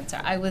breast cancer.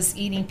 I was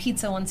eating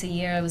pizza once a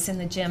year. I was in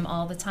the gym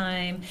all the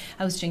time.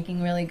 I was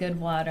drinking really good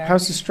water.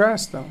 How's the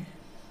stress, though?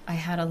 I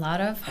had a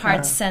lot of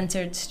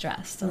heart-centered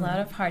stress.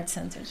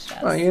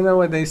 Well, you know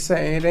what they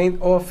say. It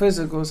ain't all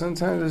physical.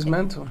 Sometimes it's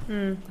mental.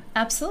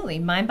 Absolutely.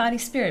 Mind, body,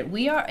 spirit.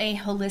 We are a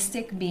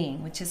holistic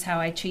being, which is how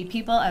I treat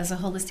people, as a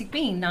holistic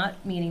being,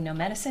 not meaning no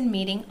medicine,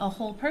 meaning a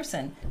whole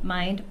person.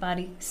 Mind,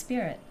 body,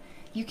 spirit.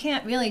 You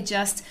can't really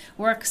just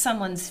work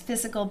someone's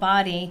physical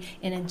body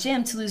in a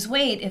gym to lose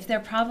weight if their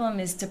problem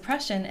is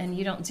depression and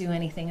you don't do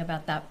anything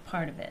about that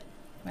part of it,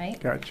 right?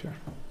 Gotcha.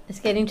 It's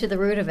getting to the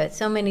root of it.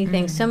 So many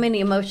things, so many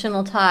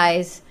emotional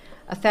ties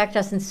affect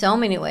us in so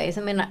many ways.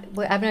 I mean,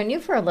 I've known you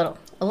for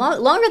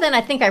longer than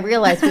I think I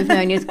realized we've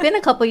known you. It's been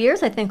a couple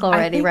years, I think,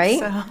 already, right?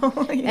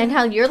 So, yeah. And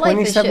how your life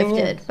has shifted.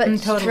 Years. But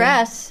Totally.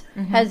 stress,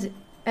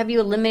 have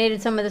you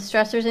eliminated some of the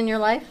stressors in your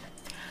life?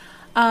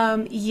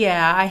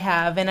 Yeah, I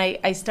have. And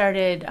I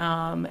started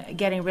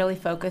getting really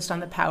focused on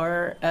the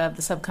power of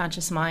the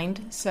subconscious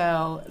mind.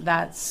 So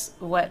that's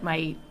what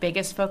my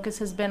biggest focus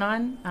has been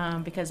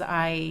on because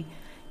I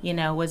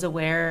was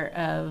aware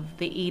of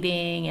the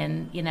eating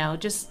and,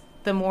 just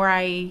the more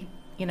we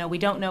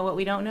don't know what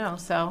we don't know.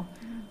 So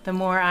the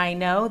more I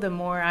know, the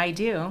more I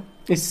do.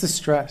 It's the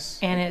stress.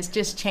 And it's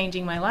just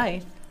changing my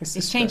life.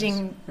 It's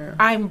changing. Yeah.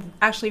 I'm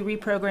actually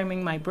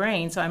reprogramming my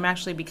brain. So I'm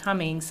actually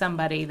becoming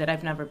somebody that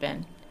I've never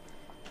been.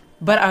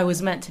 But I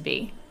was meant to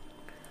be.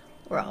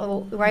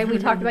 Right, we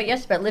talked about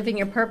yesterday, about living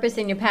your purpose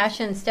and your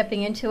passion,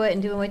 stepping into it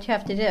and doing what you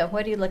have to do.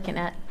 What are you looking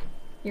at?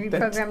 You're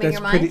reprogramming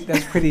your mind?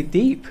 That's pretty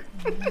deep,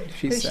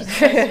 she Who said. she's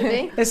supposed to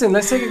be? Listen,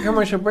 let's take a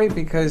commercial break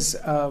because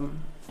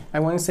I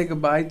want to say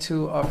goodbye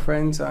to our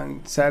friends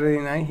on Saturday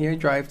night here,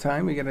 Drive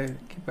Time. We got to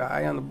keep an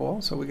eye on the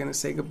ball, so we're going to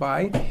say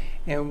goodbye.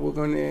 And we're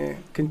going to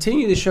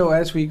continue the show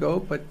as we go.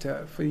 But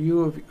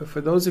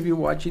for those of you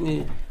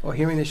watching or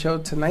hearing the show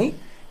tonight,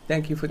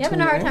 Thank you for You're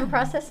tuning in. having a hard time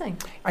processing.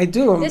 I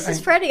do. This is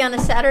Freddie on a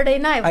Saturday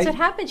night. That's I- what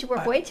happens. You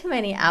work way too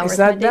many hours. It's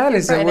not Monday that. through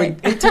It's that Friday.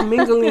 we're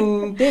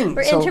intermingling things.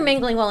 We're So-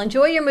 intermingling. Well,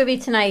 enjoy your movie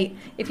tonight.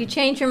 If you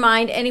change your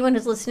mind, anyone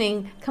who's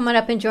listening, come on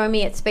up and join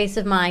me at Space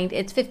of Mind.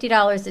 It's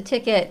 $50 a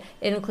ticket.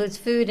 It includes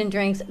food and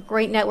drinks,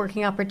 great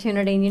networking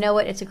opportunity, and you know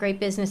what? It's a great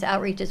business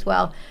outreach as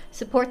well.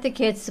 Support the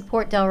kids,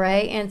 support Del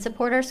Rey, and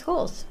support our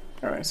schools.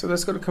 All right, so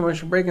let's go to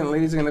commercial break, and the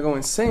ladies are going to go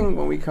and sing.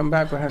 When we come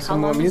back, we'll have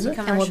some more music.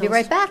 And we'll be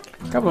right back.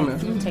 Couple of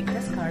minutes. You can take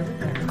this card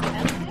with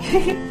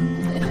you.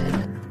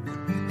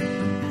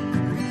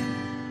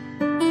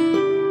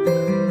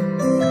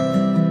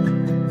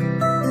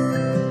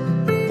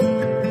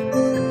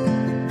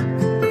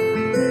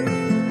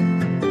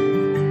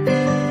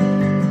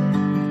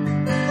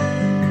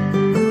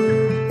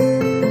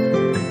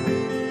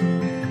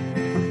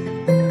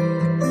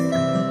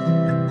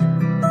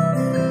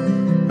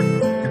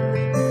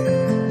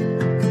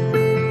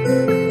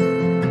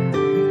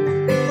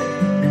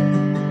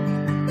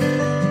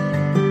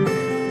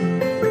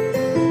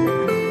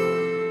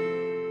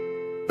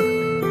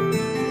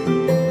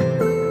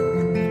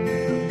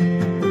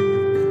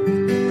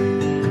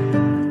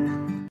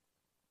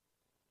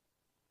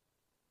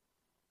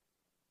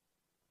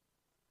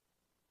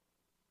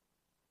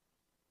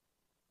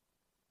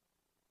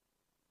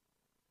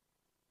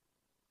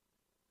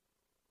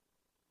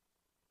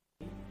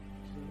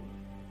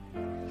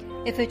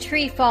 If a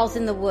tree falls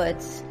in the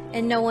woods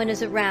and no one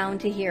is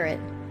around to hear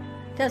it,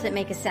 does it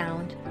make a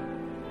sound?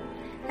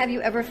 Have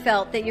you ever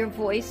felt that your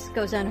voice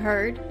goes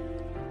unheard?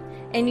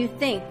 And you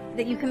think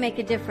that you can make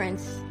a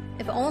difference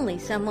if only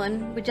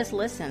someone would just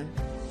listen?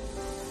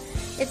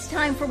 It's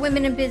time for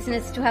women in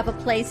business to have a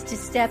place to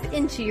step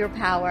into your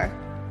power,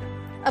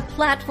 a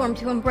platform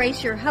to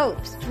embrace your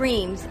hopes,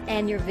 dreams,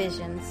 and your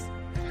visions,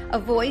 a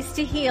voice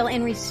to heal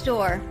and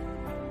restore.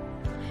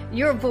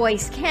 Your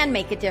voice can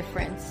make a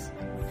difference.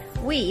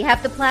 We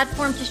have the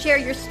platform to share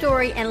your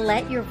story and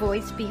let your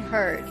voice be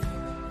heard.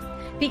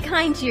 Be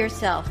kind to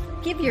yourself.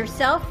 Give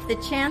yourself the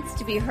chance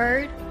to be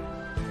heard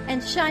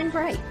and shine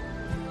bright.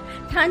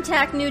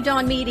 Contact New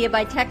Dawn Media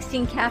by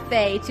texting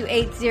CAFE to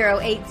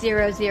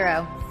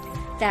 80800.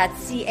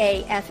 That's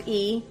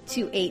CAFE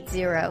to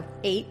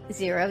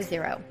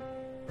 80800.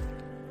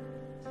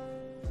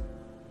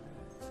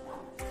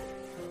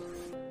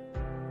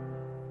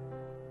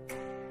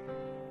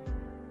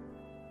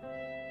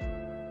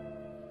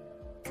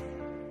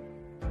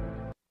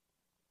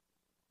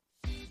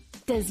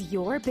 Does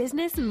your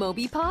business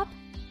MobiPop?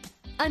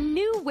 A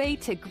new way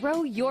to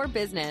grow your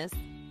business.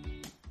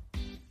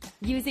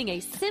 Using a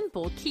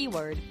simple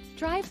keyword,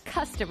 drive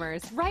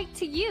customers right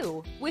to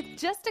you with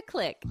just a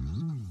click.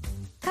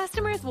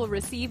 Customers will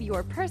receive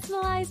your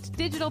personalized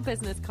digital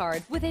business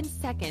card within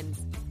seconds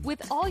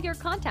with all your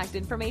contact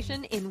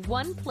information in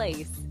one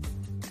place,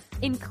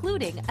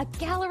 including a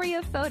gallery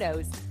of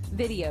photos,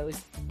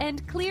 videos,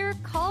 and clear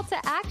call to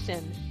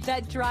action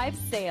that drives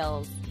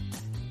sales.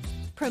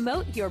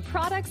 Promote your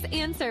products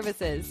and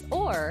services,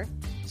 or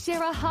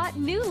share a hot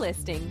new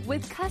listing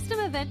with custom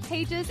event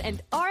pages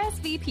and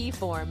RSVP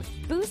form,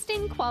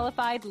 boosting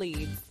qualified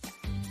leads.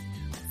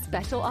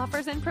 Special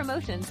offers and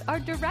promotions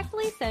are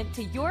directly sent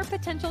to your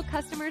potential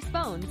customers'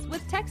 phones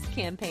with text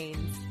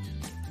campaigns,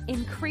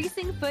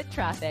 increasing foot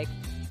traffic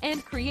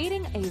and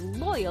creating a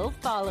loyal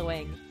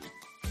following.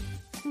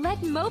 Let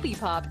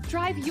MobiPop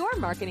drive your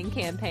marketing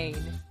campaign.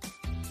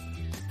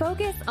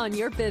 Focus on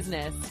your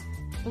business.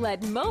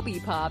 Let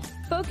MobiPop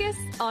focus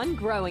on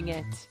growing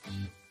it.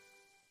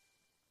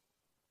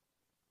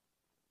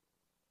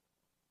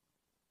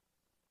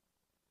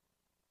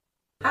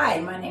 Hi,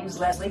 my name is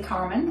Leslie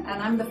Carmen,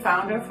 and I'm the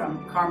founder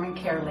from Carmen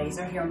Care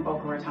Laser here in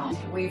Boca Raton.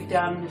 We've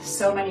done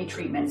so many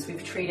treatments.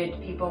 We've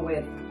treated people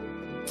with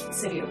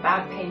severe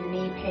back pain,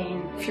 knee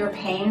pain. If your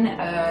pain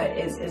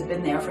has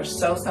been there for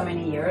so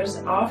many years,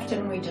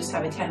 often we just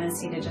have a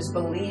tendency to just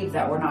believe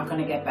that we're not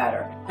going to get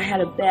better. I had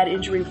a bad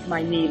injury with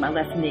my knee, my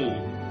left knee.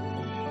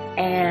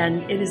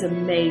 And it is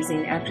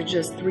amazing after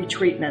just 3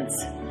 treatments.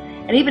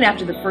 And even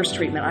after the first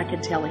treatment, I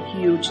could tell a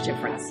huge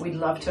difference. We'd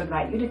love to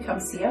invite you to come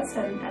see us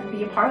and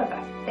be a part of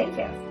that. Thank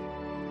you.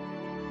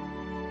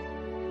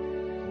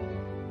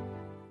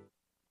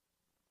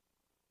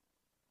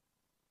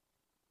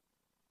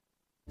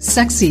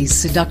 Sexy,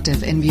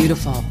 seductive, and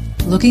beautiful.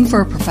 Looking for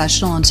a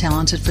professional and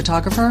talented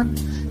photographer?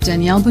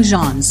 Danielle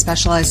Boujon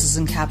specializes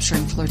in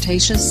capturing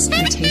flirtatious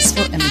and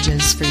tasteful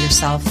images for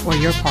yourself or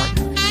your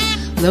partner.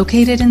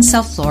 Located in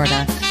South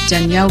Florida,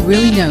 Danielle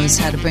really knows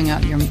how to bring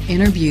out your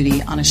inner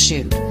beauty on a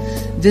shoot.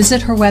 Visit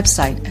her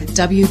website at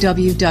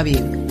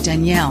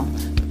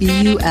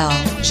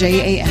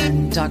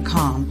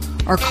www.daniellebuljan.com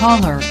or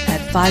call her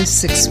at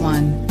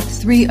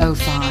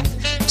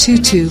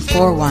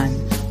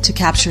 561-305-2241 to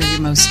capture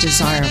your most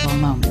desirable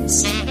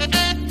moments.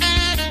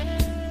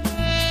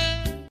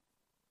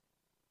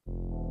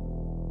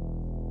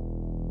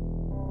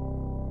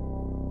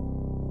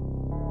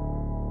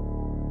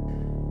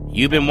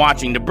 You've been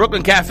watching the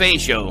Brooklyn Cafe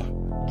Show.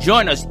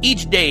 Join us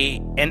each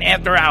day and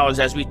after hours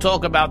as we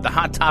talk about the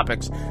hot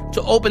topics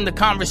to open the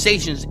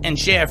conversations and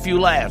share a few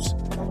laughs.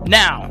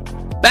 Now,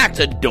 back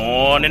to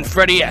Dawn and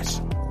Freddie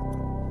S.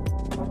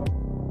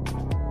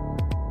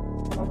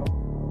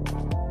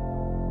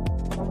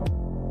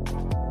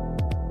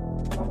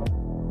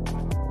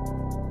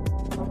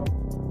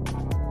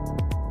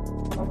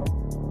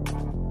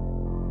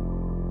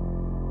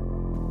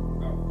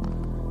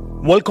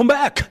 Welcome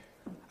back.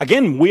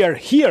 Again, we are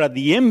here at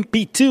the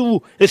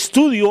MP2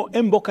 studio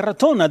in Boca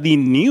Raton at the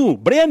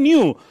brand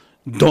new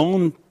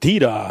Don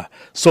Tira.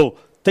 So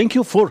thank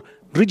you for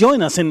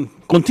rejoining us and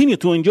continue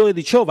to enjoy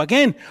the show.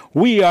 Again,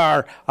 we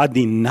are at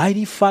the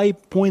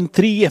 95.3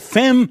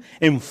 FM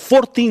and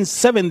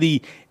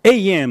 1470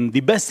 AM, the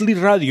best lead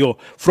radio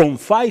from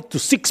 5 to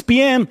 6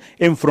 p.m.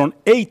 and from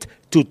 8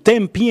 to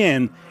 10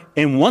 p.m.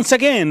 And once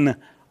again,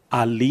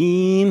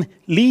 Aline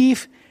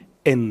Leaf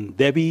and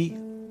Debbie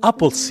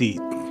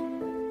Appleseed.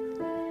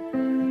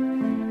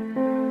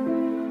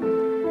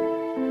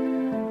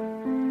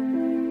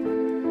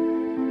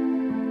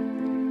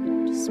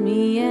 Just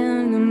me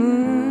and the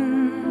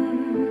moon,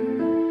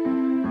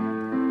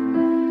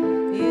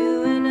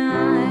 you and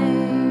I,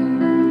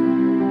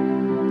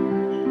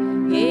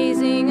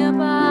 gazing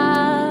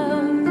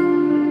above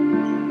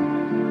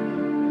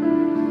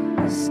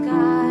the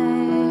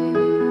sky,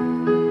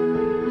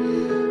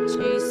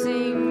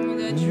 chasing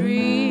the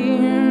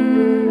dream,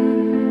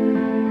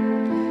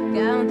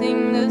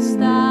 counting the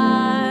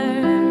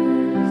stars.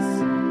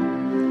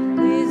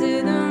 Is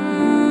it the moon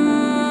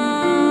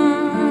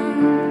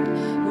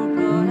who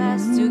brought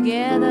us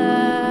together?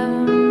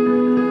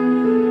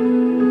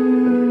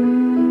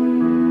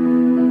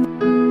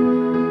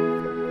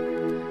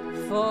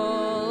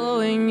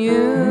 Following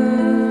you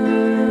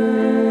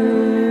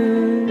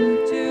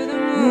to the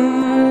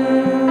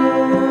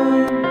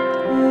moon,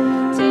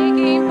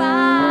 taking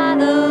by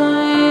the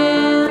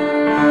wind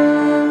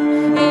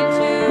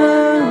into the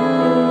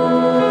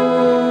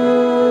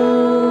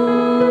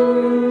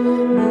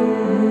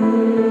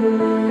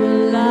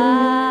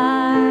moonlight.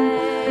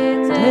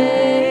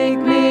 Take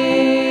me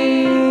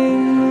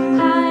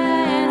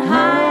higher and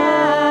higher.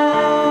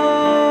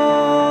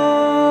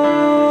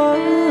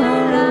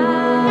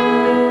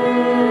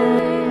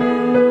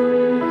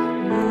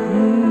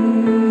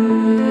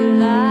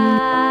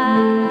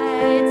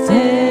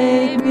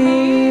 Take me,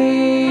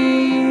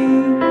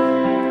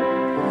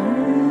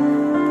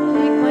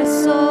 take my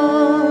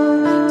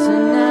soul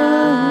tonight.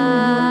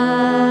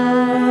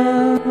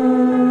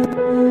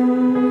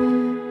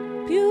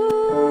 Beauty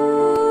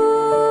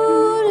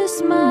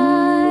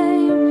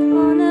smile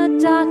on the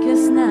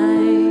darkest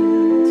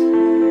night.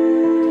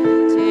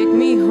 Take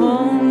me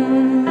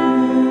home,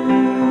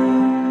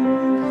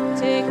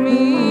 take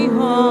me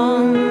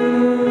home.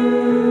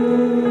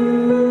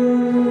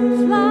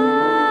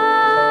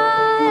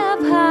 Fly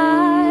up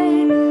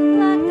high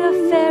like a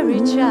fairy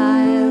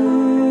child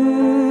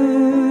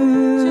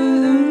to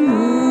the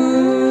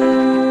moon,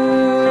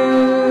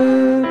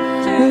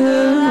 to the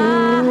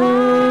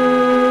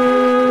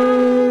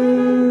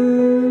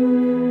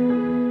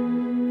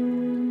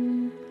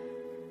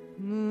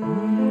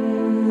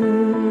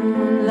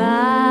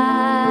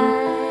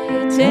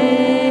moonlight.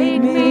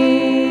 Take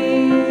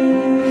me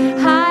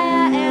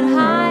higher and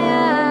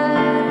higher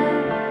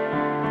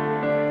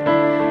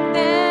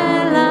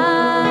than life.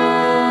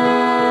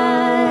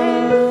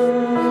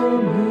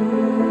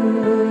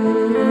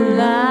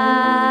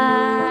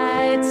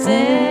 Moonlight,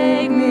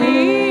 take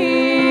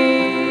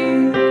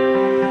me,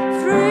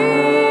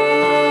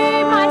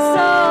 free my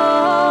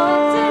soul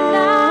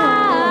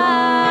tonight.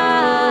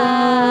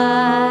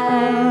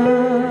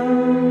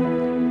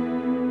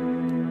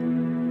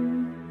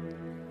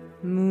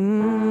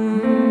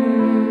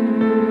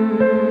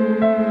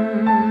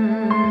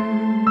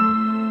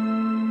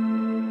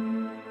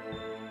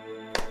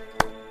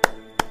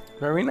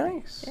 Very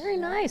nice. Very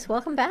nice.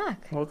 Welcome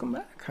back. Welcome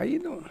back. How you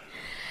doing?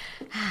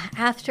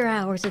 After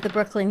hours at the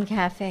Brooklyn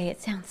Cafe.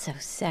 It sounds so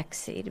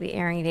sexy to be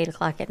airing at 8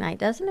 o'clock at night,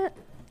 doesn't it?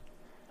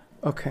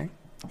 Okay.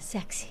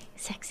 Sexy,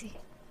 sexy.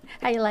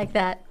 How you like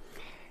that?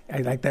 I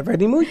like that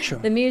very mucho.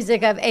 The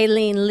music of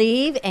Aileen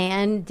Leave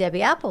and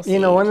Debbie Appleseed. You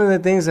know, one of the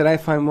things that I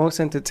find most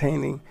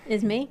entertaining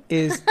is me?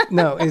 is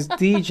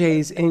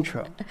DJ's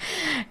intro.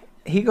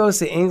 He goes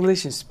to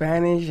English and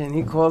Spanish, and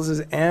he calls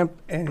his amp,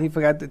 and he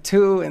forgot the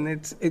two, and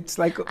it's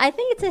like I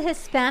think it's a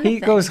Hispanic he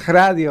thing. goes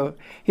radio.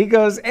 He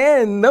goes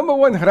and number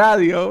one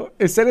radio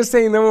instead of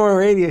saying number one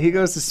radio. He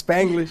goes to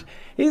Spanglish.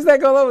 He's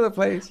like all over the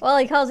place. Well,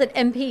 he calls it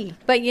MP.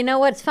 But you know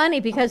what's funny?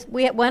 Because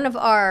we had one of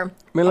our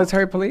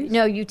Military police?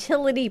 No,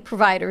 utility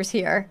providers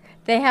here.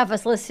 They have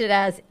us listed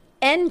as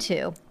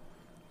N2.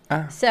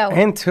 So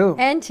N2.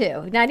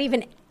 N2, not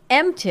even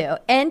M2,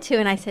 N2.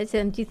 And I said to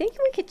them, do you think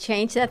we could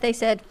change that? They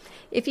said,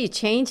 if you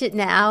change it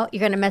now,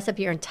 you're going to mess up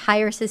your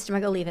entire system. I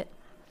go, leave it.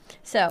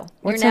 So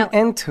What's you're now,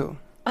 an N2?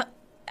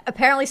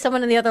 apparently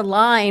someone on the other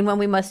line, when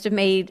we must have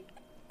made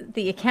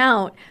the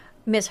account,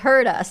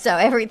 misheard us. So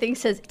everything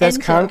says That's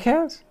N2.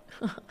 Comcast?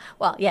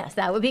 Well, yes,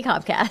 that would be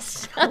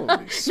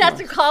Comcast. Not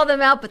to call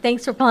them out, but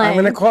thanks for playing. I'm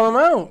going to call him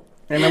out.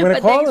 And I'm going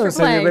to But call thanks him for and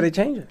say, you playing. better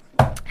change it.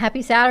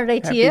 Happy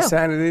Saturday to you. Happy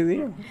Saturday to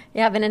you.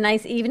 You having a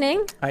nice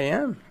evening? I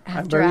am. I'm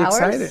After very hours?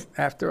 excited.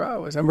 After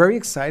hours. I'm very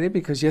excited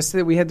because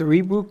yesterday we had the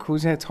Reboot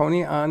Cruise and had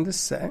Tony on the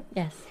set.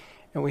 Yes.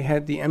 And we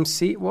had the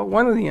MC. Well,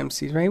 one of the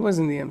MCs, right? He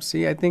wasn't the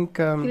MC. I think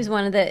He was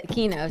one of the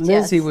keynotes.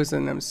 Lindsay yes. was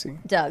an MC.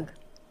 Doug.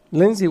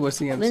 Lindsay was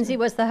the MC. Lindsay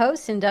was the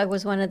host, and Doug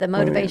was one of the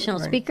motivational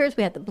right. speakers.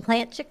 We had the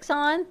Plant Chicks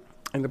on.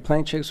 And the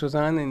Plant Chicks was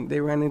on, and they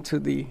ran into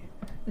the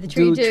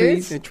tree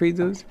dudes. the tree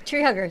dudes.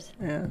 Tree huggers.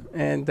 Yeah,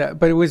 and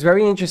but it was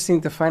very interesting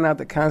to find out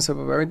the concept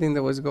of everything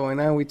that was going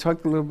on. We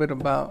talked a little bit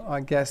about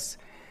our guests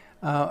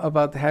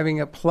about having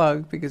a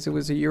plug because it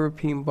was a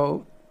European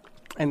boat,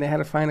 and they had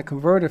to find a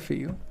converter for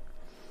you.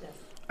 Yes.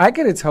 I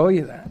could have told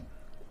you that.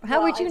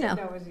 How would you know? I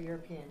didn't know it was a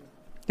European.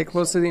 Get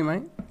close to the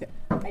mic. Yeah.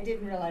 I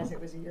didn't realize it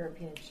was a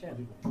European ship.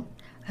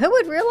 Who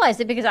would realize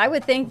it? Because I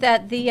would think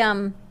that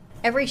the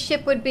every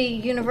ship would be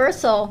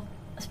universal,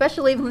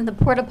 especially from the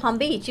port of Palm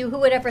Beach. Who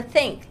would ever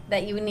think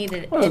that you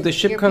needed? Well, if the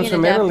ship comes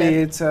from Italy,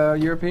 it's a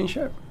European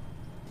ship.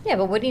 Yeah,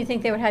 but wouldn't you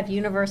think they would have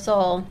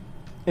universal?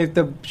 If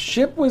the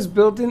ship was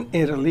built in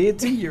Italy,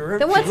 it's a European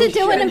Then what's it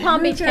doing ship. in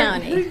Palm Beach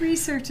County? Who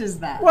researches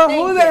that? Well,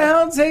 who the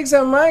hell takes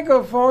a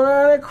microphone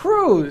on a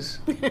cruise?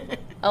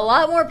 A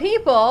lot more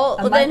people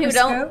A than who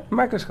don't.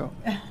 Microscope.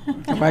 A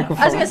I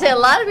microphone. was going to say a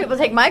lot of people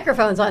take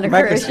microphones on a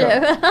cruise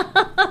ship.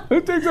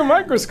 Who takes a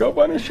microscope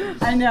on a ship?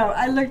 I know.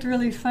 I looked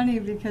really funny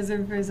because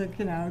everybody's like,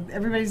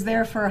 everybody's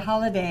there for a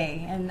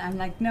holiday, and I'm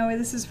like, no,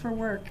 this is for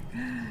work.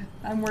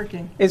 I'm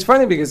working. It's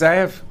funny because I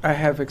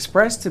have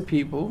expressed to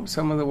people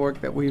some of the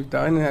work that we've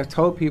done, and I've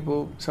told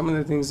people some of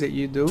the things that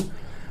you do,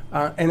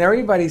 and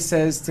everybody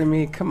says to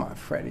me, "Come on,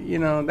 Freddie,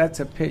 that's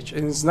a pitch,"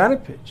 and it's not a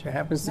pitch. It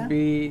happens to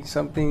be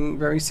something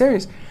very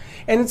serious,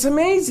 and it's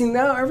amazing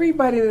now.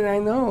 Everybody that I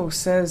know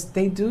says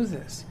they do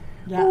this.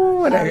 Yeah.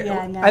 Ooh, Oh,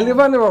 yeah, no. I live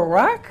under a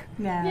rock.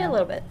 No. Yeah, a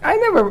little bit. I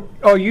never.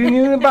 Oh, you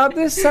knew about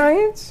this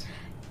science?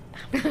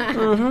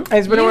 Mm-hmm.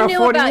 It's been You around knew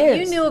 40 about years.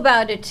 you knew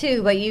about it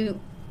too, but you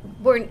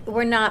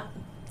were not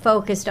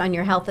focused on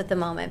your health at the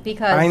moment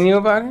because I knew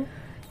about it.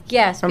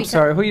 Yes, I'm because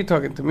sorry. Who are you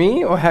talking to,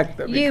 me or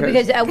Hector?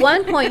 because at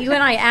one point you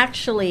and I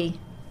actually,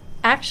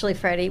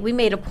 Freddie, we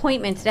made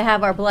appointments to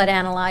have our blood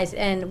analyzed,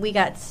 and we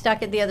got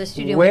stuck at the other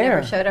studio. Where? We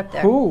never showed up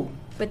there. Who?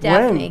 With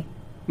Daphne.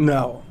 When?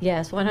 No.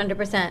 Yes,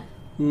 100%.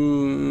 I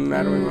don't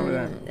remember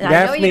that.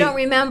 I know you don't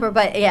remember,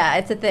 but yeah,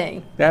 it's a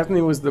thing.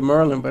 Daphne was the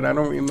Merlin, but I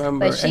don't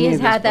remember. But she any has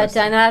of this had that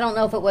stuff. done. I don't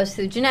know if it was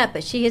through Jeanette,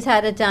 but she has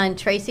had it done.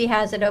 Tracy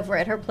has it over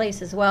at her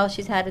place as well.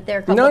 She's had it there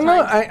a couple times.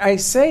 No, I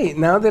say,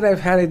 now that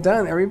I've had it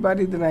done,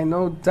 everybody that I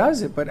know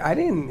does it, but I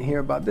didn't hear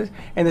about this.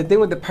 And the thing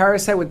with the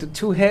parasite with the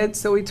two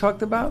heads that we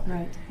talked about,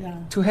 Right, yeah.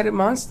 two-headed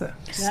monster,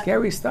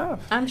 scary stuff.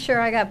 I'm sure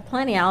I got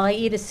plenty. I'll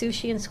eat a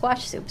sushi and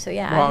squash soup. So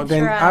yeah, Well, I'm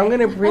then sure I'm going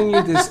to bring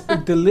you this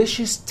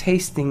delicious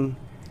tasting.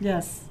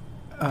 Yes.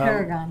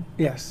 Paragon.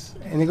 Yes,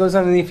 and it goes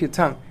underneath your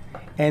tongue,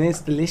 and it's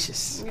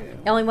delicious.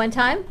 Only one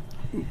time?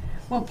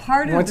 Well,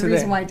 part of Once the a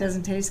reason day. why it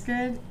doesn't taste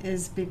good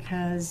is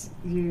because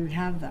you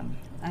have them.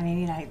 I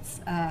mean,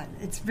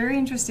 it's very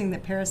interesting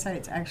that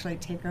parasites actually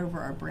take over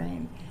our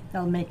brain.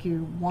 They'll make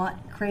you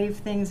crave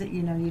things that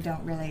you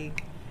don't really,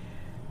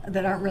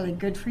 that aren't really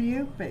good for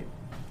you, but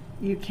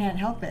you can't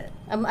help it.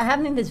 I'm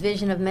having this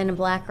vision of Men in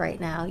Black right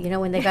now.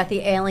 When they got the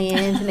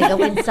aliens and they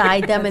go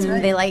inside them and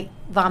right. they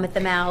vomit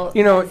them out.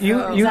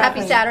 You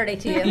Happy Saturday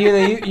to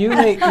you.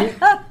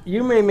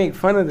 You may make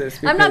fun of this.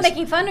 I'm not because-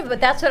 making fun of it, but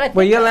that's what I think.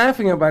 Well, you're of.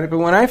 laughing about it, but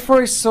when I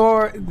first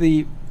saw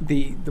the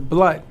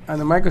blood on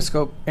the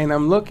microscope, and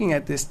I'm looking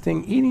at this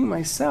thing eating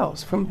my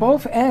cells from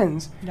both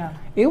ends, No.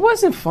 it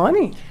wasn't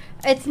funny.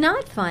 It's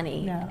not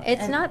funny. No.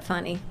 It's And- not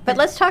funny. But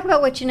let's talk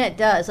about what Jeanette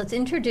does. Let's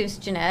introduce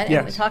Jeanette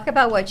and Yes. talk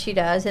about what she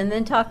does, and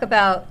then talk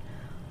about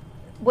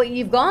what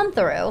you've gone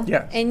through.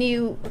 Yes. And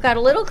you got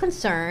a little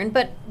concerned,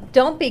 but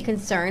don't be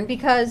concerned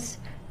because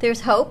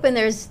there's hope and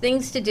there's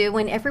things to do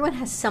when everyone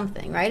has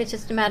something, right? It's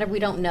just a matter of we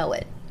don't know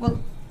it. Well,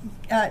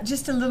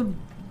 just a little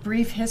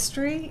brief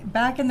history.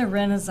 Back in the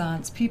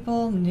Renaissance,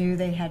 people knew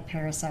they had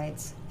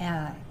parasites,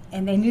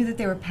 and they knew that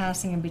they were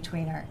passing in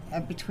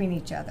between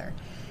each other.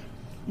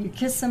 You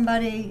kiss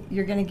somebody,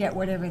 you're going to get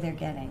whatever they're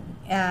getting.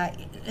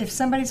 If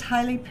somebody's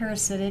highly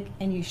parasitic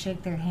and you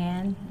shake their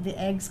hand, the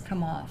eggs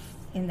come off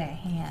in their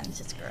hand. It's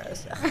just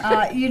gross.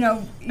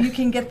 You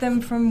can get them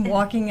from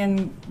walking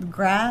in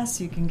grass.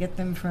 You can get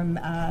them from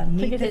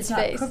meat at that's his not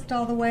face. cooked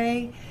all the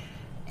way,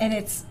 and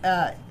it's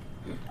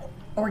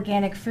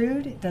organic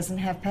food. It doesn't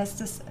have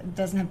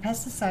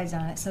pesticides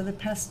on it, so the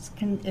pests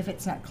can, if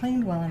it's not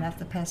cleaned well enough,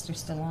 the pests are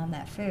still on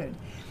that food.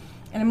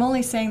 And I'm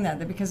only saying that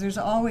because there's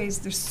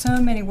so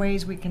many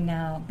ways we can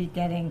now be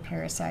getting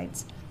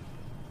parasites.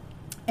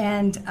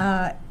 And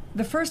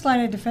the first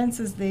line of defense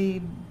is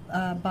the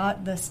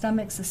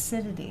stomach's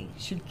acidity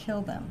should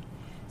kill them.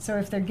 So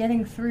if they're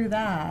getting through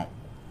that,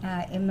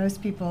 in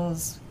most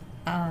people's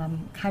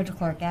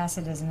hydrochloric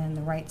acid isn't in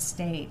the right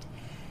state,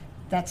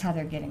 that's how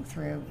they're getting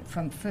through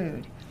from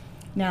food.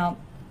 Now,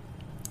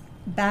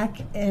 back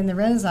in the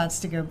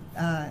Renaissance,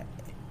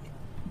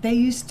 they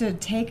used to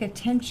take a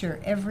tincture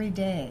every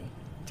day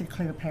to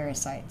clear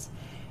parasites.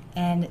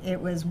 and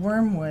it was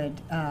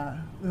wormwood,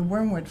 the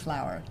wormwood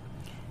flour.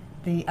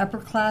 The upper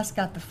class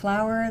got the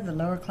flour, the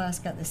lower class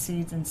got the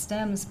seeds and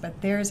stems,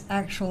 but there's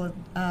actual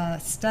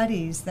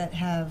studies that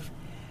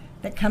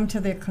come to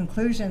the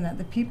conclusion that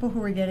the people who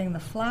were getting the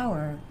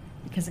flour,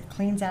 because it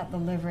cleans out the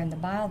liver and the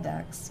bile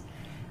ducts,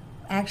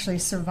 actually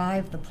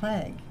survived the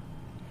plague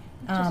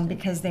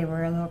because they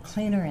were a little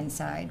cleaner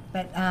inside.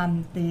 But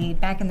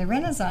back in the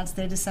Renaissance,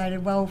 they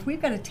decided, well, if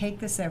we've got to take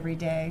this every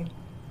day,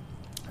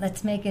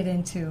 let's make it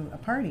into a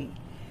party.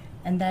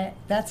 And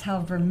that's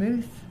how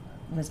vermouth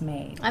was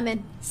made. I'm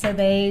in. So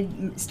they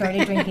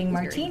started drinking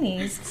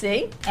martinis.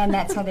 See? And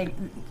that's how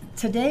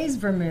today's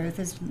vermouth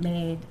is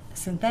made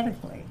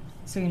synthetically.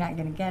 So you're not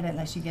going to get it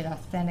unless you get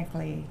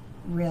authentically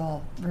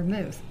real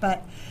vermouth.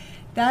 But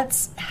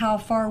that's how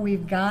far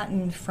we've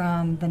gotten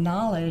from the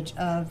knowledge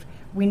of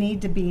we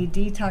need to be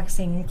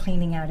detoxing and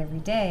cleaning out every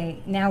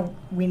day. Now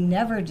we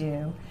never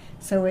do.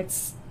 So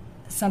it's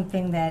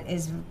something that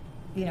is,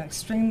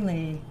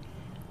 extremely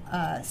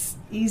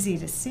easy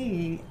to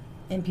see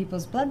in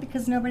people's blood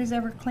because nobody's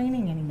ever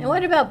cleaning anymore. And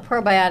what about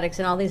probiotics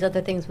and all these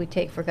other things we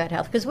take for gut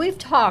health? Because we've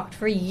talked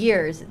for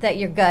years that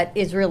your gut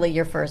is really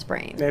your first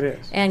brain. It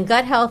is. And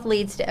gut health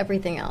leads to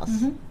everything else.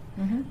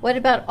 What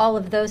about all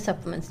of those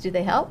supplements? Do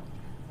they help?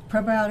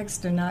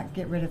 Probiotics do not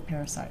get rid of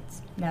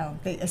parasites. No,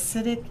 the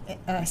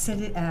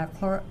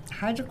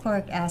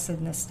hydrochloric acid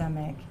in the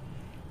stomach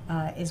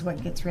is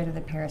what gets rid of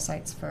the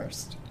parasites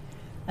first.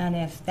 And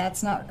if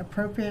that's not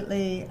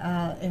appropriately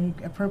in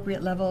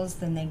appropriate levels,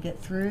 then they get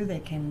through. They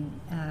can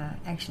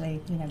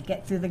actually,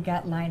 get through the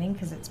gut lining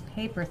because it's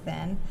paper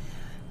thin,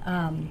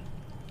 and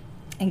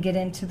get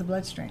into the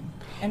bloodstream.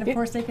 And of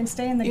course, they can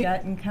stay in the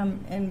gut and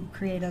come and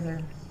create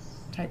other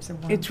types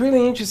of worms. It's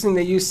really interesting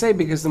that you say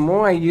because the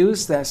more I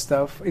use that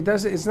stuff,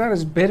 it's not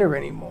as bitter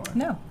anymore.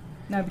 No,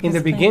 In because the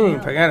it's beginning, cleaned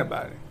out. forget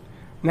about it.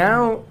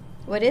 Now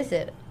What is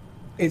it?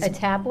 it's A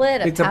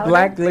tablet? it's powder? a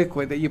black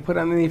liquid that you put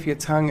underneath your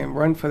tongue and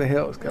run for the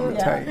hills. Come to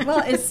tell you.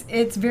 Well,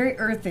 it's very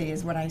earthy,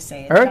 is what I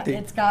say. Earthy?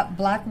 It's got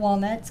black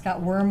walnut. It's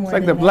got wormwood. It's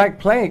like the in it. Black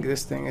Plague.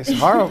 This thing is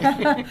horrible,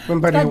 but It's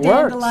it got works.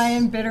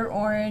 dandelion, bitter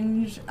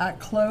orange,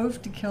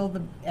 clove to kill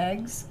the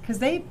eggs because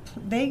they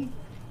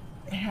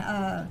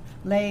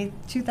lay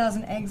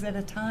 2,000 eggs at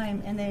a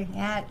time and they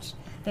hatch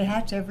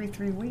every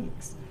 3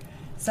 weeks.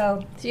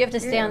 So you have to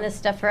stay on this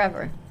stuff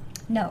forever?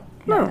 No.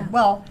 No.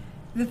 Well,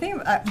 the thing,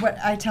 what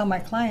I tell my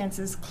clients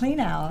is clean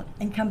out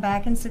and come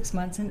back in 6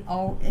 months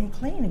and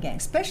clean again.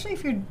 Especially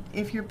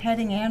if you're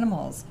petting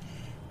animals,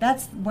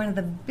 that's one of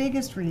the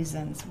biggest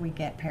reasons we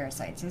get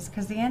parasites is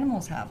because the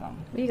animals have them.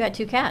 You got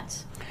 2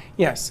 cats.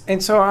 Yes,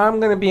 and so I'm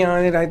going to be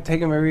on it. I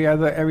take them every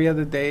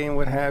other day and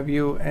what have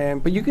you.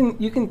 But you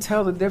can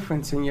tell the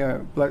difference in your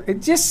blood.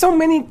 It's just so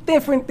many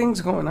different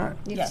things going on.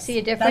 You see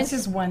a difference?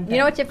 That's just one thing. You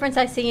know what difference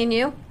I see in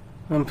you?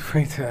 I'm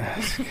afraid to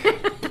ask.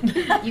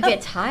 You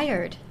get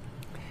tired.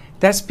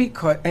 That's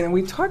because, and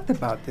we talked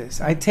about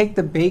this. I take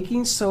the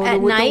baking soda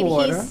At with night, the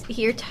water.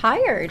 you're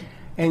tired.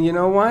 And you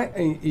know what?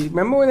 You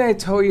remember when I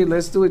told you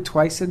let's do it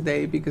twice a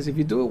day? Because if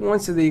you do it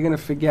once a day, you're going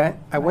to forget.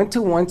 I went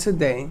to once a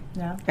day,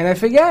 Yeah. and I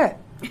forget.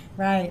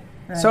 Right.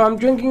 So I'm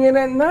drinking it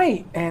at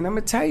night. And I'm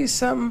going to tell you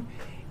something.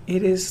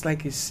 It is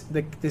like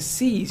the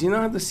seas. You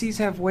know how the seas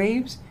have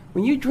waves?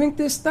 When you drink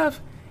this stuff,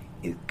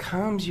 it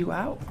calms you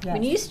out.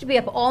 When you used to be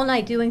up all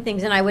night doing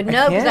things, and I would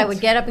know because I can't.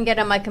 would get up and get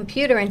on my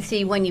computer and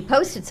see when you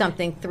posted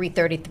something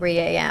 3:33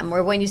 a.m.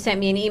 or when you sent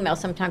me an email,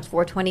 sometimes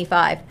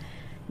 4:25.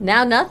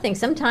 Now nothing.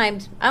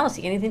 Sometimes I don't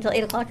see anything till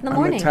 8 o'clock in the I'm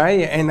morning. going to tell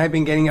you. And I've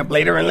been getting up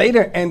later and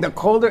later. And the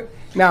colder.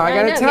 Now, I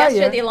got to know. tell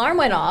Yesterday you. the alarm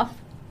went off.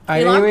 I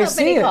The didn't alarm even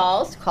company see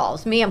it.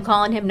 calls me. I'm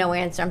calling him, no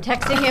answer. I'm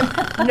texting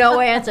him, no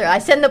answer. I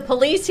send the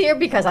police here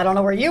because I don't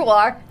know where you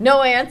are,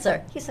 no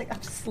answer. He's like,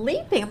 I'm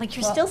sleeping. I'm like,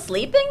 you're still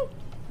sleeping?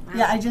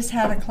 Yeah, I just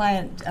had a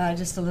client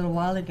just a little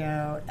while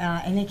ago,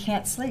 and he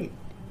can't sleep.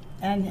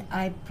 And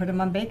I put him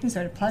on baking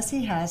soda. Plus,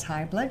 he has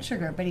high blood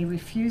sugar, but he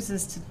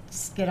refuses to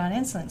get on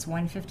insulin. It's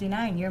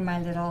 159. You're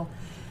my little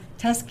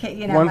test kit,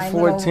 my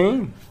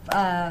 114.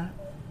 little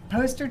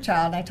poster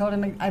child. I told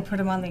him I put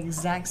him on the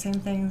exact same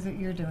things that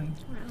you're doing.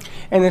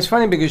 And it's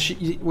funny because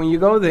when you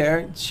go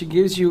there, she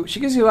gives you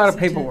a lot of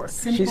Such a paperwork.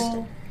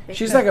 simple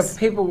She's like a fix.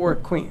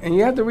 paperwork queen, and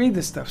you have to read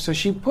this stuff. So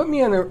she put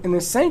me on an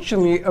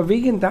essentially a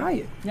vegan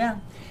diet, Yeah.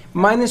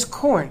 minus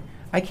corn.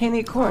 I can't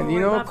eat corn. You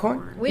know what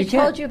corn? We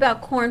told you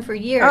about corn for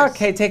years.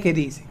 Okay, take it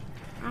easy.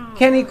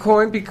 Can't eat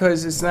corn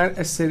because it's not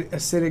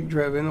acidic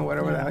driven or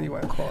whatever the hell you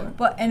want to call it.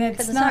 Well, and it's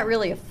Because it's not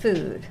really a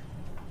food.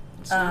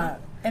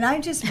 And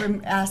I just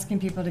asking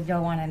people to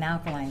go on an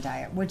alkaline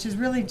diet, which is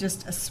really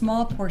just a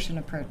small portion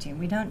of protein.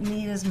 We don't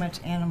need as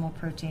much animal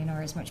protein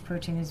or as much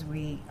protein as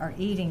we are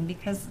eating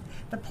because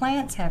the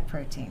plants have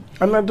protein.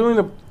 I'm not doing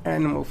the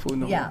animal food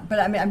no Yeah, more. but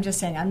I mean, I'm just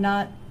saying, I'm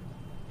not,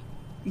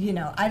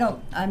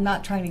 I'm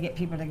not trying to get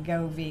people to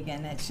go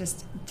vegan. It's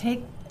just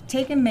take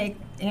and make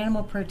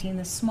animal protein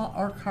the small,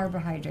 or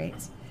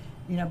carbohydrates,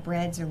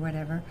 breads or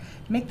whatever.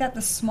 Make that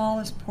the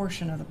smallest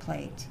portion of the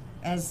plate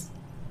as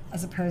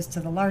opposed to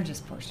the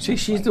largest portion. See,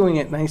 she's doing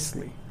it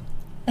nicely.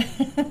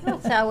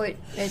 That's how it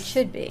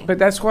should be. But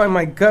that's why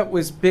my gut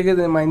was bigger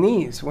than my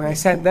knees. When I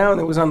sat down,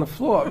 it was on the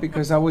floor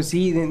because I was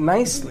eating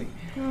nicely.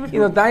 You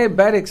know,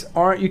 diabetics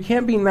you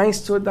can't be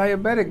nice to a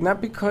diabetic, not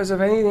because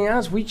of anything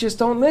else. We just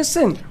don't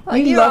listen. Well,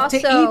 we you're love to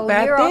eat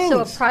bad You're things.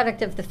 also a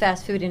product of the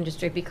fast food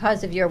industry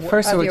because of your work.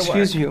 First of all,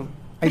 excuse you.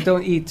 I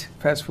don't eat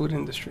fast food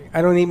industry.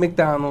 I don't eat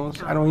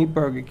McDonald's. I don't eat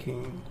Burger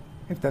King,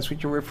 if that's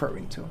what you're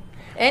referring to.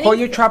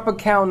 Pollo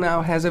Tropical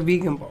now has a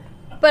vegan bowl.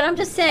 But I'm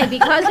just saying,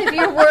 because of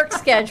your work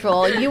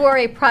schedule, you are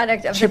a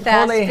product of the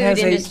fast Chipotle food has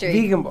industry.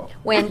 a vegan bowl.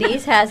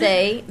 Wendy's has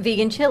a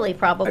vegan chili,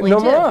 probably No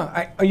too.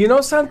 more. You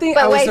know something?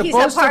 But I was wait, he's a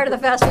supposed part to,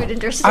 of the fast food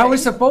industry. I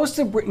was supposed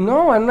to bring...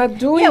 No, I'm not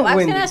doing Yeah, well, I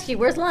was going Wendy's. to ask you,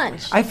 where's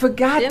lunch? I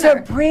forgot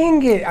Dinner. to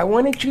bring it. I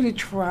wanted you to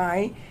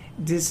try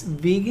this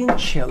vegan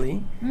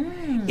chili.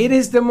 It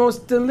is the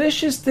most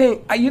delicious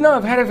thing. You know,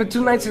 I've had it for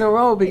 2 nights in a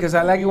row because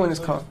I like it when it's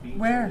cold.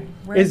 Where?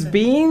 Where It's is it?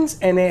 beans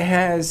and it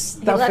has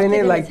stuff left in it it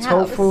in like his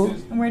house. tofu.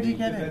 And where'd you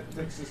get it?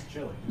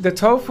 The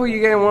tofu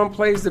you get in one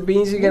place, the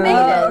beans you get in made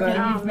another. it.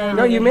 Okay, you've made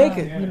No, it you at make home.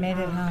 it. You made it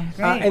at home.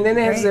 Great, And then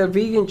it has great. a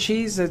vegan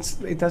cheese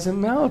it doesn't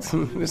melt.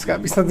 There's got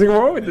to be something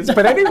wrong with this.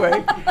 But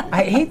anyway,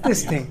 I hate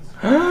this thing.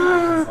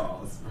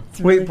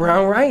 With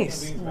brown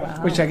rice,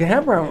 which I can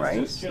have brown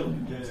rice.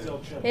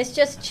 It's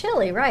just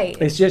chili, right?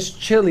 It's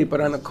just chili,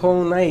 but on a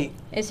cold night.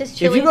 It's just If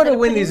chili you go instead to of putting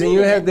Wendy's and meat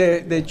you in have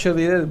it. the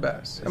chili, they're the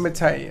best. I'm gonna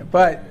tell you.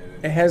 But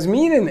it has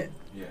meat in it,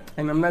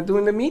 and I'm not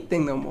doing the meat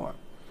thing no more.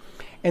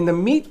 And the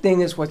meat thing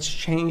is what's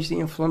changed the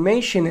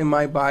inflammation in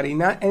my body,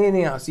 not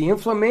anything else. The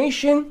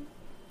inflammation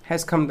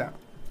has come down.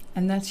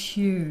 And that's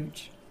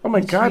huge. Oh my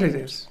That's God, it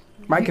huge. is.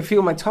 I can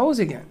feel my toes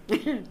again.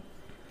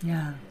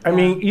 Yeah. I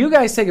mean, you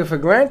guys take it for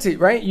granted,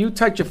 right? You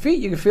touch your feet,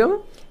 you can feel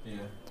them.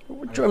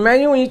 Yeah.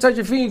 Imagine when you touch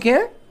your feet, you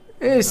can't.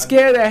 It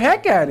scared the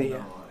heck out of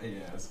you.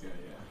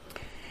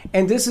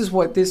 And this is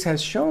what this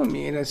has shown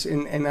me,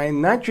 and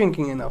I'm not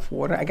drinking enough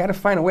water. I got to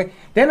find a way.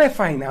 Then I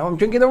find out I'm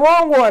drinking the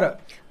wrong water.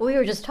 We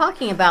were just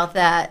talking about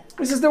that.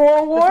 This is the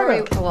wrong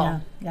water.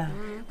 Yeah.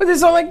 But this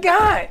is all I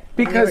got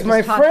because just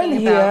my talking friend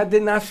here about-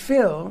 did not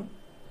fill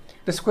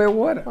the square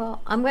water. Well,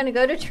 I'm going to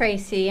go to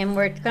Tracy, and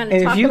we're going And to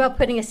if talk you- about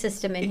putting a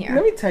system in here.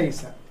 Let me tell you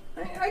something.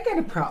 I got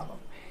a problem.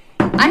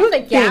 I have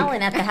a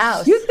gallon at the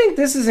house. You think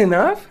this is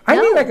enough? I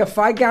need like a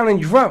 5-gallon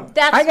drum.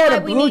 That's I got why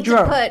a we blue need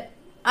drum. to put.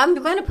 I'm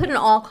going to put an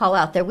all call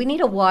out there. We need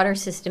a water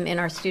system in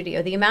our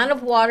studio. The amount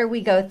of water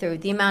we go through,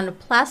 the amount of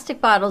plastic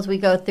bottles we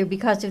go through,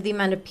 because of the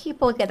amount of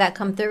people that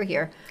come through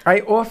here. I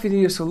offered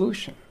you a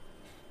solution.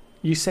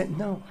 You said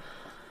no.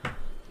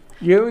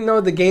 You know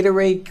the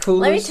Gatorade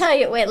coolers? Let me tell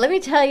you. Wait. Let me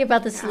tell you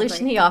about the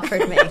solution he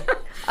offered me.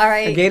 All A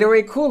right.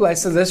 Gatorade cooler. I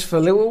said, let's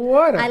fill it with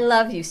water. I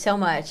love you so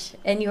much,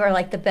 and you are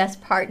like the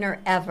best partner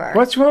ever.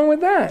 What's wrong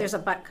with that? There's a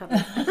butt coming.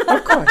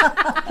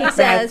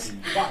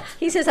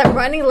 He says, I'm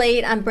running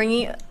late. I'm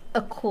bringing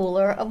a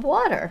cooler of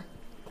water.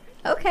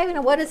 Okay,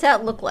 now what does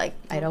that look like?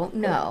 I don't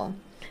know.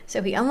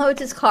 So he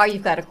unloads his car.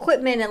 You've got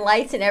equipment and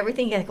lights and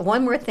everything. He's like,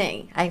 one more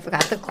thing. I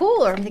forgot the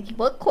cooler. I'm thinking,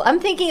 I'm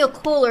thinking a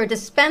cooler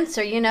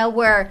dispenser,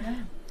 where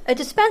a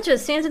dispenser that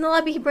stands in the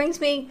lobby. He brings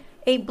me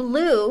a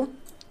blue,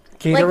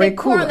 Gatorade like they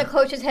pour cooler. on the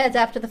coaches' heads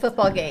after the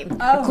football game.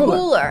 Oh.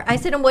 Cooler. I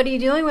said, and what are you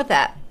doing with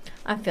that?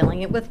 I'm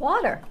filling it with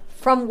water.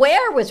 From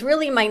where was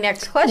really my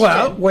next question.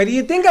 Well, what do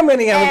you think I'm going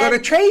to get? I'm going to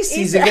go to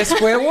Tracy's and get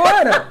square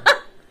water.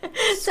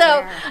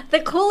 So the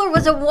cooler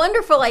was a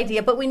wonderful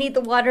idea, but we need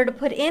the water to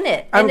put in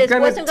it, I'm and it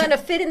gonna wasn't t- going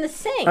to fit in the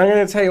sink. I'm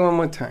going to tell you one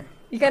more time.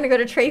 You're going to go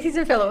to Tracy's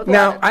and fill it with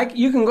Now, water.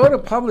 you can go to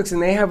Publix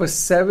and they have a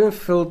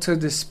 7-filter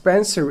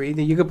dispensary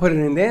that you can put it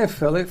in there and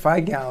fill it,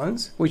 5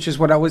 gallons, which is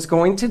what I was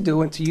going to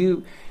do until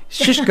you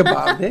shish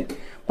kebabbed it.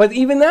 But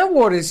even that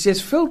water is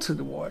just filtered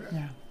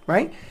water,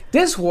 right?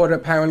 This water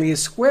apparently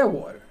is square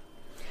water.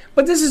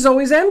 But this is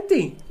always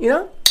empty,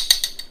 No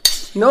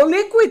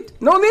liquid.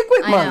 No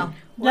liquid, I Mom.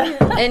 know.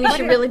 And you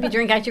should really be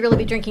drinking. I should really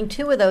be drinking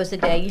 2 of those a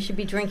day. You should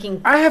be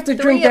drinking. I have to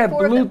 3 drink or that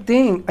 4 of blue them.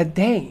 thing a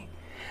day.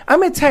 I'm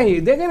going to tell you,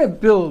 they're going to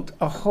build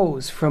a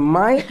hose from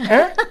my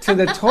to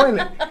the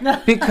toilet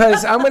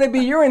because I'm going to be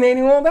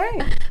urinating all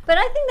day. But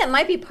I think that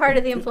might be part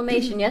of the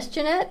inflammation. Yes,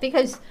 Jeanette,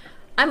 because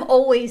I'm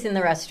always in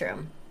the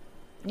restroom.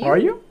 Are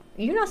you?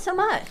 You not so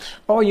much.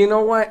 Oh, you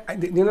know what?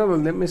 You know the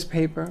litmus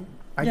paper?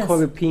 I Yes.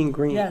 call it peeing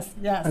green. Yes,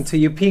 yes. Until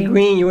you pee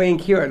green, you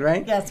ain't cured,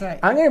 right? That's right.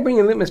 I'm going to bring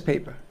you litmus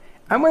paper.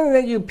 I'm going to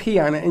let you pee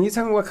on it, and you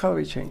tell me what color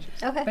it changes.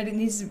 Okay. But it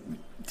needs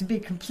to be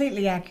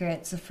completely accurate.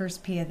 It's the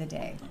first pee of the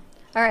day.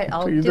 All right,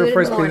 I'll So you do it in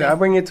first the pee. morning. I'll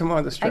bring you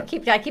tomorrow the I strip.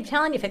 keep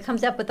telling you, if it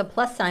comes up with a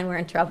plus sign, we're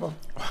in trouble.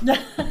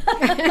 That's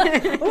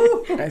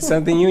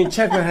something you and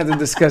Chuck will have to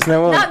discuss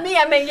now. won't Not me,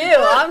 I mean you.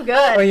 I'm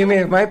good. Oh, you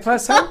mean my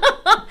plus sign?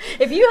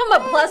 If you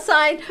have a plus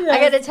sign, I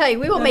got to tell you,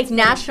 we will make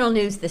national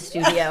news. The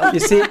studio. You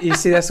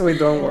see, that's the way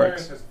Dawn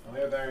works.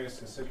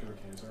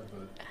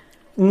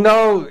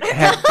 No,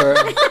 Hector.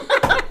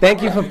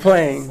 Thank you for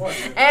playing.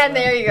 And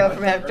there you go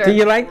from Hector. Do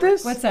you like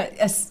this? What's that?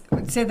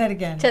 Say that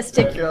again.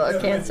 Testicular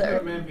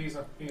cancer.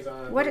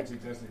 What? Is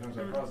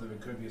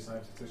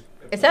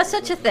that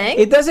such a thing?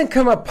 It doesn't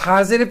come up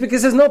positive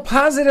because there's no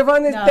positive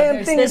on this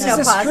damn thing. There's It's no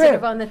just a positive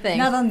strip. on the thing.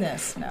 Not on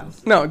this, no.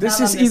 No, this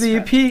Not is on this either you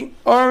strip. pee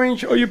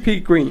orange or you pee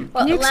green.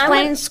 Well, Can you allow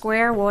explain it-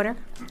 square water?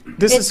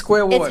 This is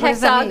square water. It's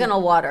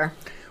hexagonal water.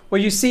 Well,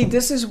 you see,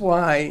 this is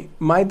why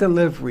my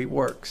delivery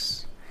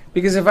works.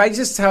 Because if I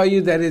just tell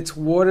you that it's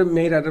water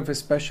made out of a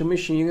special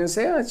machine, you're going to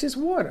say, oh, it's just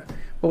water.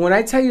 But when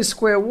I tell you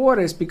square water,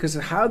 it's because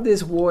of how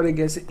this water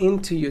gets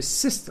into your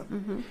system.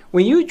 Mm-hmm.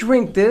 When you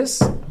drink this,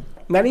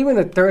 not even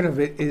a third of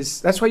it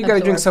is, that's why you got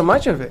to drink so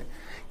much of it.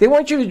 They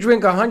want you to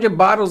drink 100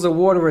 bottles of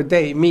water a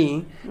day,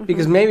 me,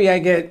 because maybe I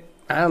get,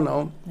 I don't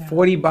know,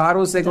 40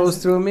 bottles that goes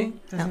through me.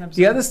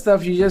 The other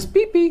stuff, you just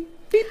beep, beep,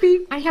 beep,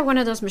 beep. I have one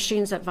of those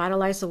machines that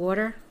vitalize the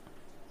water.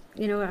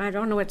 You know, I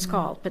don't know what it's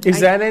called, but Is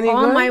that any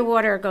all good? my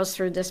water goes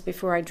through this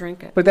before I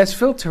drink it. But that's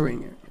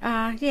filtering it.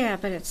 Yeah,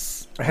 but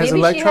it's It has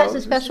Maybe she has electrodes?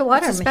 a special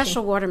water it's a machine.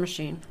 special water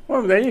machine.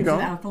 Well, there you Is go.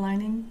 it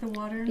alkalining the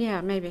water?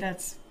 Yeah, maybe.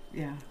 That's,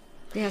 yeah.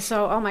 Yeah,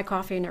 so all my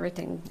coffee and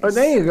everything. Oh,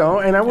 there you go.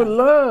 And I would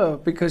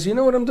love, because you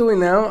know what I'm doing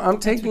now? I'm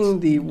taking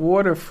the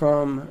water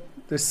from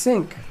the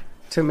sink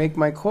to make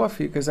my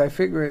coffee because I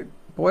figure it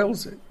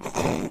boils it.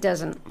 It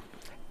doesn't.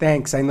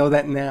 Thanks, I know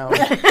that now.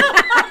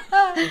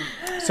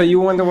 So you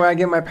wonder where I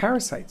get my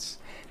parasites.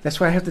 That's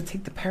why I have to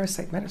take the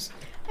parasite medicine.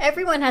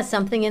 Everyone has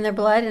something in their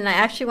blood, and I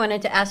actually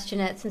wanted to ask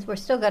Jeanette, since we're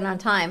still good on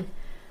time.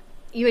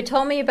 You had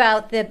told me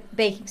about the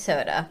baking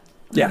soda.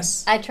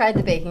 Yes. I tried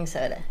the baking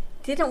soda.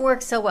 Didn't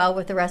work so well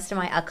with the rest of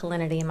my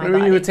alkalinity in my Maybe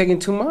body. you were taking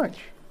too much.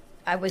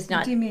 I was What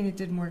not. do you mean it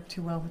didn't work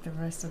too well with the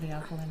rest of the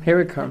alkalinity? Here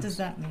it comes. What does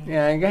that mean?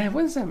 Yeah,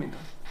 what does that mean?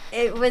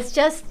 It was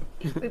just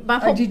my Oh,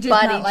 whole you did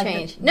body not like the-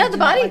 changed. you No, did the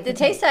not body, like the the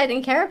taste I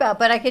didn't care about,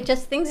 but I could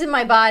just things in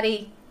my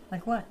body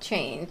Like what?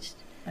 changed.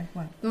 Like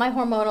what? My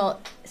hormonal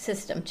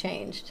system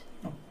changed.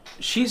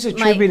 She's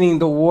attributing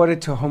the water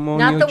to hormonal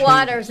Not the changes.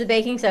 water, it was the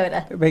baking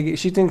soda.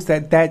 She thinks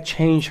that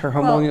changed her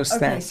hormonal Okay,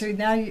 stance. so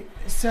now you,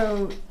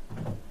 so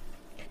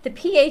The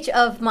pH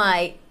of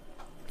my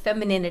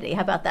femininity.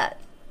 How about that?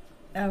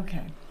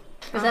 okay.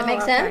 Does that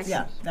make sense?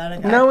 Yeah, that I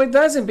got. No, it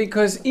doesn't,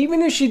 because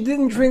even if she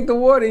didn't drink the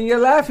water, you're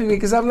laughing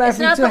because I'm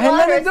laughing not too. the It had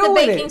water, nothing it's to do the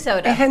with baking it.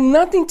 soda. It had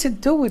nothing to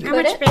do with it. How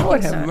much baking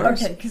Lord have soda?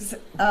 mercy. Okay, because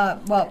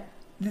well,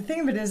 the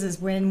thing of it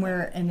is when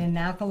we're in an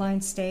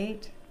alkaline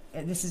state,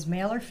 this is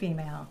male or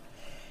female.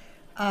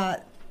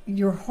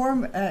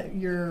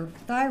 Your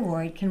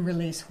thyroid can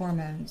release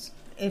hormones.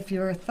 If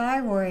your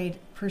thyroid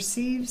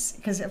perceives,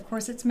 because of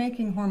course it's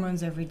making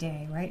hormones every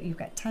day, right? You've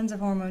got tons of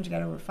hormones. You've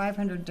got over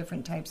 500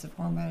 different types of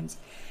hormones.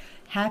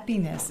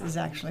 Happiness is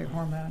actually a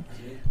hormone.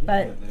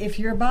 But if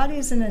your body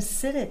is in an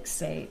acidic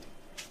state,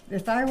 the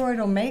thyroid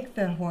will make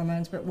the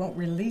hormones but won't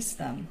release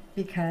them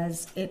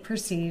because it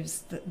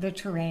perceives the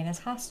terrain as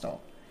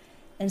hostile.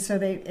 And so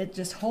it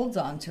just holds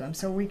on to them.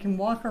 So we can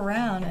walk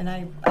around, and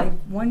I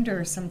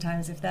wonder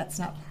sometimes if that's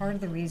not part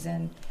of the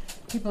reason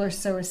people are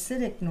so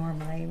acidic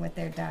normally with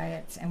their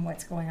diets and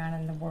what's going on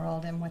in the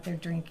world and what they're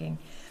drinking.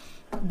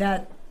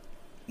 That,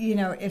 you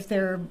know, if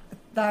their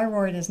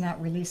thyroid is not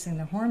releasing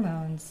the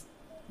hormones,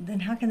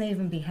 then how can they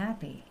even be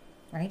happy,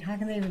 right? How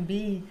can they even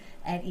be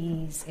at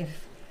ease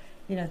if,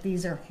 you know,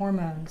 these are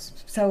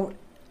hormones? So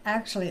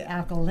actually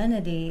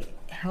alkalinity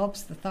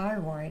helps the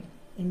thyroid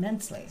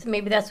immensely. So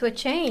maybe that's what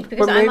changed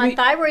because But I'm on maybe-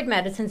 thyroid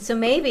medicine. So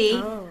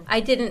maybe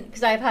I didn't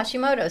because I have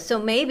Hashimoto's. So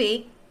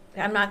maybe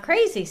I'm not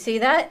crazy. See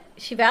that?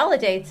 She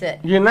validates it.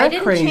 You're not I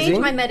didn't crazy. change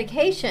my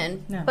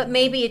medication, No. but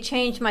maybe it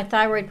changed my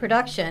thyroid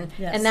production,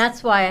 Yes. and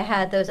that's why I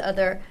had those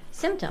other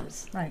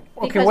symptoms. Right.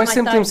 Okay, Because what my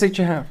symptoms did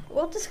you have?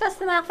 We'll discuss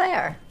them out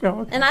there.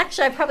 Oh, okay. And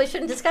actually, I probably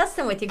shouldn't discuss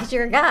them with you because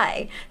you're a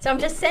guy. So I'm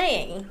just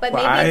saying. But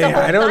Well, maybe it's a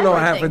whole I don't know thyroid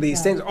half thing. of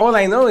these things. All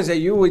I know is that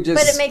you were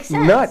just But it makes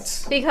sense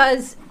nuts.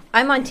 because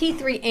I'm on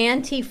T3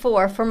 and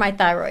T4 for my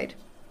thyroid.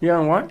 You're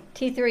on what?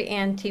 T3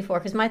 and T4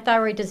 because my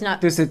thyroid does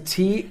not. There's a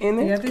T in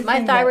The it? other My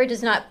thing thyroid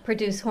does not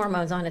produce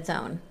hormones on its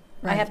own.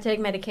 I Right. have to take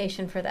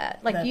medication for that.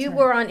 Like That's you right.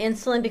 were on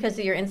insulin because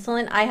of your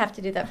insulin. I have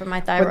to do that for my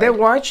thyroid. But they're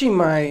watching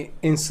my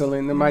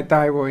insulin and my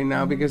thyroid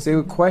now because they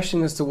would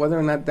question as to whether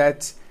or not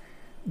that's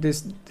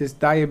this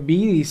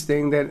diabetes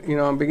thing that, you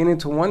know, I'm beginning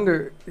to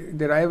wonder,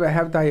 did I ever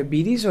have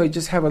diabetes or I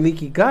just have a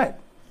leaky gut?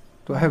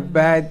 Do I have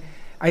bad...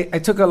 I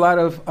took a lot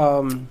of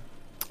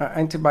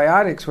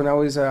antibiotics when I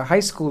was a high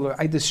schooler.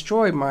 I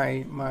destroyed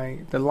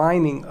the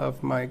lining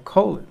of my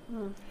colon.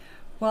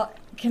 Well,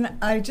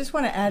 I just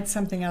want to add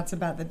something else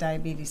about the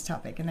diabetes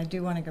topic, and I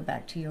do want to go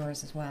back to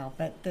yours as well.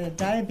 But the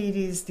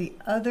diabetes, the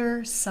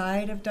other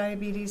side of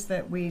diabetes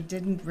that we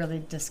didn't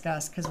really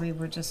discuss because we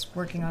were just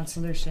working on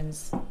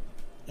solutions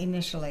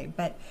initially,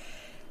 but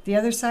the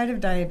other side of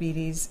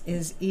diabetes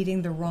is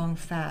eating the wrong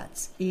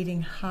fats,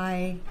 eating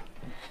high,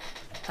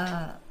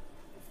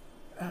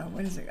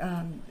 what is it?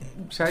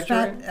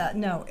 Saturated?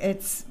 No,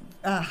 it's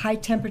high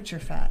temperature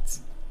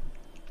fats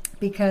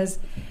because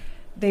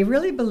they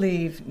really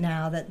believe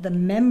now that the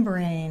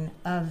membrane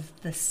of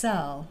the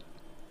cell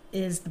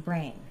is the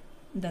brain.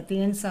 the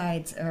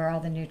insides are all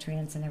the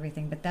nutrients and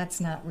everything, but that's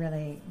not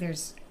really,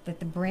 that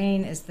the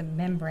brain is the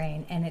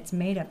membrane and it's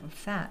made up of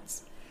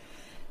fats.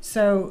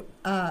 So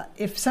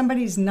if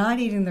somebody's not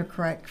eating the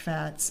correct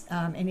fats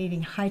and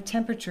eating high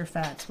temperature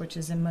fats, which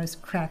is in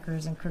most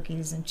crackers and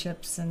cookies and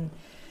chips and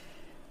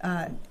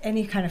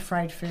any kind of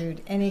fried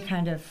food, any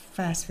kind of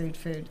fast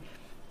food,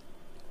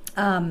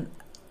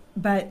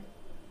 but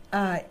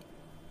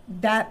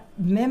that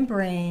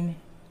membrane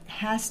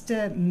has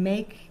to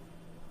make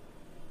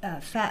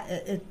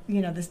fat.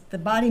 The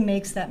body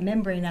makes that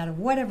membrane out of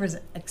whatever's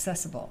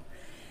accessible.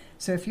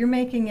 So if you're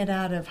making it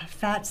out of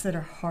fats that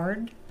are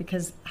hard,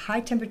 because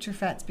high temperature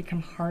fats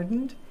become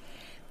hardened,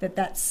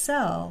 that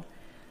cell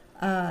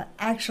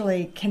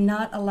actually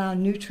cannot allow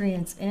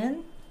nutrients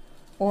in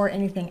or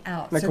anything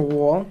out. Like a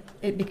wall?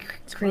 It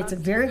creates a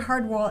very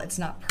hard wall. It's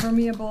not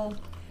permeable,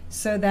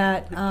 so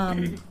that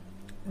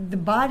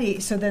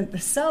the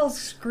cells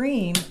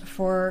scream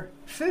for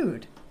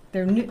food.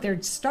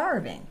 They're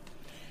starving.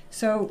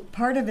 So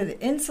part of the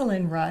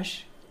insulin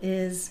rush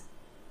is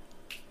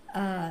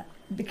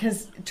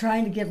because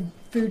trying to give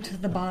food to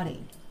the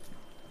body.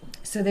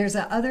 So there's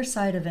a other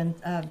side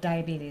of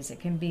diabetes.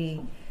 It can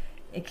be,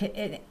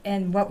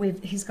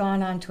 he's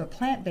gone on to a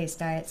plant-based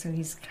diet, so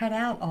he's cut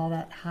out all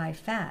that high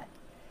fat,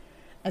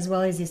 as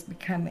well as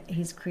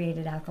he's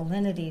created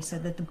alkalinity so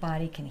that the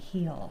body can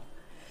heal.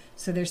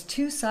 So there's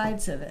two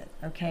sides of it,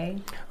 okay?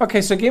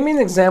 Okay, so give me an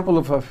example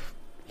of a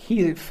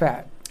heated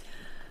fat.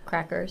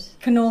 Crackers.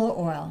 Canola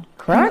oil.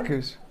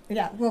 Crackers?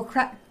 Yeah, well,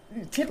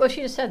 well,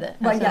 she just said that.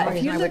 Well, That's yeah, the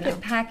if you reason I look would at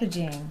know.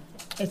 packaging,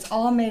 it's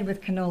all made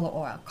with canola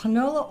oil.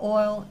 Canola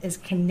oil is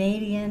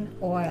Canadian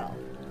oil.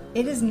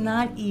 It is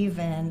not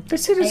even... They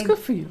said it's good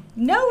for you.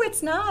 No,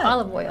 it's not.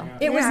 Olive oil.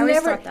 It was I always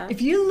never... thought that.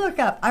 If you look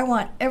up, I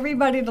want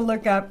everybody to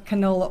look up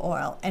canola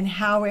oil and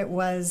how it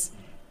was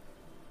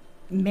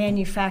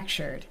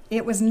manufactured.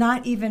 It was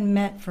not even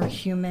meant for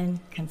human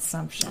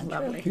consumption.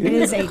 Lovely. It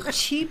is a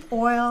cheap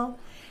oil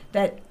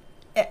that...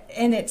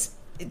 And it's...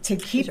 To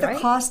keep She's the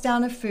right. cost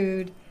down of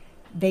food,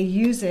 they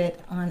use it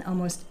on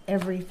almost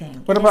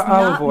everything. What about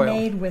olive oil? It's not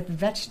made with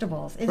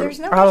vegetables. There's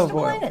no olive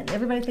vegetable oil. in it.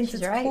 Everybody thinks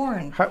She's it's right.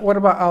 corn. What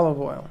about olive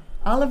oil?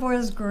 Olive oil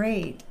is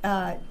great.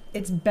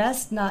 It's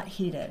best not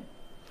heated.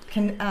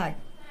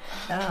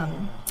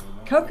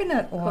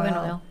 Coconut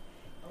oil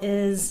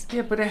is...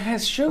 Yeah, but it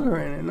has sugar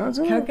in it,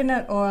 doesn't it?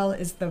 Coconut oil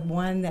is the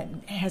one that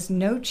has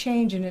no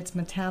change in its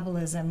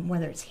metabolism,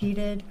 whether it's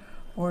heated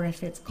or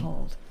if it's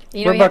cold.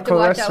 You know, What you have about to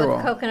watch out with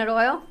cholesterol? coconut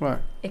oil.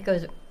 What? It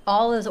goes,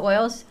 all those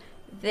oils,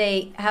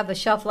 they have a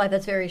shelf life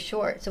that's very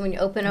short. So when you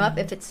open them up,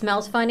 if it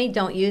smells funny,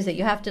 don't use it.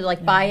 You have to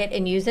buy it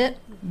and use it.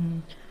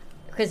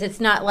 Because it's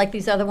not like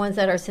these other ones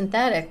that are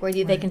synthetic, where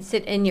they can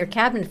sit in your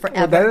cabinet forever.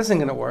 Well, that isn't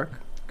going to work,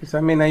 because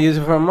I may not use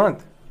it for a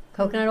month.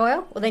 Coconut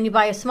oil? Well, then you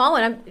buy a small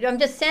one. I'm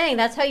just saying,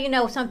 that's how you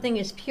know something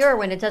is pure,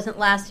 when it doesn't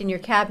last in your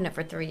cabinet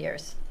for 3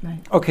 years.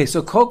 Okay,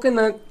 so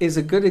coconut is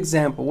a good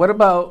example. What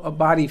about a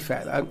body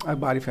fat,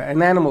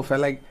 an animal fat,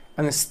 like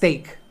on a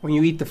steak, when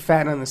you eat the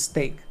fat on a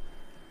steak?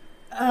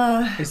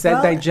 Is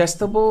that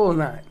digestible or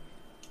not?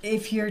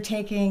 If you're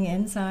taking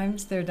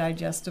enzymes, they're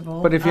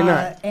digestible. But if you're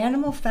not?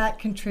 Animal fat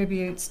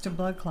contributes to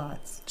blood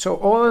clots. So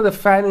all of the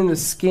fat in the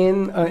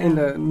skin,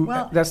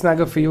 that's not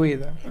good for you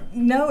either.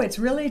 No, it's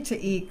really to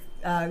eat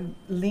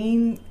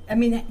lean. I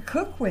mean,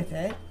 cook with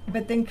it,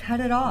 but then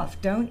cut it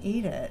off. Don't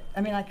eat it.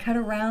 I mean, cut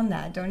around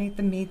that. Don't eat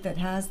the meat that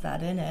has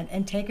that in it.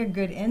 And take a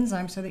good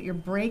enzyme so that you're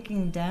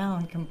breaking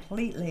down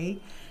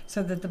completely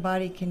so that the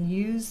body can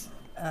use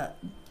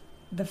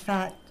the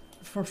fat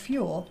for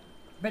fuel.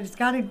 But it's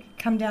got to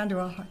come down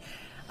to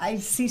I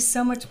see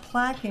so much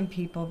plaque in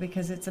people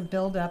because it's a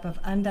buildup of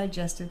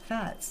undigested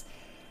fats.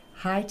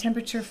 High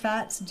temperature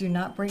fats do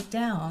not break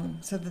down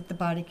so that the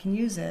body can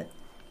use it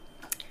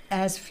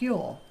as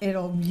fuel.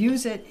 It'll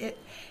use it.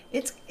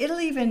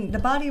 The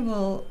body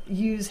will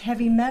use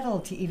heavy metal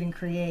to even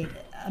create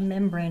a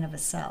membrane of a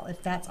cell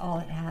if that's all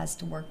it has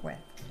to work with.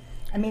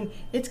 I mean,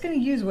 it's going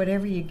to use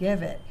whatever you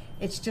give it.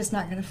 It's just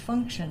not going to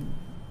function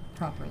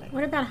properly.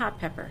 What about hot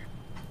pepper?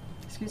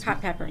 Excuse me?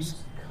 Hot peppers.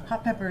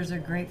 Hot peppers are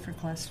great for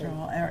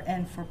cholesterol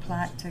and for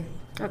plaque to...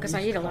 Oh, because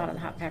I eat a lot of the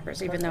hot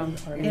peppers, even though...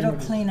 It'll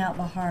clean out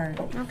the heart.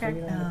 Okay,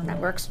 that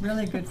works.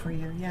 Really good for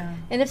you, yeah.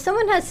 And if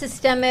someone has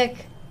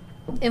systemic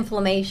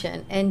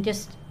inflammation and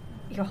just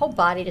your whole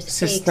body just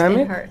aches and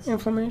Systemic hurts.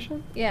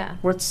 inflammation? Yeah.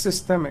 What's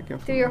systemic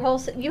inflammation? Through your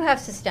whole, you have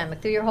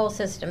systemic through your whole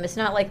system. It's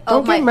not like,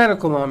 Don't get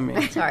medical on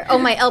me. Sorry. Oh,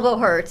 my elbow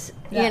hurts.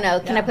 Yeah,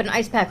 Can I put an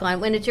ice pack on?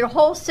 When it's your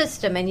whole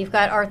system and you've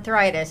got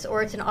arthritis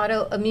or it's an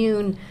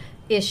autoimmune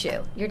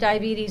issue, your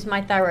diabetes,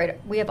 my thyroid,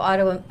 we have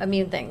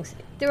autoimmune things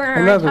through our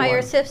Another entire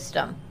one.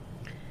 system.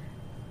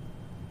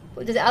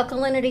 Does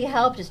alkalinity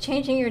help? Does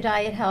changing your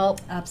diet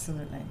help?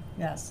 Absolutely,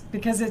 yes.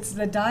 Because it's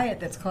the diet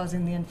that's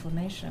causing the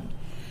inflammation.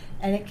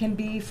 And it can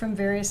be from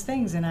various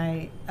things. And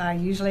I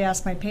usually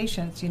ask my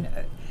patients,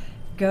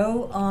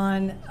 go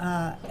on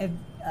a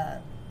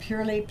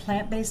purely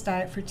plant-based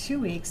diet for 2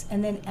 weeks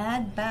and then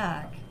add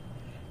back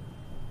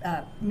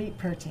meat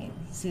protein.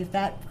 See if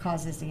that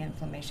causes the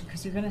inflammation,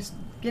 because you're going to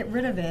get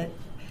rid of it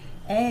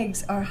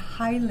eggs are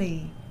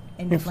highly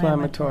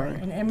Inflammatory.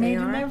 and They made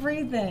in are?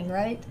 everything,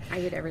 right? I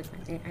eat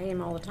everything. I eat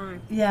them all the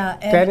time. Yeah,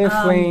 and, That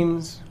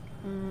inflames.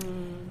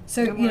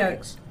 So No you know,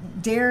 eggs.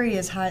 dairy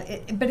is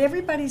high, but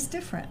everybody's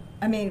different.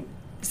 I mean,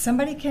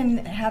 somebody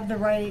can have the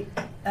right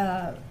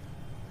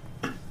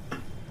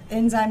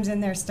enzymes in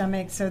their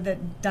stomach so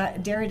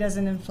that dairy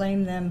doesn't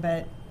inflame them,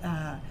 but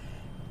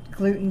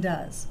gluten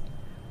does,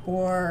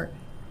 or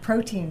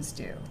proteins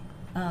do,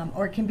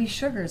 or it can be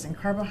sugars and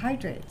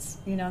carbohydrates.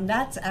 You know, and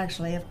that's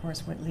actually, of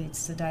course, what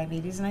leads to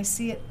diabetes, and I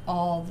see it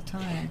all the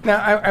time. Now,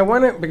 I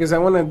want to, because I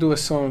want to do a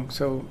song,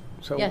 so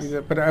Yes.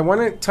 but I want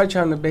to touch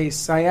on the base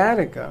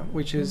sciatica,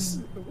 which is,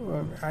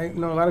 I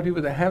know a lot of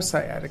people that have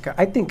sciatica.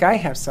 I think I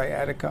have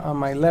sciatica on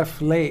my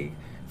left leg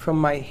from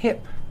my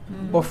hip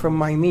or from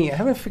my knee. I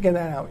haven't figured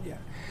that out yet.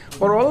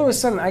 But all of a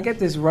sudden, I get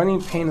this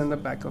running pain on the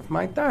back of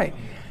my thigh.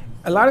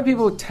 A lot of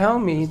people tell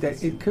me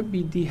that it could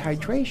be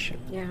dehydration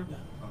Yeah.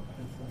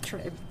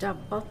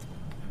 Both.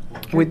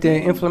 with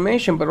the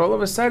inflammation, but all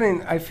of a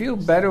sudden, I feel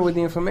better with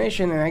the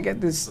inflammation, and I get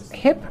this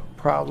hip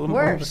problem all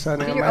of a Worse.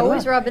 sudden. So on you're my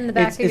always left. rubbing the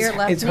back It's- of your it's-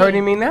 left It's knee.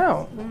 hurting me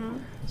now.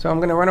 So I'm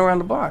going to run around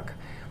the block.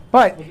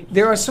 But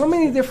there are so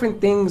many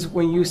different things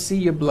when you see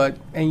your blood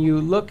and you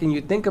look and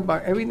you think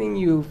about everything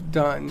you've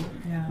done,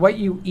 what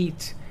you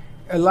eat.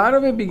 A lot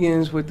of it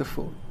begins with the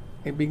food.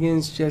 It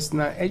begins just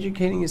not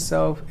educating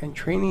yourself and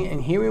training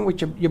and hearing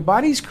what your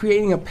body's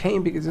creating a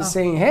pain because it's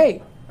saying,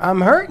 hey,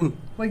 I'm hurting.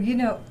 Well, you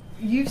know,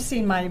 you've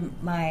seen my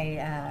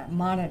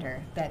monitor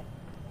that,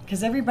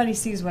 because everybody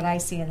sees what I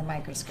see in the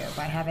microscope.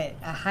 I have a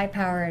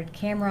high-powered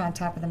camera on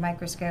top of the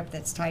microscope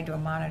that's tied to a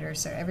monitor,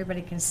 so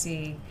everybody can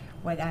see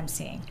what I'm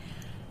seeing.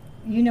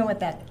 You know what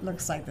that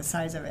looks like, the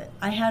size of it.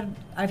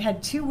 I've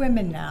had 2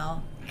 women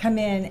now come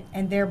in,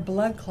 and their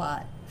blood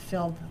clot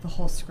filled the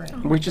whole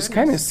screen. Which is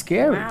kind of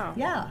scary.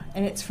 Yeah,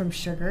 and it's from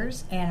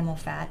sugars, animal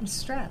fat, and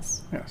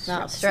stress. Yes.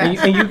 No, stress.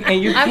 And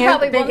you I'm can't,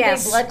 probably one Big big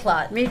S. blood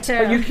clot. Me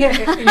too.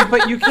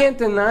 but you can't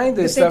deny But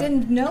this they stuff.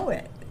 didn't know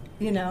it.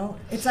 You know,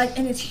 it's like,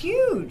 and it's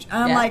huge.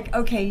 I'm Yeah. like,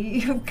 okay,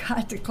 you've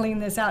got to clean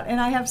this out.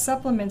 And I have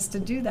supplements to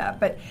do that.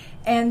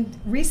 And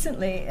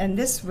recently, and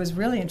this was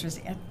really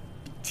interesting, a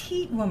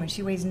petite woman,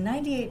 she weighs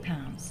 98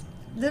 pounds,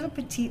 little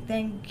petite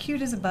thing,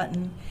 cute as a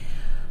button.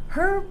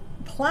 Her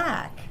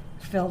plaque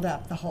filled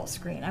up the whole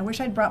screen. I wish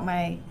I'd brought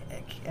my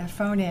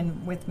phone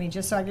in with me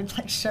just so I could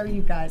like show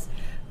you guys.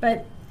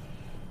 But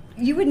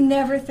you would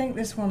never think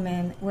this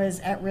woman was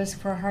at risk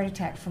for a heart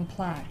attack from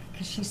plaque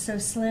because she's so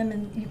slim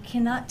and you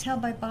cannot tell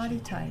by body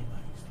type.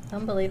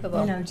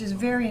 Unbelievable. You know, just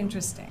very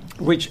interesting.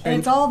 And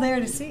it's all there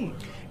to see.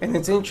 And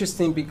it's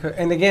interesting because,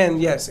 and again,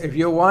 yes, if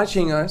you're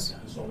watching us,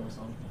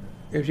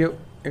 if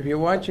you're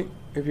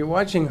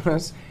watching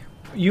us,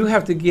 you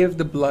have to give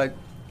the blood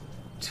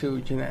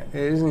to Jeanette. It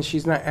isn't.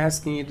 She's not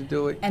asking you to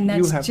do it. And you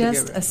that's have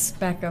just to give a it.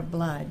 speck of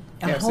blood.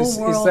 A Yes, whole it's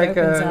world like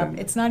opens a- up.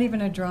 It's not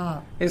even a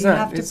drop. It's You not.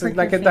 have to It's prick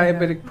like a your finger.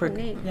 diabetic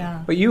prick.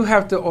 Yeah. But you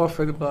have to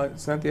offer the blood.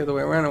 It's not the other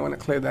way around. I want to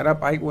clear that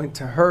up. I went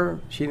to her.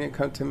 She didn't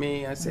come to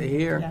me. I say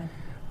here.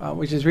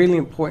 Which is really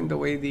important the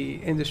way the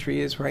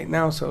industry is right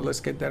now, so let's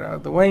get that out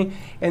of the way.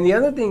 And the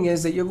other thing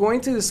is that you're going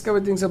to discover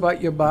things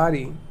about your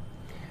body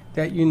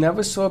that you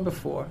never saw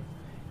before,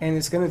 and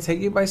it's going to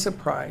take you by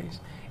surprise.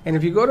 And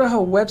if you go to her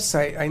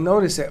website, I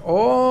noticed that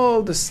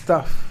all the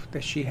stuff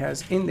that she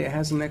has in there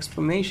has an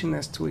explanation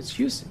as to its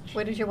usage.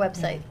 What is your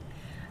website?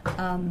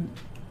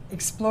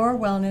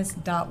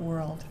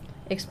 Explorewellness.world.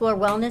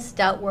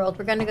 Explorewellness.world.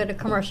 We're going to go to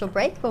commercial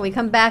break. When we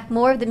come back,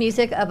 more of the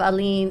music of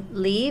Aline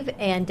Leave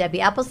and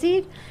Debbie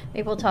Appleseed.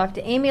 Maybe we'll talk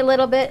to Amy a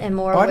little bit and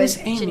more Artist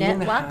with Amy Jeanette in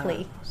the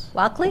Walkley.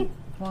 Walkley?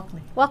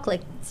 Walkley.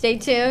 Walkley. Stay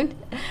tuned.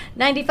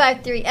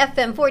 95.3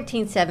 FM,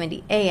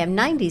 1470 AM,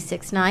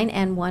 96.9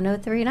 and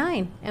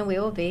 103.9. And we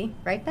will be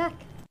right back.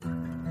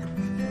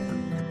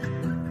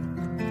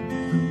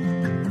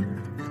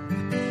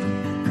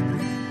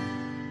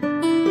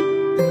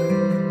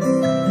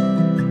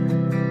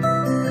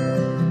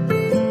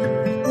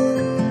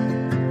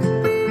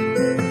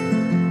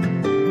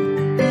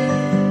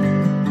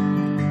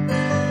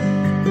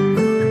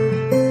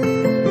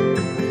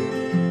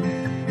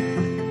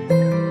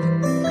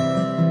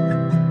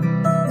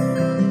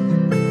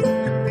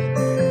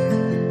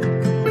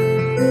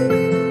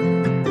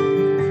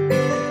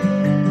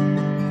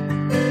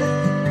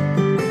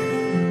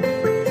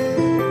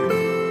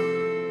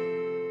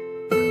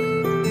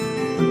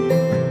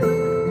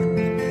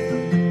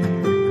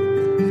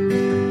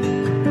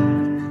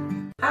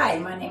 Hi,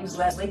 my name is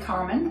Leslie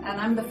Carmen, and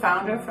I'm the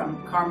founder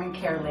from Carmen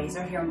Care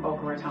Laser here in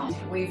Boca Raton.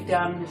 We've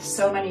done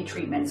so many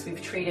treatments.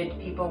 We've treated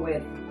people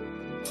with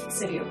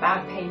severe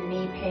back pain,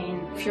 knee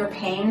pain. If your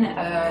pain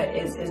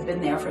has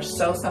been there for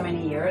so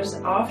many years,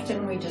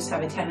 often we just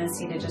have a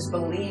tendency to just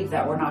believe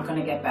that we're not going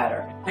to get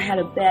better. I had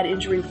a bad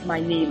injury with my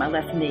knee, my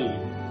left knee.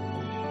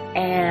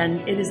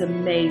 And it is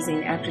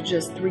amazing after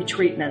just 3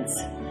 treatments.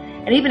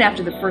 And even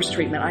after the first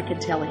treatment, I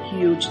could tell a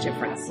huge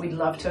difference. We'd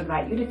love to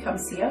invite you to come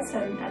see us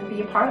and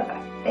be a part of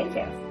that. Thank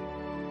you.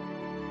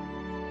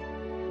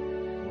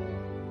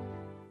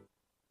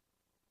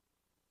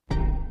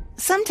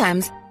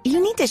 Sometimes You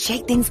need to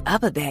shake things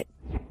up a bit,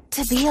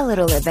 to be a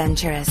little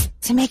adventurous,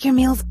 to make your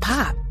meals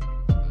pop.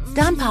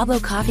 Don Pablo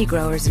Coffee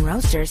Growers and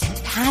Roasters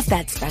has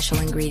that special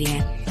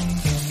ingredient.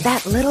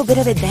 That little bit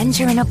of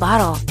adventure in a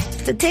bottle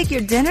to take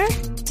your dinner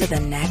to the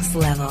next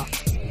level.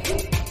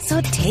 So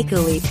take a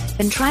leap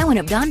and try one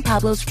of Don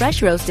Pablo's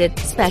fresh roasted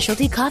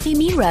specialty coffee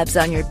meat rubs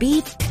on your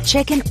beef,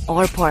 chicken,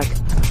 or pork.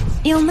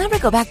 You'll never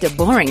go back to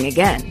boring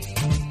again.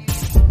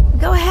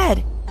 Go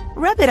ahead,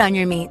 rub it on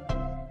your meat.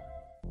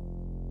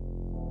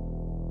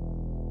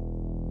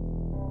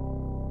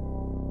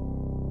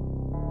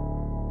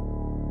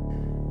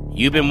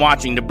 You've been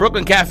watching the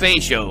Brooklyn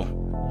Cafe Show.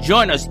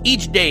 Join us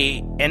each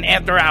day and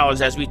after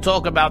hours as we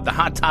talk about the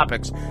hot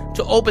topics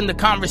to open the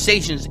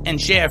conversations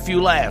and share a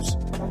few laughs.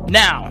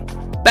 Now,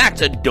 back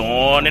to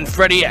Dawn and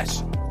Freddie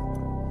S.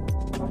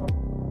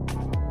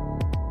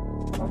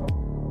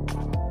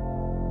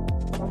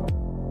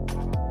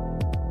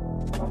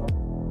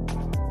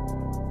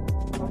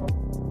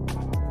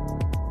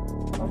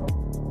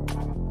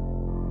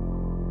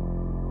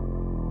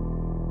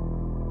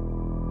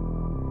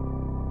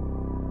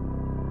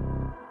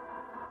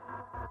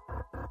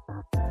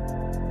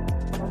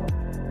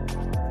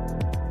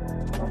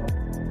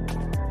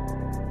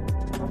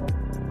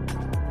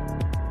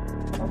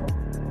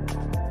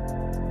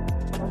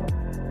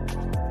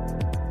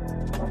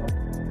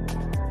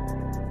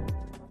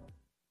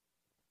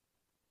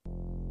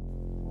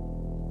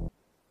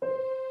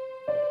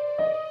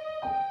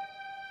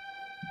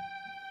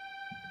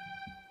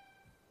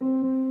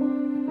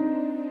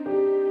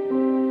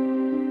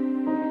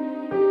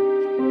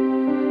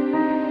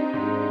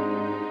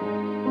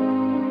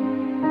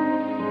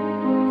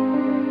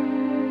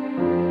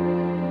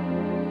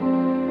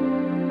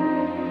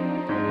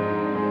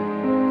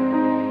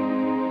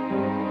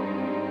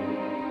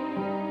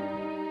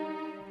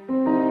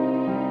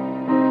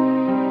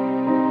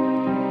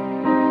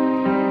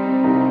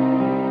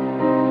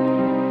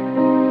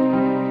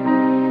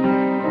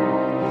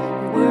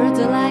 Words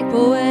are like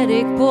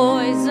poetic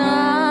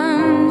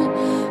poison,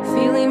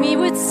 filling me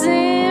with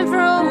sin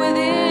from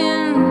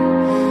within.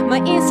 My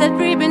inside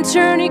breathing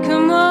turning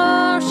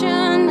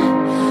commotion,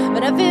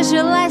 but I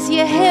visualize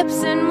your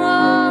hips in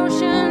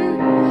motion.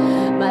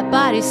 My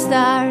body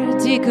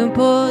starts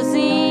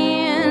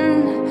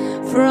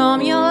decomposing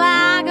from your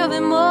lack of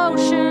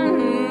emotion.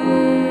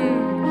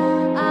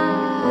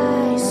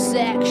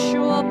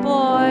 Sexual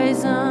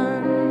poison.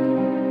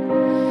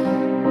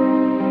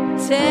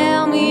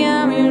 Tell me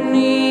I'm your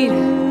need,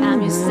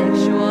 I'm your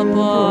sexual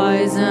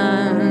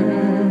poison.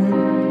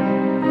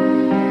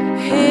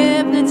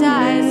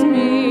 Hypnotize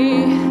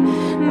me,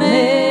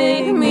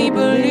 make me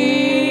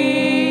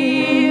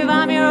believe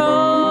I'm your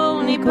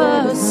only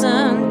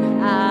person.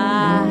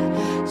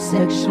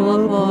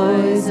 Sexual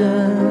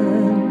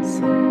poisons.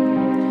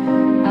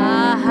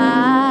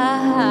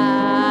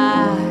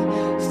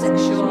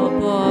 Sexual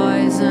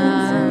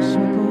poison.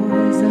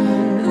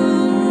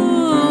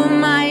 Ooh,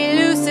 my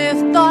elusive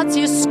thoughts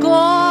you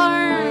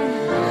scorn.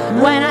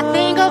 When I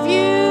think of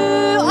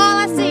you, all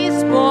I see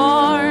is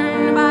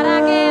porn. But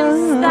I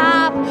can't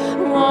stop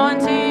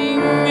wanting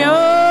your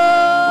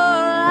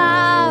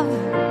love.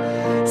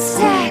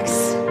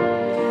 Sex,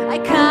 I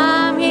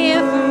come here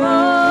for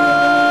more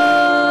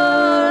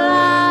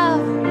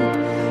love.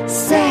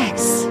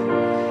 Sex, I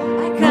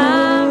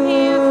come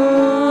here for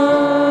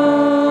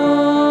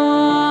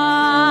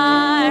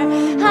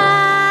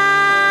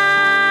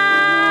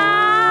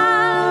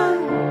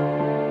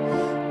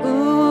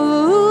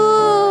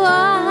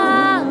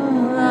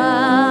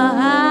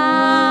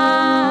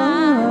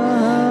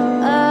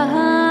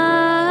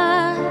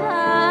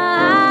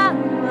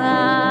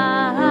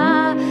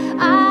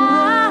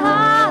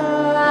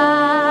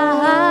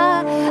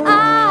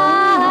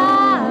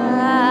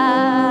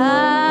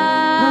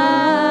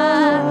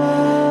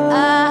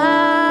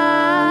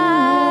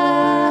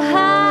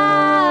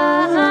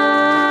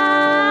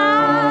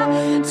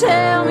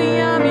tell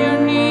me I'm your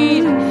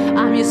need,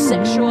 I'm your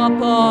sexual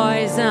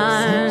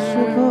poison.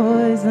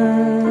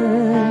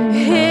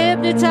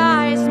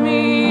 Hypnotize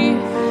me,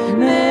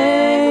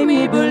 make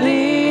me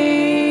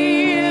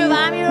believe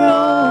I'm your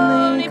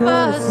only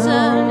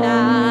person.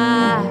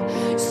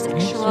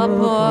 Sexual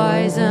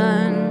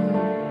poison.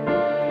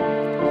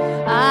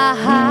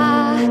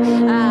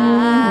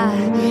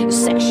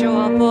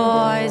 Sexual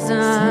poison.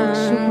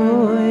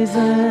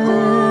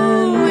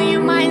 Ooh,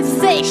 your mind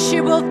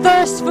insatiable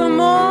thirst for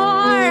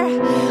more.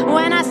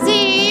 When I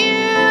see you,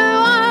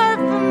 I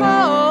for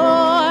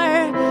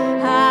more.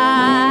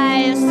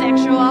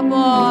 Sexual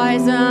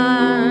poison.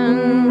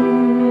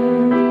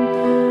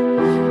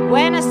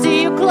 When I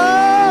see you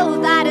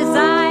clothed, I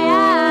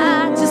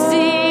desire to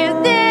see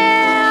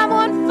them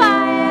on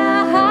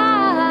fire.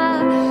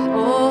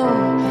 Oh,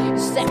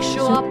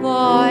 sexual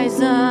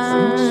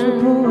poison.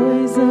 Sexual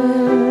poison.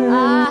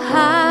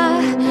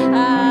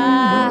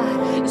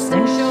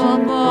 Sexual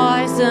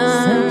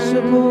poison.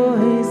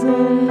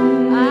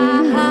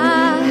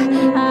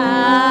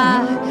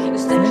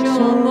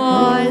 Sexual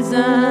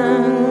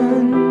poison.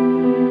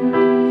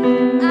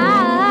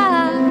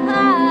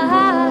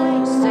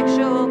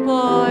 Sexual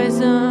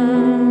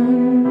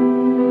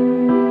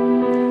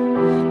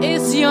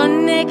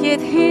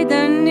naked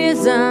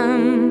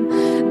hedonism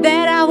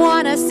that I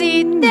wanna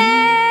see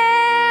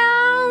dance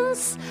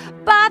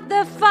by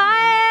the fire.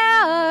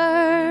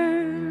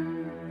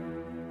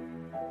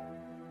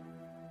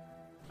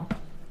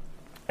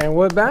 And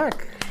we're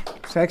back.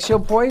 Sexual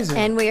Poison.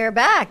 And we are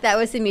back. That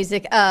was the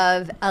music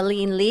of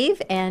Aline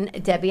Leave and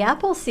Debbie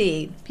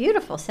Appleseed.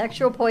 Beautiful.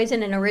 Sexual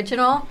Poison, an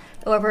original.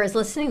 Whoever is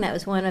listening, that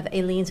was one of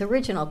Aline's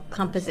original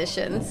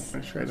compositions.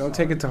 That's right. Don't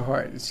take it to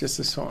heart. It's just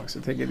a song,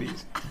 so take it easy.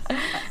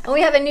 And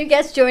we have a new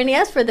guest joining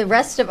us for the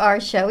rest of our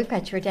show. We've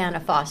got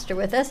Jordana Foster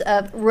with us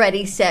of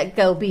Ready, Set,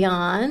 Go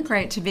Beyond.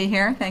 Great to be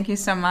here. Thank you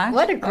so much.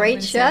 What a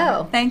great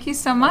show. Thank you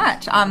so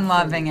much. I'm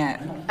loving it.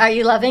 Are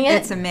you loving it?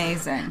 It's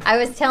amazing. I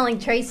was telling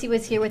Tracy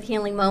was here with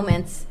Healing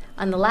Moments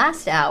on the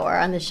last hour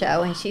on the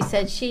show, and she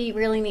said she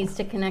really needs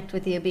to connect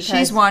with you because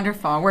she's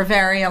wonderful. We're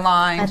very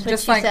aligned. That's what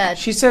just she said.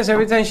 She says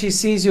every time she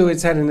sees you,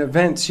 it's at an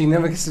event. She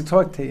never gets to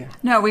talk to you.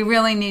 No, we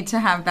really need to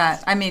have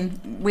that. I mean,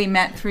 we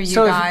met through you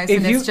So guys,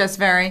 and it's just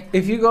very.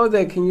 If you go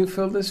there, can you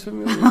fill this for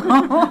me?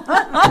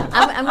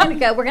 I'm going to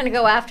go. We're going to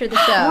go after the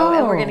show,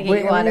 and we're going to get wait,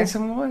 you water. I need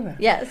some water.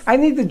 Yes. I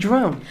need the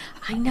drum.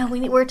 I know.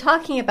 We're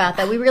talking about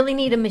that. We really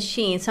need a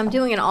machine. So I'm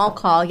doing an all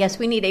call. Yes,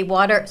 we need a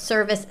water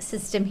service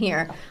system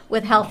here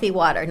with healthy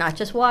water, not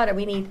just water.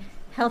 We need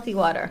healthy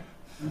water.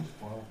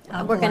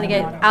 We're going to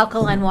get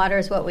alkaline water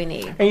is what we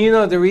need. And you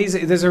know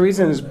there's a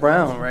reason it's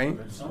brown, right?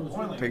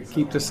 To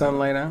keep the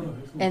sunlight out.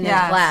 And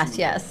there's glass,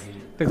 yes.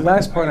 The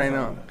glass part I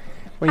know.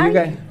 When you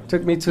guys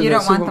took me to you the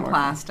don't want supermarket. the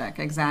plastic,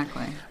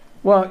 exactly.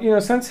 Well, you know,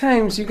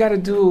 sometimes you got to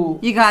do.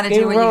 You got to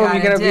do what Rome,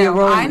 you got to be a do.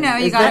 Roman. I know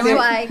you Is got that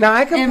to. it? Now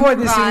I can pour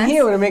this in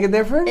here. Would it make a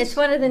difference? It's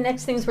one of the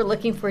next things we're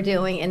looking for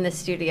doing in the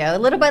studio.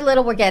 Little by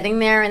little, we're getting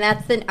there, and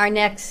that's our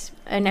next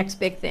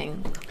big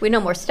thing. We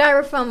know more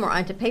styrofoam. We're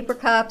onto paper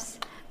cups,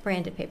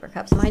 branded paper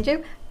cups, mind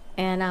you,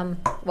 and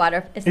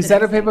water. Is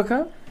that a paper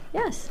cup?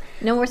 Yes.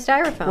 No more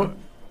styrofoam. Well,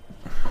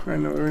 I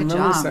know. Remember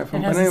styrofoam.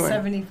 It has But a anyway,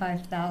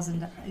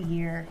 75,000 a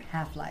year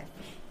half-life.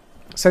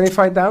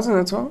 75,000.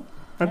 That's all.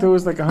 I thought it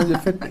was like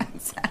 150.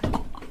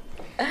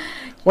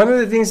 One of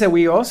the things that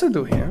we also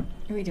do here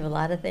We do a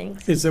lot of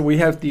things. is that we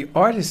have the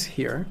artist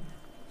here.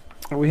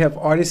 We have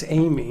artist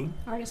Amy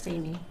Artist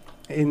Amy.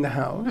 in the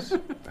house,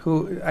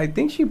 who I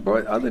think she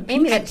brought other people.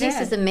 Amy, that piece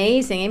is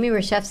amazing. Amy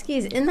Rashevsky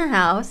is in the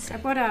house. I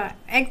bought a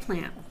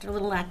eggplant, a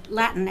little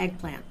Latin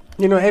eggplant.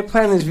 You know,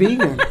 eggplant is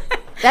vegan.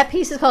 That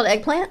piece is called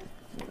eggplant?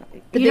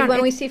 The You big don't-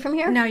 one we it's- see from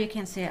here? No, you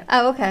can't see it.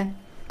 Oh, okay.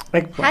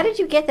 Eggplant. How did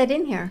you get that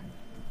in here?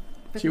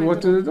 She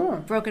walked through the door.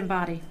 Broken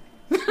body.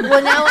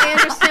 Well, now I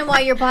understand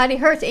why your body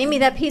hurts. Amy,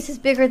 that piece is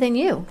bigger than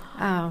you.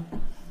 Oh.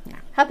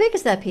 How big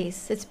is that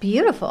piece? It's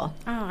beautiful.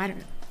 Oh, I don't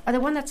know. Oh,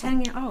 the one that's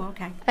hanging. Oh,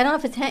 okay. I don't know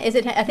if it's is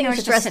it. I think No, it's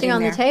it's just just resting sitting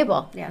on the there.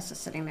 table. Yeah, it's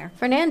just sitting there.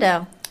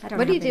 Fernando, I don't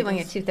what know are you how big it doing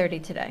at is. 2:30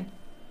 today?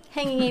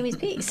 Hanging Amy's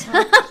piece.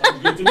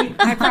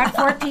 I brought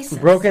 4 pieces.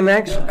 Broken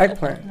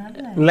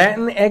eggplant.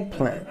 Latin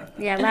eggplant.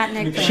 Yeah, Latin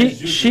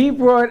eggplant. She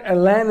brought a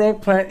Latin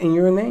eggplant in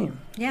your name.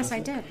 Yes, I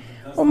did.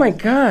 Oh my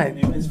God,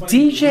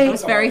 DJ. It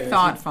was very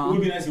thoughtful.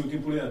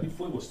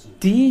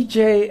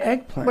 DJ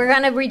Eggplant.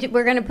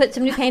 We're gonna put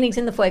some new paintings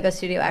in the Fuego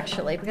studio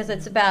actually because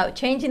it's about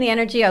changing the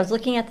energy. I was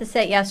looking at the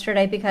set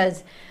yesterday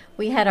because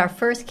we had our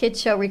first kids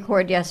show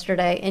record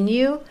yesterday, and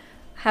you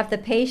have the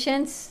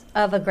patience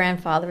of a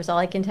grandfather. Is all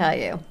I can tell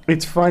you.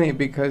 It's funny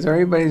because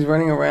everybody's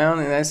running around,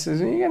 and I says,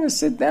 "You gotta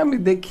sit down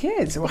with the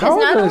kids." Well, how Because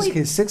old not are those only-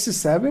 kids? 6 or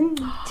 7?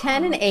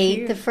 10 and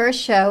 8. The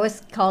first show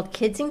is called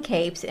Kids in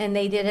Capes, and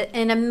they did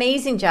an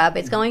amazing job.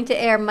 It's going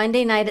to air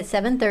Monday night at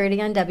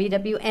 7:30 on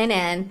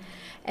WWNN.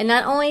 And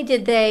not only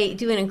did they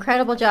do an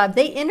incredible job,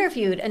 they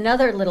interviewed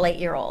another little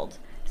 8-year-old.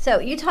 So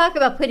you talk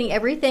about putting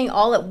everything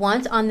all at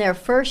once on their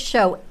first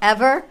show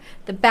ever.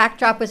 The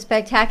backdrop was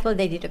spectacular.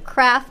 They did a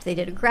craft, they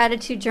did a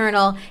gratitude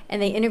journal, and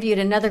they interviewed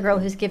another girl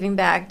who's giving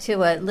back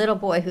to a little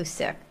boy who's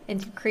sick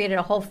and created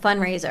a whole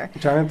fundraiser.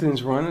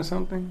 Jonathan's Run or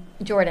something?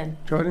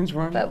 Jordan's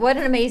Run. But what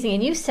an amazing,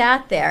 and you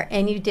sat there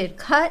and you did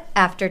cut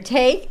after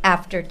take,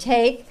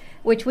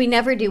 which we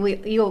never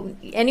do.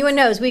 Anyone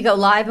knows we go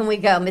live and we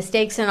go,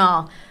 mistakes and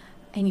all.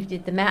 And you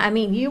did the math. I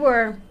mean, you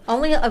were,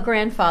 only a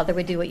grandfather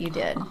would do what you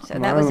did. So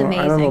that was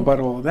amazing. I don't know about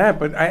all of that,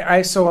 but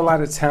I saw a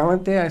lot of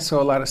talent there. I saw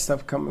a lot of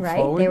stuff coming Right?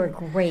 forward. They were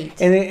great.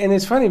 And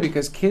it's funny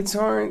because kids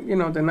aren't,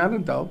 they're not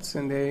adults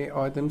and they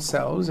are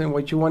themselves. And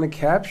what you want to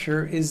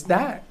capture is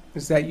that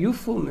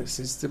youthfulness,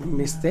 is the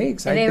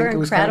mistakes. And they were it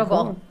was kinda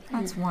incredible. cool.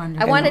 That's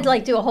wonderful. I wanted to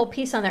do a whole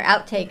piece on their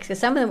outtakes because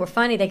some of them were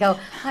funny. They go,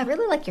 I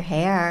really like your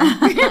hair.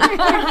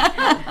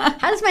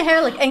 How does my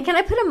hair look? And can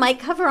I put a mic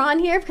cover on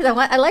here? Because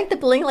I like the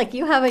bling like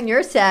you have in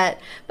your set.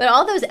 But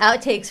all those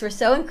outtakes were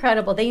so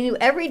incredible. They knew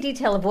every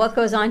detail of what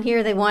goes on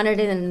here. They wanted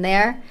it in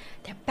there.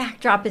 Their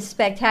backdrop is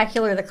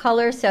spectacular, the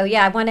colors. So,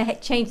 yeah, I want to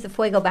change the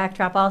Fuego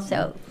backdrop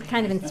also. It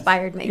kind of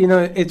inspired me.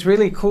 It's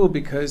really cool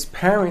because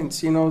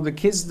parents, the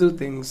kids do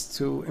things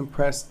to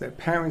impress their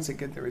parents and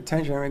get their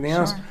attention and everything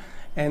else.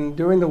 And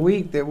during the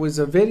week, there was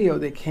a video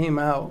that came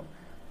out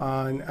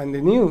on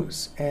the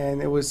news,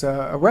 and it was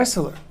a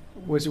wrestler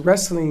was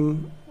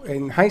wrestling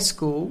in high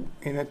school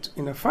in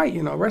a fight,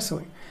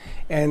 wrestling.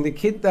 and the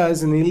kid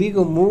does an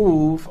illegal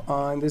move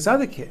on this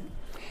other kid.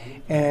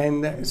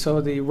 And so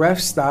the ref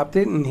stopped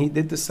it, and he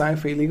did the sign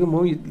for illegal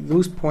move. You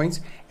lose points.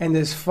 And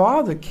his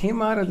father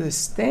came out of the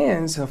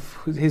stands.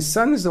 His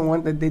son is the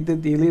one that they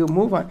did the illegal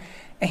move on,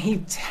 and he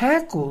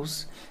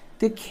tackles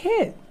the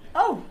kid.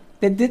 Oh.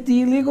 That did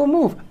the illegal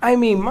move. I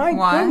mean, my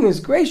goodness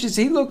gracious,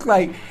 he looked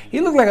like a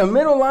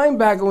middle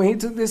linebacker when he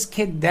took this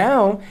kid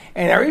down,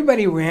 and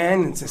everybody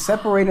ran and to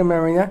separate him and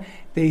everything.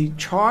 They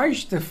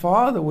charged the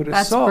father with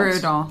assault.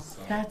 That's brutal.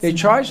 They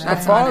charged the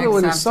father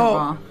with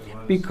assault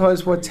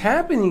because what's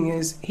happening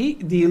is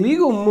the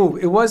illegal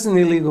move. It was an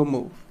illegal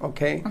move,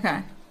 okay?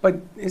 Okay. But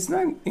it's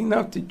not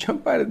enough to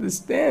jump out of the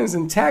stands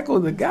and tackle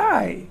the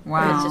guy.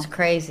 Wow. It's just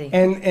crazy.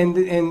 And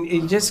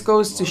it just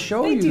goes to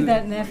show They you. do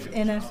that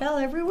in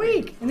NFL every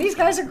week, and these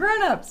guys are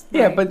grown-ups.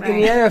 Yeah, but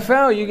in the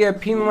NFL, you get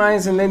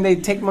penalized, and then they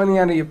take money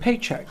out of your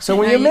paycheck. So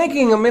when you're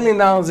making $1 million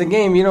a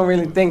game, you don't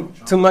really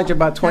think too much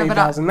about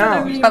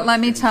 $20,000. But let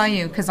me tell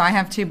you, because I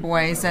have 2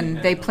 boys,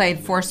 and they played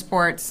 4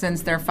 sports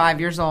since they're 5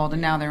 years old,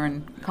 and now they're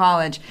in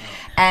college.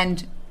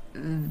 And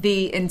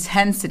the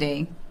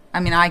intensity, I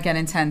mean, I get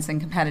intense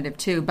and competitive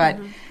too, but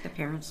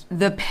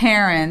the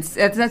parents,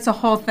 that's a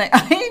whole thing.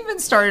 I even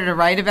started to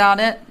write about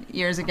it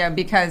years ago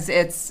because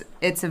it's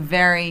a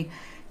very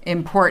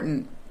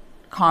important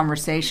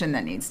conversation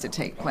that needs to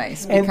take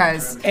place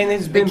because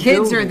the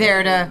kids are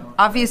there to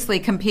obviously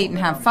compete and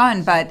have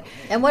fun, but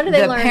and what are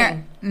they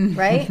learning,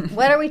 right?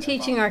 What are we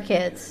teaching our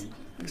kids?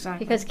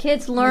 Exactly. Because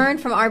kids learn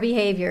from our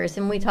behaviors,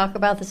 and we talk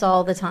about this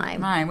all the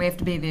time. Right, we have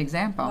to be the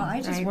example. Well, I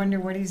just wonder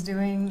what he's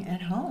doing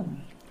at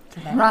home.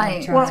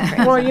 Right.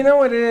 Well, you know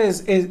what it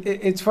is?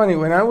 It's funny.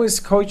 When I was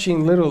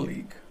coaching Little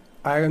League,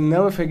 I'll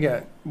never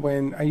forget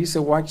when I used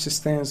to watch the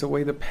stands, the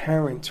way the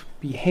parents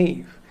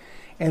behave.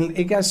 And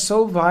it got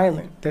so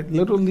violent that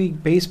Little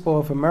League Baseball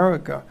of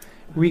America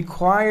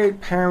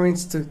required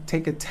parents to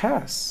take a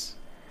test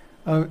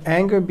of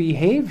anger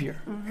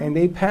behavior. And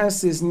they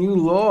passed this new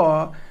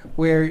law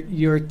where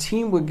your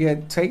team would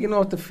get taken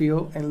off the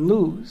field and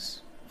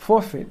lose,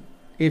 forfeit,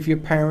 if your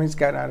parents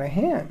got out of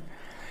hand.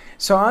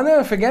 So I'll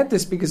never forget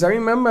this because I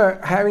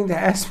remember having to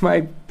ask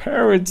my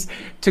parents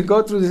to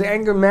go through this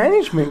anger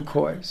management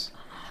course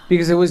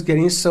because it was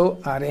getting so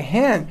out of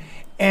hand.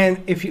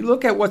 And if you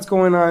look at what's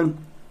going on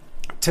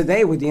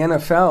today with the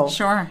NFL,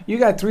 sure, you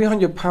got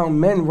 300-pound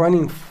men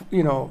running,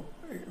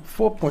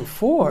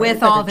 4.4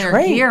 with all their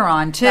gear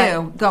on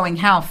too, going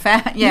how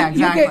fast? Yeah,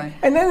 exactly.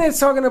 And then it's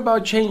talking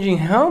about changing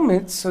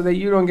helmets so that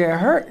you don't get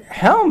hurt.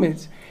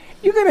 Helmets.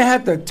 You're going to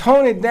have to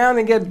tone it down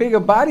and get bigger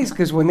bodies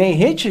because when they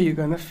hit you, you're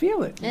going to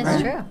feel it.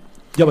 That's true.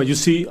 Yeah, but you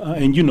see,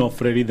 and you know,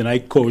 Freddie, that I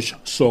coach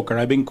soccer.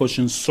 I've been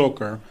coaching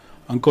soccer.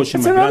 I'm coaching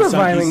It's my another grandson.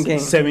 violent He's game.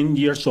 7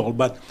 years old.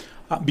 But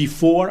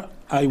before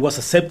I was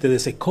accepted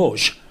as a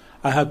coach,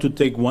 I had to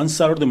take one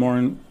Saturday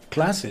morning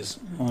classes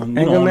on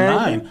Anger online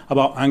management?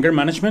 about anger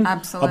management,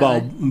 Absolutely.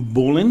 about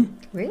bullying,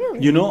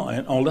 really, and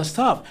all that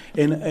stuff.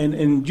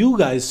 And you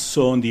guys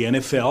saw in the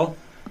NFL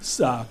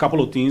a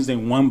couple of things,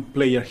 then one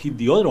player hit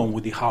the other one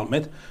with the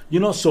helmet.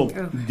 So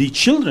the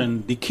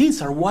children, the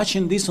kids are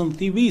watching this on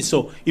TV.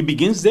 So it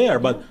begins there.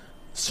 But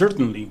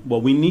certainly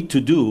what we need to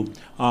do,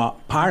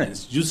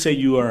 parents, you say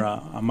you are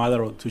a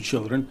mother of 2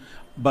 children,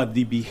 but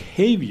the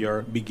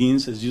behavior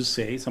begins, as you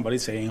say, somebody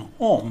saying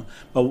home.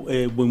 But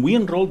when we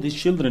enroll these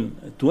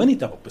children to any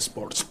type of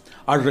sports,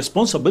 our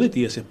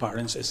responsibility as a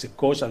parents, as a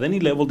coach, at any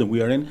level that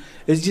we are in,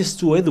 is just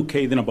to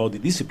educate them about the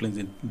disciplines,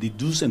 the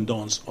do's and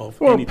don'ts of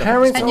any type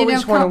of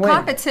sport. And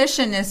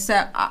competition is.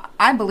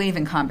 I believe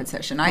in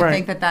competition. I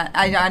think that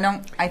I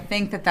don't. I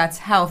think that that's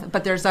health.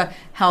 But there's a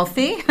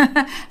healthy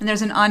and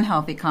there's an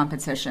unhealthy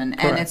competition,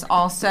 and it's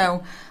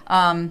also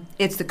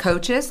it's the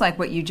coaches, like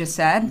what you just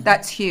said.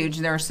 That's huge.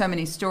 There are so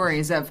many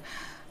stories of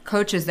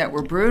coaches that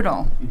were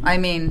brutal. I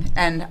mean,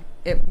 and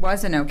it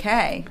wasn't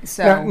okay.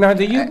 So now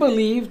do you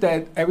believe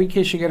that every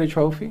kid should get a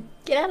trophy?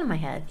 Get out of my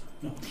head.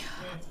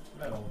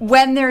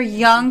 When they're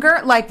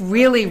younger, like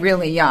really,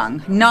 really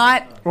young,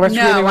 not What's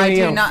no, really, really I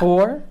do young? not.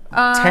 4,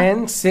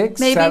 10, 6,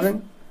 maybe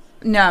 7?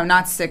 No,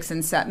 not 6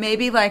 and 7.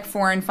 Maybe like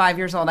 4 and 5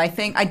 years old. I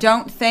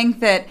don't think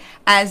that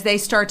as they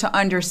start to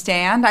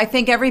understand, I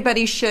think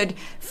everybody should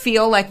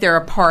feel like they're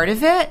a part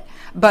of it.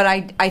 But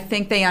I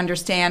think they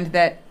understand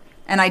that,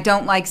 and I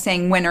don't like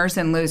saying winners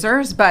and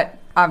losers, but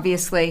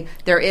obviously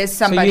there is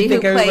somebody who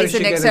plays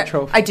an except.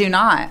 I do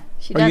not.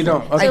 She doesn't. you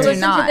don't? Okay. So I do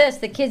listen not. to this: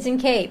 the kids in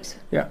capes.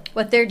 Yeah.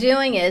 What they're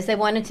doing is they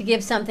wanted to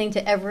give something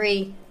to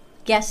every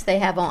guest they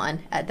have on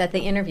that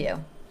they interview.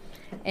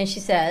 And she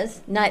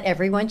says, not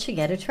everyone should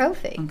get a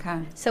trophy.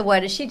 Okay. So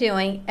what is she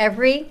doing?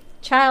 Every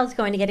child's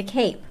going to get a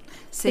cape.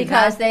 See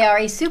because that? they are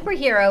a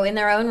superhero in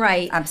their own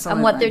right Absolutely.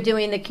 on what they're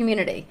doing in the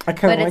community. I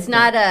kinda But it's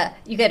like not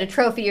you get a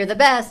trophy, you're the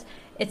best.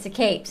 It's a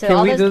cape. So Can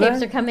all we those do capes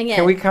that? are coming in.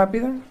 Can we copy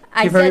that?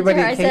 I Give said to everybody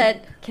her, a I cape?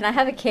 said, can I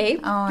have a cape?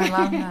 Oh, I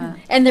love that.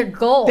 And they're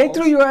gold. They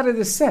threw you out of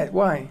the set.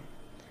 Why?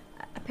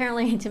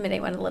 Apparently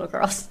intimidate one of the little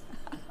girls.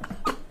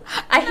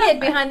 I hid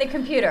behind the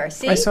computer.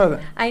 See? I saw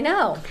that. I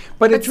know.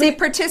 But see,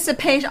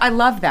 participation, I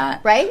love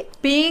that. Right?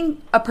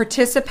 Being a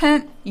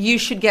participant, you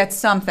should get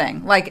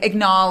something, like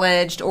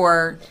acknowledged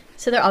or...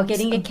 So they're all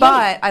getting a cake.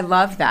 But I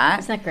love that.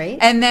 Isn't that great?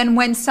 And then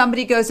when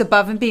somebody goes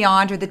above and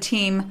beyond or the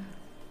team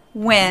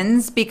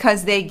wins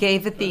because they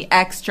gave it the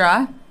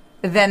extra,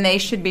 then they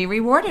should be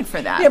rewarded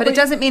for that. Yeah, but it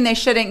doesn't mean they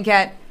shouldn't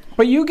get...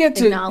 But you get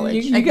to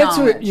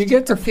you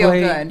get to feel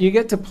play good. you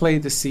get to play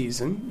the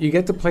season. You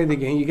get to play the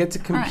game. You get to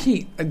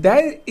compete.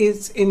 That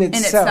is in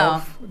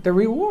itself the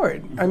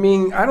reward. I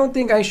mean, I don't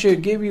think I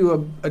should give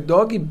you a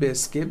doggy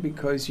biscuit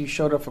because you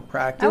showed up for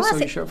practice or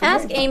you showed up for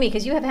ask game. Amy,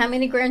 because you have how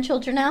many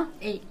grandchildren now?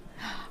 8.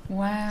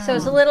 Wow. So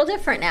it's a little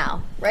different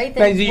now, right?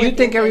 Now, do you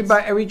think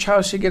every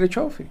child should get a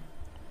trophy?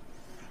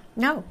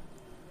 No,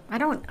 I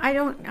don't.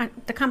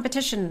 The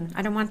competition.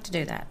 I don't want to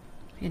do that.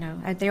 You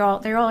know,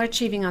 they're all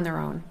achieving on their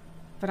own.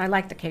 But I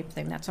like the cape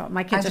thing. That's all.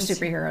 My kids are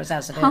superheroes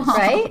as it is,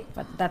 right?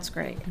 But that's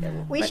great.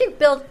 We should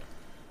build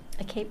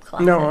a cape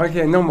club. No,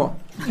 okay, no more.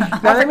 Now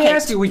let me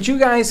ask you: would you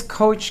guys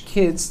coach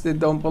kids that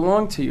don't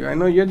belong to you? I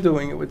know you're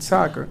doing it with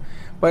soccer,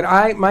 but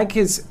my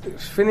kids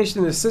finished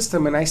in the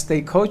system, and I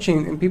stayed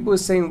coaching. And people were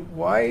saying,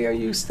 "Why are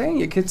you staying?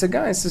 Your kids are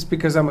guys." It's just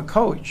because I'm a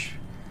coach.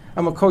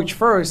 I'm a coach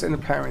first, and a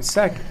parent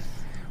second.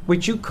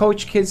 Would you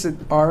coach kids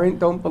that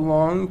don't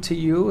belong to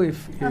you?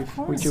 If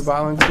would you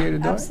volunteer to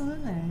do it?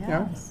 Absolutely,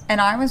 yes. And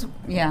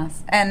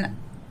and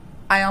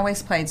I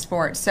always played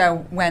sports.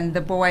 So when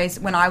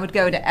I would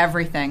go to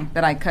everything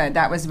that I could,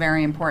 that was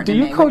very important Do to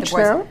you me. coach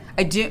now?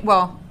 I do.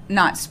 Well,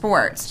 not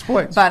sports.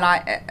 But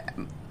I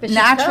But she's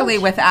naturally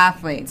coach. with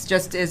athletes,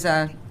 just is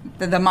the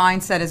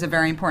mindset is a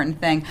very important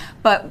thing.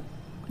 But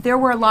there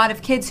were a lot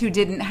of kids who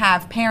didn't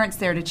have parents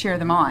there to cheer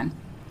them on.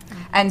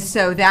 And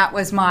so that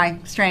was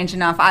strange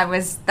enough,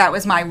 that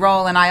was my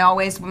role. And I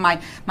always, my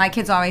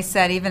kids always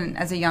said, even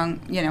as a young,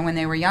 when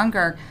they were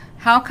younger,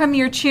 how come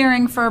you're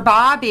cheering for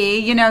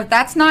Bobby?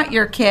 That's not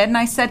your kid. And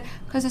I said,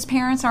 because his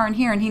parents aren't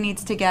here and he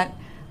needs to get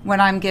what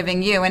I'm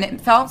giving you. And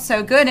it felt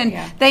so good. And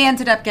they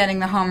ended up getting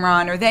the home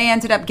run or they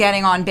ended up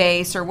getting on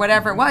base or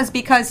whatever it was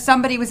because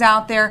somebody was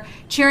out there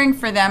cheering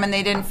for them and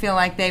they didn't feel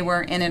like they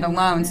were in it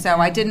alone. So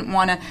I didn't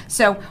want to.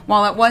 So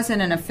while it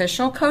wasn't an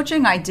official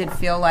coaching, I did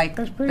feel like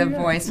the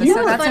voice was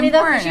so that's funny though,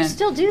 important. 'cause you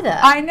still do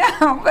that. I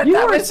know. But You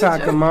that were a was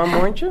soccer mom,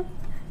 weren't you?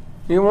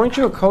 Weren't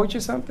you a coach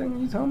or something?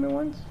 You told me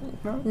once.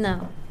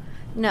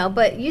 No,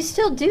 but you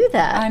still do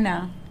that. I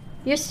know.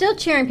 You're still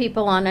cheering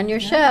people on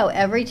your show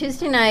every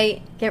Tuesday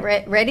night. Get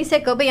ready,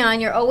 set, go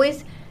beyond. You're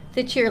always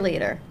the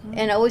cheerleader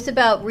and always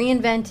about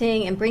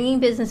reinventing and bringing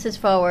businesses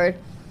forward.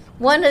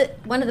 One of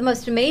the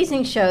most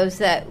amazing shows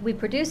that we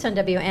produce on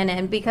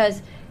WNN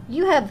because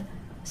you have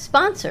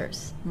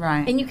sponsors.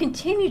 Right. And you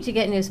continue to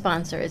get new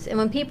sponsors. And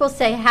when people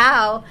say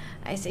how,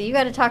 I say you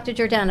got to talk to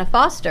Jordana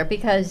Foster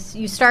because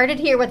you started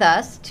here with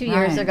us 2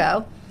 years Right.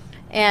 ago.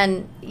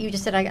 And you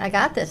just said, I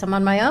got this. I'm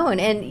on my own.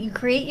 And you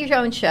create your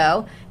own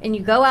show, and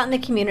you go out in the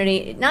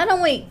community. Not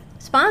only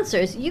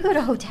sponsors, you go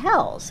to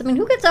hotels. I mean,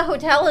 who gets a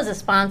hotel as a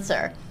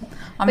sponsor?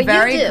 I'm But you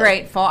very do.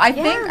 grateful. I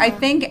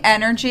think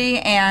energy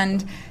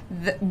and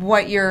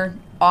what you're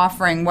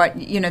offering,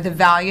 the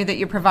value that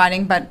you're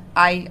providing, but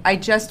I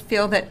just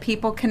feel that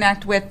people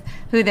connect with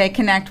who they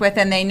connect with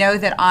and they know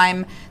that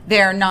I'm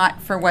there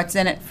not for what's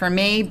in it for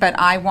me, but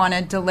I want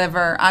to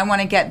deliver, I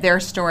want to get their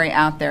story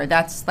out there.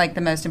 That's like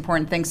the most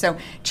important thing. So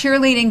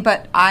cheerleading,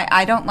 but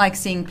I don't like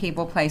seeing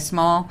people play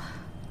small.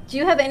 Do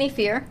you have any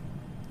fear?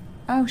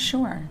 Oh,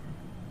 sure.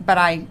 But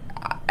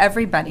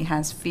everybody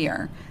has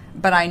fear,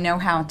 but I know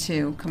how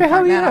to compartmentalize The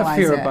hell you have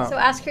fear it. about? So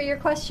ask her your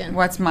question.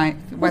 What's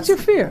your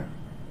fear?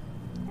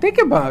 Think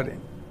about it.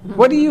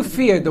 What do you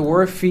fear? The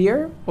word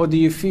fear? Or do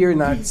you fear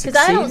not succeeding?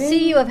 Because I don't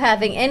see you of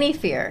having any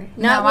fear.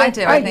 Not No, I with-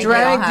 do. I think we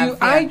all have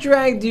fear. I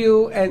dragged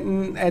you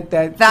at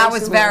that. That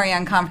was festival. very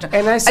uncomfortable.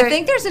 And I said,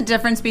 think there's a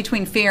difference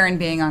between fear and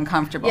being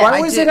uncomfortable.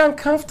 why was it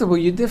uncomfortable?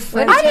 You did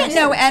I didn't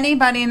know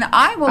anybody, and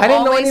I will I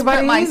didn't know always put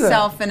anybody either.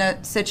 myself in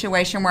a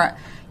situation where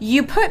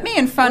you put me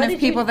in front of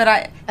people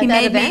he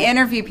made me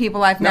interview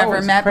people I've No, never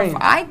it's met crazy.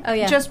 before.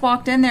 I just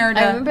walked in there to.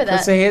 I remember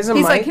that. Say, here's a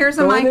He's mic. like, here's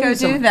a mic, go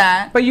do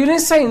that. But you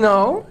didn't say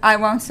no. I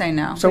won't say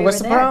no. So what's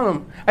the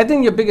problem? I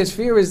think your biggest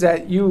fear is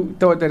that you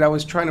thought that I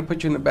was trying to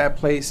put you in a bad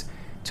place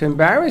to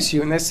embarrass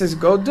you, and that says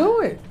go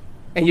do it.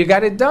 And you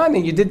got it done,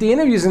 and you did the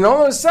interviews, and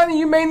all of a sudden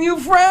you made new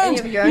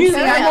friends. You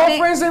had more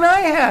friends than I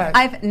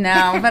had.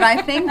 No, but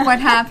I think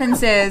what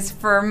happens is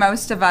for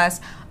most of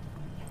us,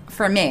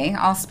 for me,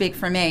 I'll speak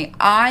for me,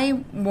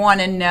 I want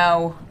to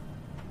know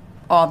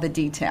all the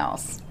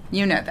details.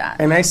 You know that.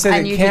 And I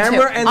said the you do camera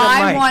too. and the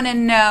I mic. want to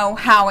know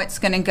how it's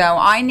going to go.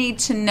 I need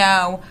to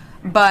know,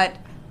 but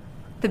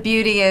the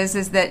beauty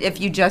is that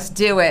if you just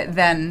do it,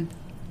 then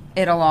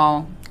it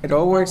all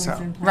works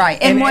out.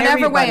 Right. In And whatever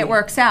way everybody- it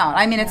works out.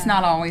 I mean, it's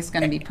not always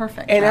going to be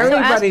perfect. And right?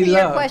 everybody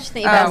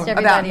loved.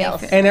 about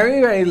me. And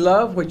everybody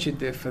loved what you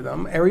did for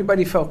them.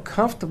 Everybody felt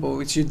comfortable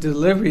with your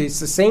delivery. It's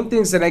the same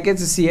things that I get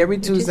to see every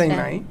Tuesday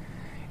night.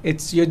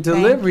 It's your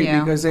delivery you.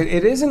 because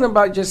it isn't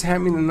about just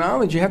having the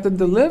knowledge. You have to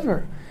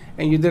deliver.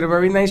 and you did a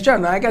very nice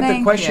job. Now, I got the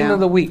Thank question you. of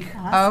the week.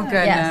 Oh,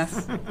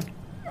 goodness.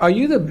 Are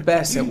you the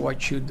best at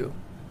what you do?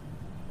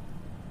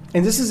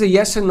 And this is a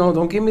yes or no.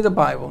 Don't give me the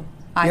Bible.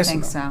 I Yes or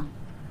think no? so.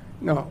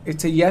 No,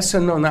 it's a yes or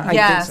no. Not I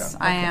Yes, think so.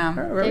 I am.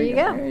 There There you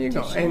go. There you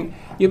go. And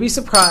you'll be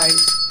surprised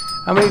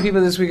how many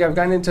people this week I've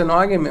gotten into an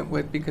argument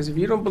with, because if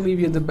you don't believe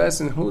you're the best,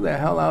 then who the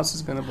hell else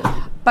is going to believe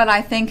it? But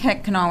I think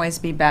it can always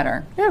be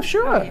better. Yeah,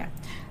 sure. Oh, yeah.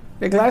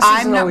 The glass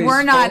isn't always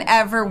We're not full.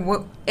 ever.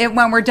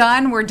 When we're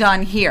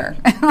done here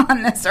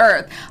on this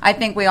earth. I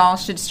think we all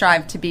should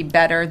strive to be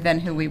better than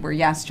who we were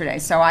yesterday.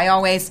 So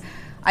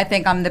I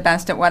think I'm the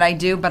best at what I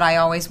do, but I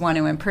always want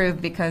to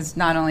improve, because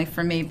not only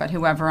for me, but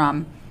whoever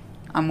I'm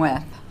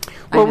with.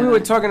 Well, we were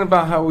talking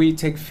about how we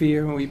take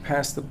fear and we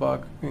pass the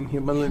buck, and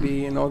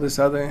humility and all this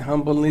other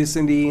humbleness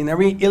and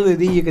every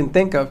illity you can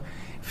think of.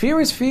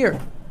 Fear is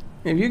fear.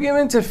 If you give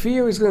into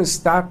fear, it's going to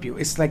stop you.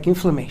 It's like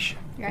inflammation.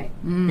 Right.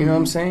 You know what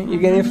I'm saying? You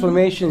get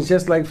inflammation, it's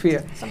just like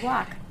fear. It's a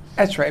block.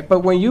 That's right. But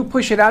when you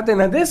push it out there,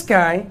 now this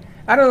guy,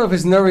 I don't know if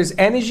it's nervous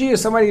energy or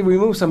somebody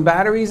removed some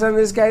batteries on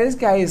this guy. This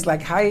guy is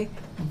like high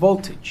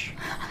voltage.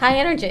 High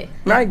energy.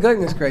 My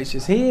goodness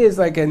gracious. He is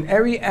like in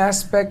every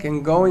aspect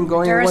and going, and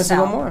wants to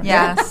go more.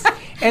 Yes.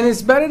 And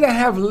it's better to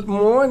have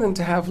more than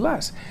to have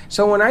less.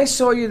 So when I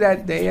saw you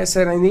that day, I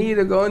said, I need you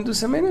to go and do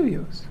some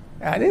interviews.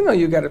 I didn't know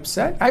you got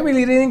upset. I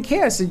really didn't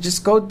care. I said,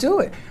 just go do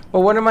it.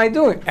 But what am I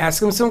doing?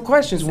 Ask him some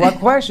questions. What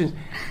questions?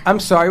 I'm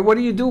sorry, what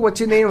do you do? What's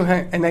your name?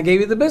 And I gave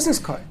you the business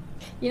card.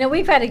 You know,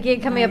 we've had a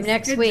gig coming up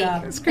next week,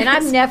 and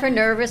I'm never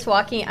nervous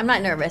walking. I'm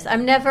not nervous.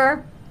 I'm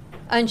never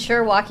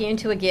unsure walking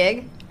into a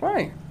gig.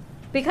 Right.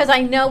 Because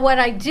I know what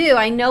I do.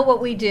 I know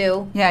what we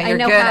do. Yeah, you're I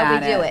know good how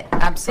at we do it. it.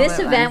 Absolutely.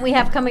 This event we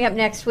have coming up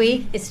next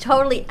week is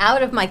totally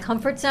out of my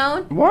comfort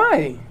zone.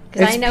 Why?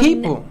 'Cause It's I know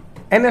people.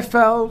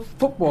 NFL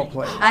football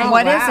players.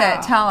 What is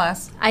it? Tell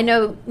us. I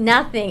know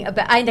nothing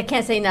about. I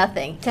can't say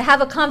nothing. To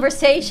have a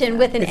conversation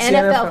with an It's the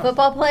NFL NFL.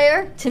 football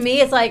player, to me,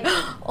 it's like,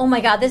 oh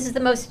my God, this is the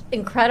most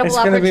incredible It's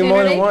going to opportunity. be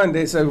more than one.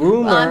 There's a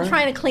rumor. Well, I'm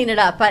trying to clean it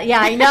up, but yeah,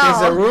 I know.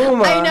 There's a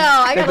rumor I know.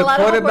 I that got the a lot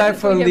of quarterback homework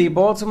from for the you.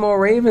 Baltimore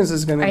Ravens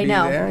is going to I be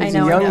know, there. I He's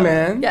know, a I young know.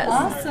 man. Yes.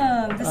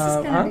 Awesome. This is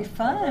going to be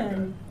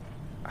fun.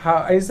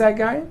 How is that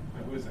guy?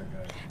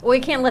 We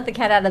can't let the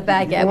cat out of the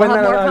bag yet. We're We'll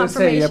have not more allowed to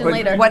say, yeah, confirmation but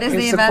later. What is the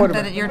It's the event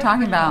quarterback. that you're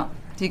talking about?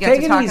 Do you get Take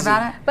to it talk easy.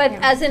 about it? But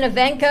as an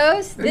event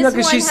goes, this No,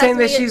 because one she's has saying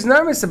to that be- she's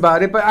nervous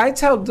about it. But I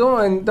tell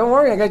Dawn, don't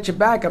worry, I got your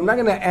back. I'm not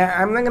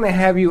gonna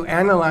have you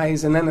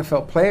analyze an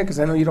NFL player because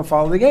I know you don't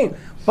follow the game.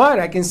 But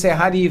I can say,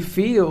 how do you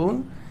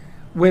feel,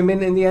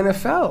 women in the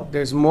NFL?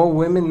 There's more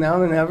women now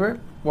than ever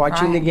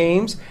watching Right. the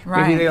games.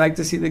 Right. Maybe they like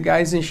to see the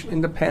guys in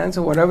the pants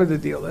or whatever the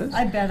deal is.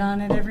 I bet on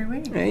it every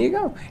week. There you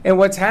go. And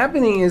what's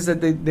happening is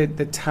that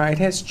the tide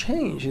has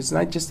changed. It's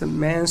not just a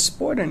man's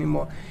sport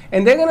anymore.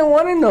 And they're going to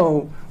want to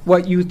know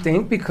what you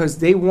think because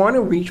they want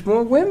to reach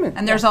more women.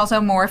 And there's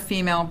also more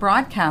female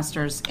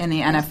broadcasters in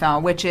the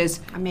NFL, which is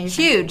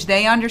huge.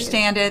 They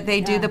understand it.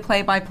 They do the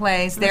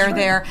play-by-plays. They're right.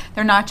 there.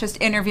 They're not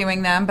just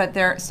interviewing them, but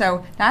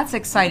so that's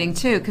exciting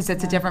too because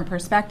it's a different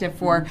perspective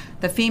for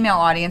the female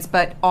audience,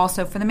 but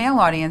also for the male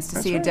audience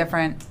to see a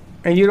different.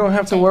 And you don't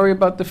have to worry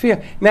about the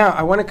fear. Now,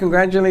 I want to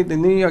congratulate the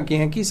New York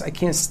Yankees. I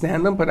can't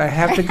stand them, but I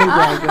have to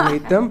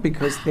congratulate them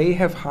because they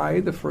have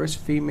hired the first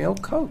female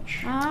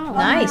coach. Oh,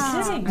 nice.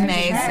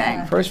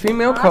 Amazing. First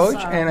female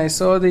coach, and I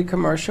saw the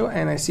commercial,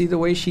 and I see the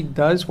way she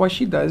does what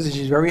she does. And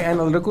she's very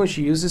analytical, and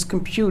she uses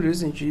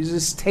computers, and she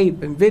uses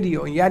tape and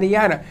video, and yada,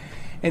 yada.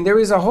 And there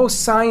is a whole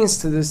science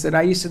to this that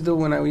I used to do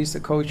when I used to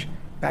coach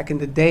back in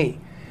the day.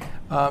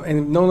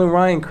 And Nolan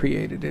Ryan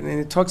created it. And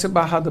it talks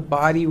about how the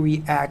body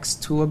reacts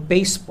to a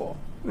baseball.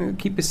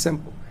 Keep it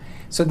simple.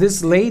 So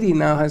this lady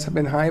now has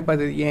been hired by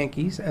the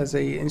Yankees as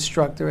an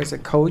instructor, as a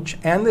coach,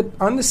 and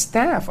on the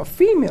staff, a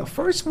female,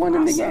 first one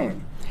in the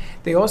game.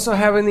 They also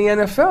have in the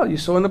NFL, you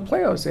saw in the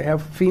playoffs, they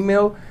have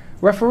female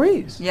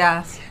referees.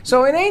 Yes.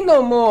 So it ain't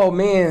no more a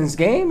man's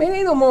game. It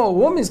ain't no more a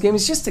woman's game.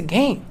 It's just a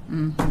game.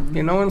 Mm-hmm.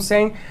 You know what I'm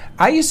saying?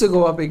 I used to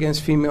go up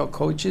against female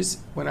coaches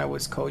when I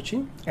was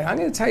coaching. And I'm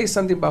going to tell you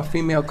something about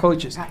female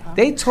coaches.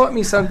 They taught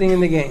me something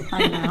in the game.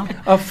 I know.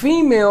 A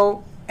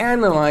female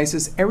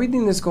analyzes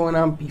everything that's going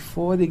on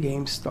before the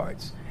game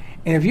starts.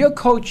 And if you're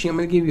coaching, I'm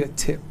going to give you a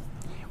tip.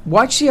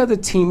 Watch the other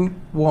team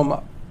warm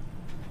up.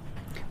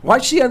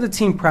 Watch the other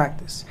team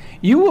practice.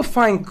 You will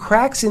find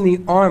cracks in the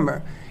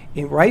armor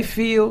in right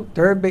field,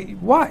 third base.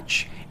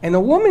 Watch. And a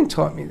woman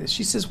taught me this.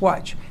 She says,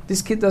 watch.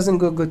 This kid doesn't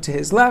go good to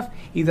his left.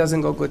 He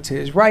doesn't go good to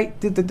his right.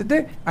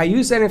 I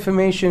use that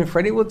information.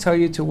 Freddie will tell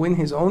you to win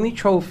his only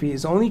trophy,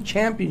 his only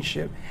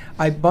championship.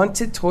 I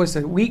bunted towards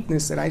a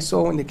weakness that I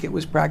saw when the kid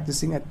was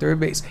practicing at third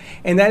base.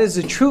 And that is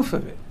the truth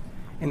of it.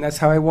 And that's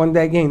how I won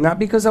that game. Not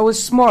because I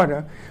was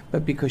smarter,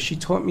 but because she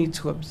taught me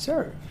to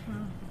observe.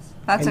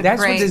 That's And a that's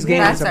what great. this game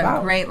that's is a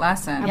about. great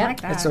lesson. I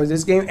like that. And so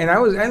this game, and I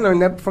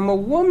learned that from a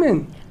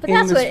woman. But in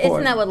that's the what, sport.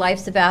 isn't that what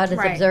life's about, is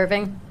Right.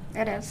 observing?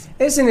 It is.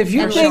 Listen, if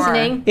you And think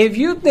listening. if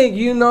you think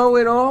you know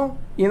it all,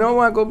 you know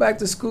why? Go back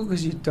to school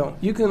because you don't.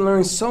 You can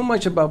learn so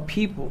much about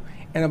people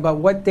and about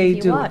what they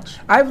You do. watch.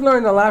 I've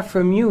learned a lot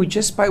from you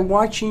just by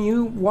watching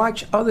you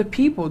watch other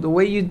people, the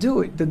way you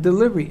do it, the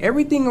delivery,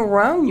 everything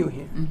around you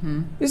here.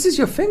 Mm-hmm. This is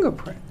your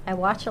fingerprint. I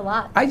watch a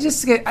lot. I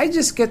just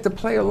get to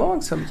play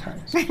along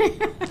sometimes.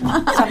 Sometimes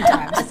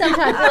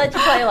I let you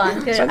play along.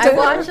 'Cause I Sometimes-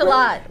 watch a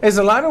lot. There's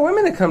a lot of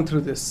women that come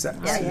through this set.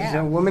 Yeah. You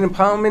know, women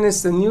empowerment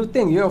is the new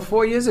thing.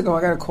 4 years ago,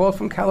 I got a call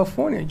from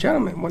California. A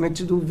gentleman wanted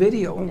to do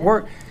video and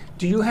work.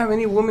 Do you have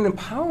any women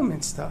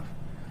empowerment stuff?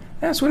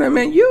 That's when I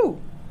met you.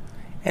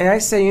 And I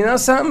say, you know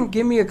something?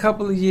 Give me a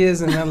couple of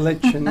years and I'll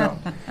let you know.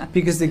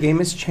 Because the game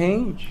has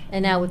changed.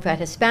 And now we've got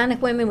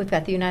Hispanic women, we've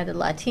got the United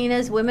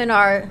Latinas. Women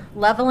are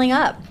leveling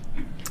up.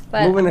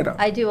 But Moving it up.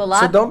 I do a So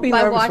lot don't be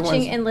by nervous watching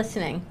once- and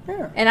listening.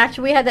 Yeah. And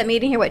actually, we had that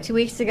meeting here, 2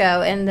 weeks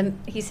ago, and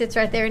he sits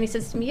right there and he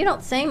says to me, "You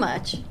don't say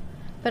much,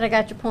 but I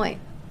got your point."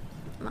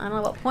 I don't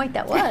know what point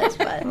that was,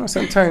 but Well,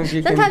 sometimes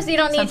you sometimes can, you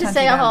don't need to sometimes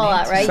say you a don't whole need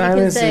lot, to. right?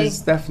 Silence you can is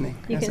say deafening.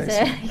 you as can they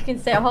say you can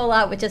say a whole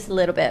lot with just a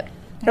little bit.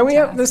 And we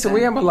have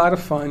we have a lot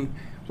of fun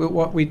with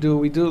what we do.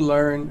 We do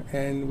learn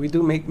and we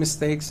do make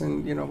mistakes,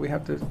 and we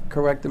have to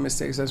correct the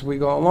mistakes as we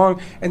go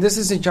along. And this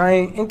is a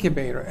giant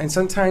incubator. And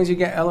sometimes you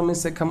get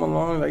elements that come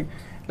along, like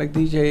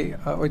DJ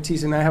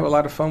Ortiz, and I have a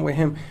lot of fun with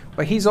him.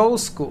 But he's old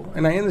school,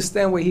 and I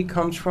understand where he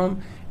comes from.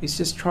 He's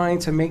just trying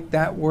to make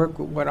that work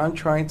with what I'm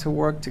trying to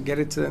work to get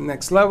it to the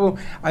next level.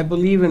 I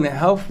believe in the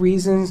health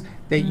reasons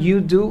that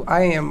you do.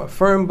 I am a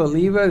firm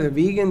believer. The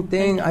vegan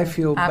thing, I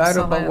feel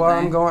better about where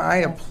I'm Absolutely. going. I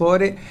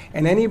applaud it.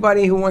 And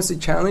anybody who wants to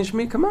challenge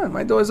me, come on.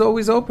 My door's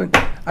always open. I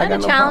Not got a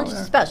no challenge, problem.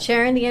 it's about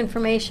sharing the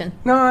information.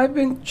 No, I've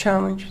been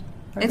challenged.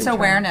 I've It's been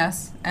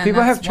awareness. And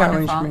People have that's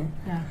challenged wonderful.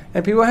 me.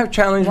 And people have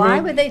challenged Why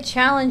me would they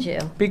challenge you?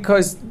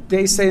 because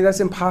they say that's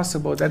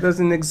impossible, that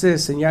doesn't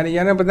exist, and yada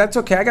yada. But that's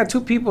okay. I got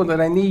two people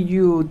that I need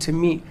you to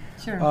meet.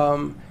 Sure.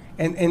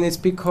 And it's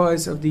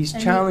because of these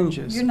And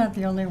challenges. You're not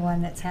the only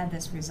one that's had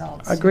this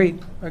result. Agreed.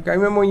 Like, I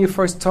remember when you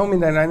first told me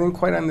that, I didn't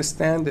quite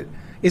understand it.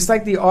 It's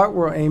like the art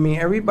world, Amy.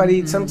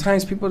 Everybody,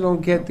 sometimes people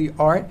don't get the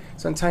art.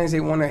 Sometimes they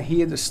want to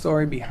hear the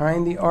story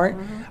behind the art.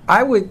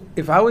 I would,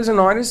 if I was an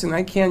artist and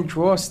I can't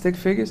draw stick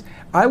figures,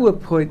 I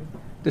would put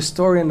the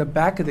story in the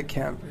back of the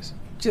canvas.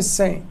 Just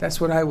saying,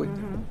 that's what I would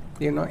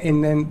do.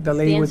 And then the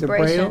lady The with the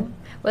braille. inspiration.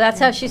 Well, that's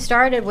how she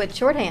started with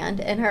shorthand,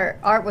 and her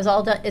art was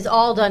all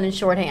done in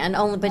shorthand.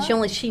 But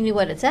she knew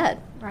what it said.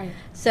 Right.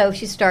 So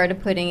she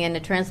started putting in a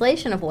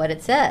translation of what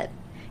it said,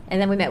 and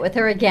then we met with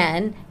her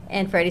again.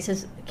 And Freddie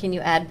says, "Can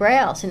you add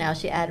braille?" So now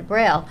she added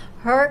braille.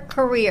 Her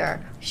career,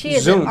 she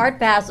is Zoom. at Art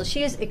Basel.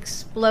 She has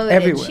exploded.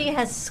 Everywhere. She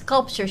has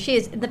sculpture. She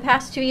is in the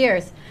past 2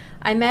 years.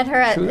 I met her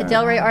at True the that.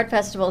 Delray Art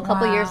Festival a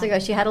couple Wow. years ago.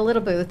 She had a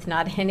little booth,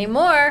 not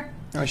anymore.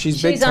 Oh,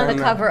 she's big She's on the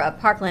time now. cover of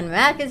Parkland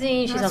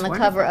Magazine. She's That's on the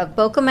cover of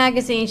Boca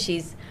Magazine.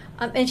 She's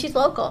and she's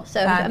local,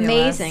 so Fabulous.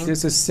 amazing.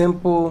 Just a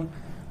simple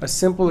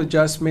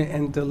adjustment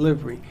and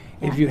delivery.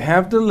 If you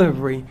have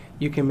delivery,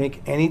 you can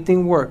make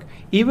anything work.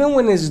 Even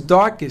when it's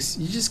darkest,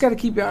 you just got to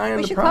keep your eye on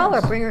We the should prize. call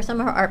her, bring her some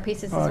of her art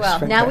pieces Oh, as it's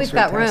well. Now we've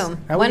got fantastic. room.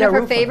 Now we One got of her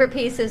room for her. favorite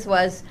pieces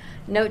was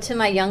 "Note to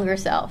My Younger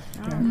Self,"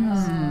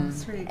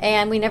 Sweet.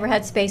 and we never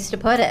had space to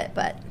put it,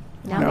 but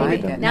now No,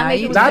 maybe we did. now Now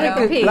maybe you we do. can Lot make of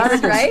a good, lot of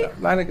piece, good right?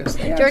 stuff. Lot of good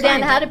stuff. Yeah,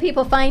 Jordan, how do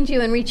people find you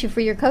and reach you for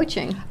your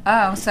coaching?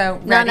 Oh, so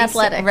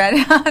Non-athletic.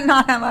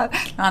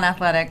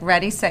 non-athletic.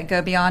 Ready, Set,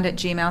 Go Beyond at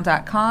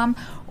gmail.com,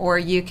 or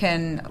you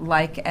can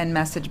like and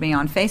message me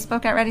on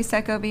Facebook at Ready,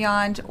 Set, Go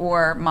Beyond,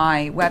 or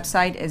my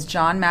website is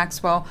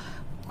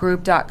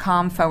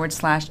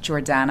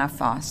johnmaxwellgroup.com/Jordana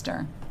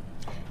Foster.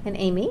 And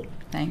Amy?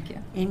 Thank you.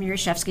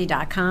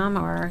 AmyRashevsky.com,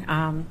 or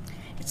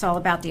it's all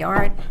about the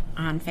art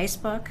on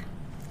Facebook.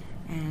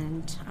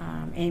 And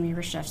Amy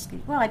Rashevsky.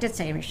 Well, I did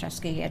say Amy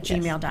Rashevsky at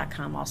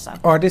gmail.com also.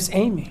 Artist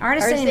Amy.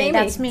 Artist Artist Amy, Amy.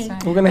 that's me.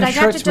 We're gonna But have I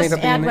got shirts to made just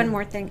up in add your one name.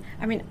 more thing.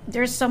 I mean,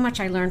 there's so much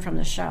I learned from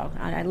the show.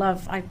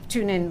 I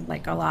tune in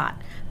like a lot,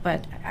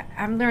 but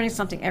I'm learning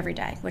something every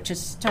day, which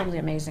is totally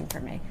amazing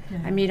for me.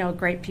 I meet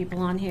great people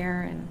on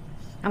here, and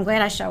I'm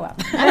glad I show up.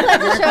 I'm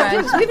glad you showed up,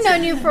 too, 'cause we've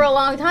known you for a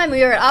long time.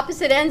 We were at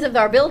opposite ends of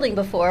our building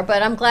before,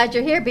 but I'm glad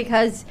you're here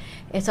because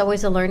it's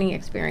always a learning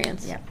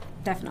experience. Yep,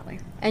 definitely.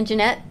 And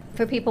Jeanette,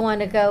 for people who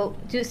want to go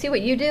see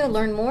what you do,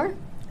 learn more?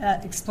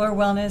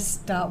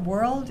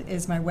 ExploreWellness.world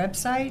is my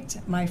website.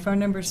 My phone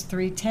number is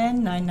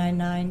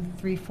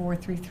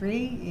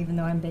 310-999-3433, even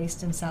though I'm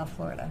based in South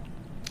Florida.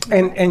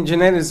 And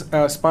Jeanette is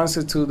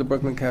sponsored to the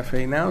Brooklyn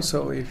Cafe now,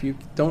 so if you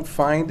don't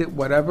find it,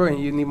 whatever, and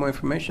you need more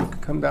information, you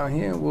can come down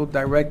here and we'll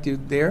direct you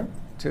there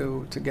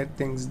to get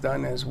things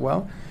done as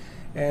well.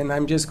 And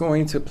I'm just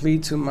going to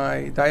plead to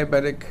my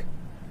diabetic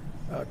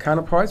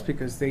counterparts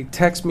because they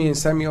text me and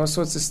send me all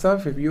sorts of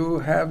stuff. If you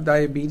have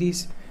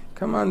diabetes,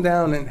 come on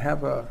down and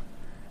have a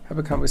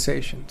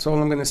conversation. That's all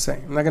I'm going to say.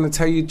 I'm not going to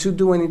tell you to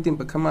do anything,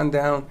 but come on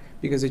down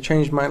because it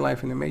changed my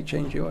life and it may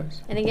change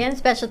yours. And again,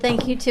 special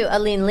thank you to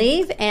Aline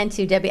Leave and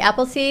to Debbie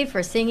Appleseed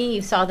for singing.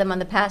 You saw them on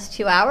the past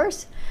 2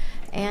 hours.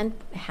 And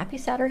happy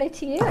Saturday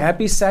to you.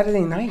 Happy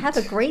Saturday night. Have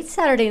a great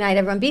Saturday night,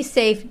 everyone. Be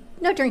safe.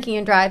 No drinking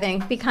and driving.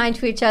 Be kind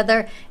to each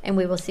other. And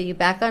we will see you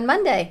back on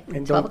Monday,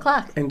 And 12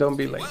 o'clock. And don't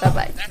be late.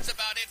 Bye-bye. That's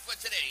about it for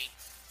today.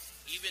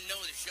 Even though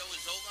the show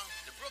is over,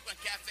 the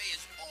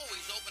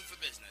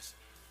business.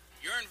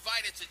 You're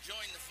invited to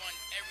join the fun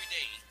every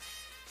day.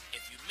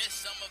 If you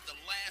missed some of the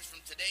laughs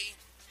from today,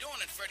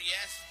 Dawn and Freddie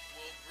S.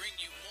 will bring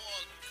you more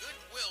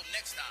goodwill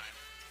next time.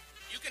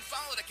 You can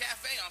follow the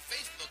cafe on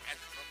Facebook at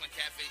the Brooklyn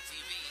Cafe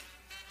TV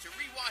to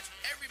rewatch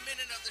every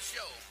minute of the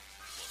show.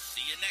 We'll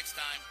see you next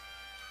time.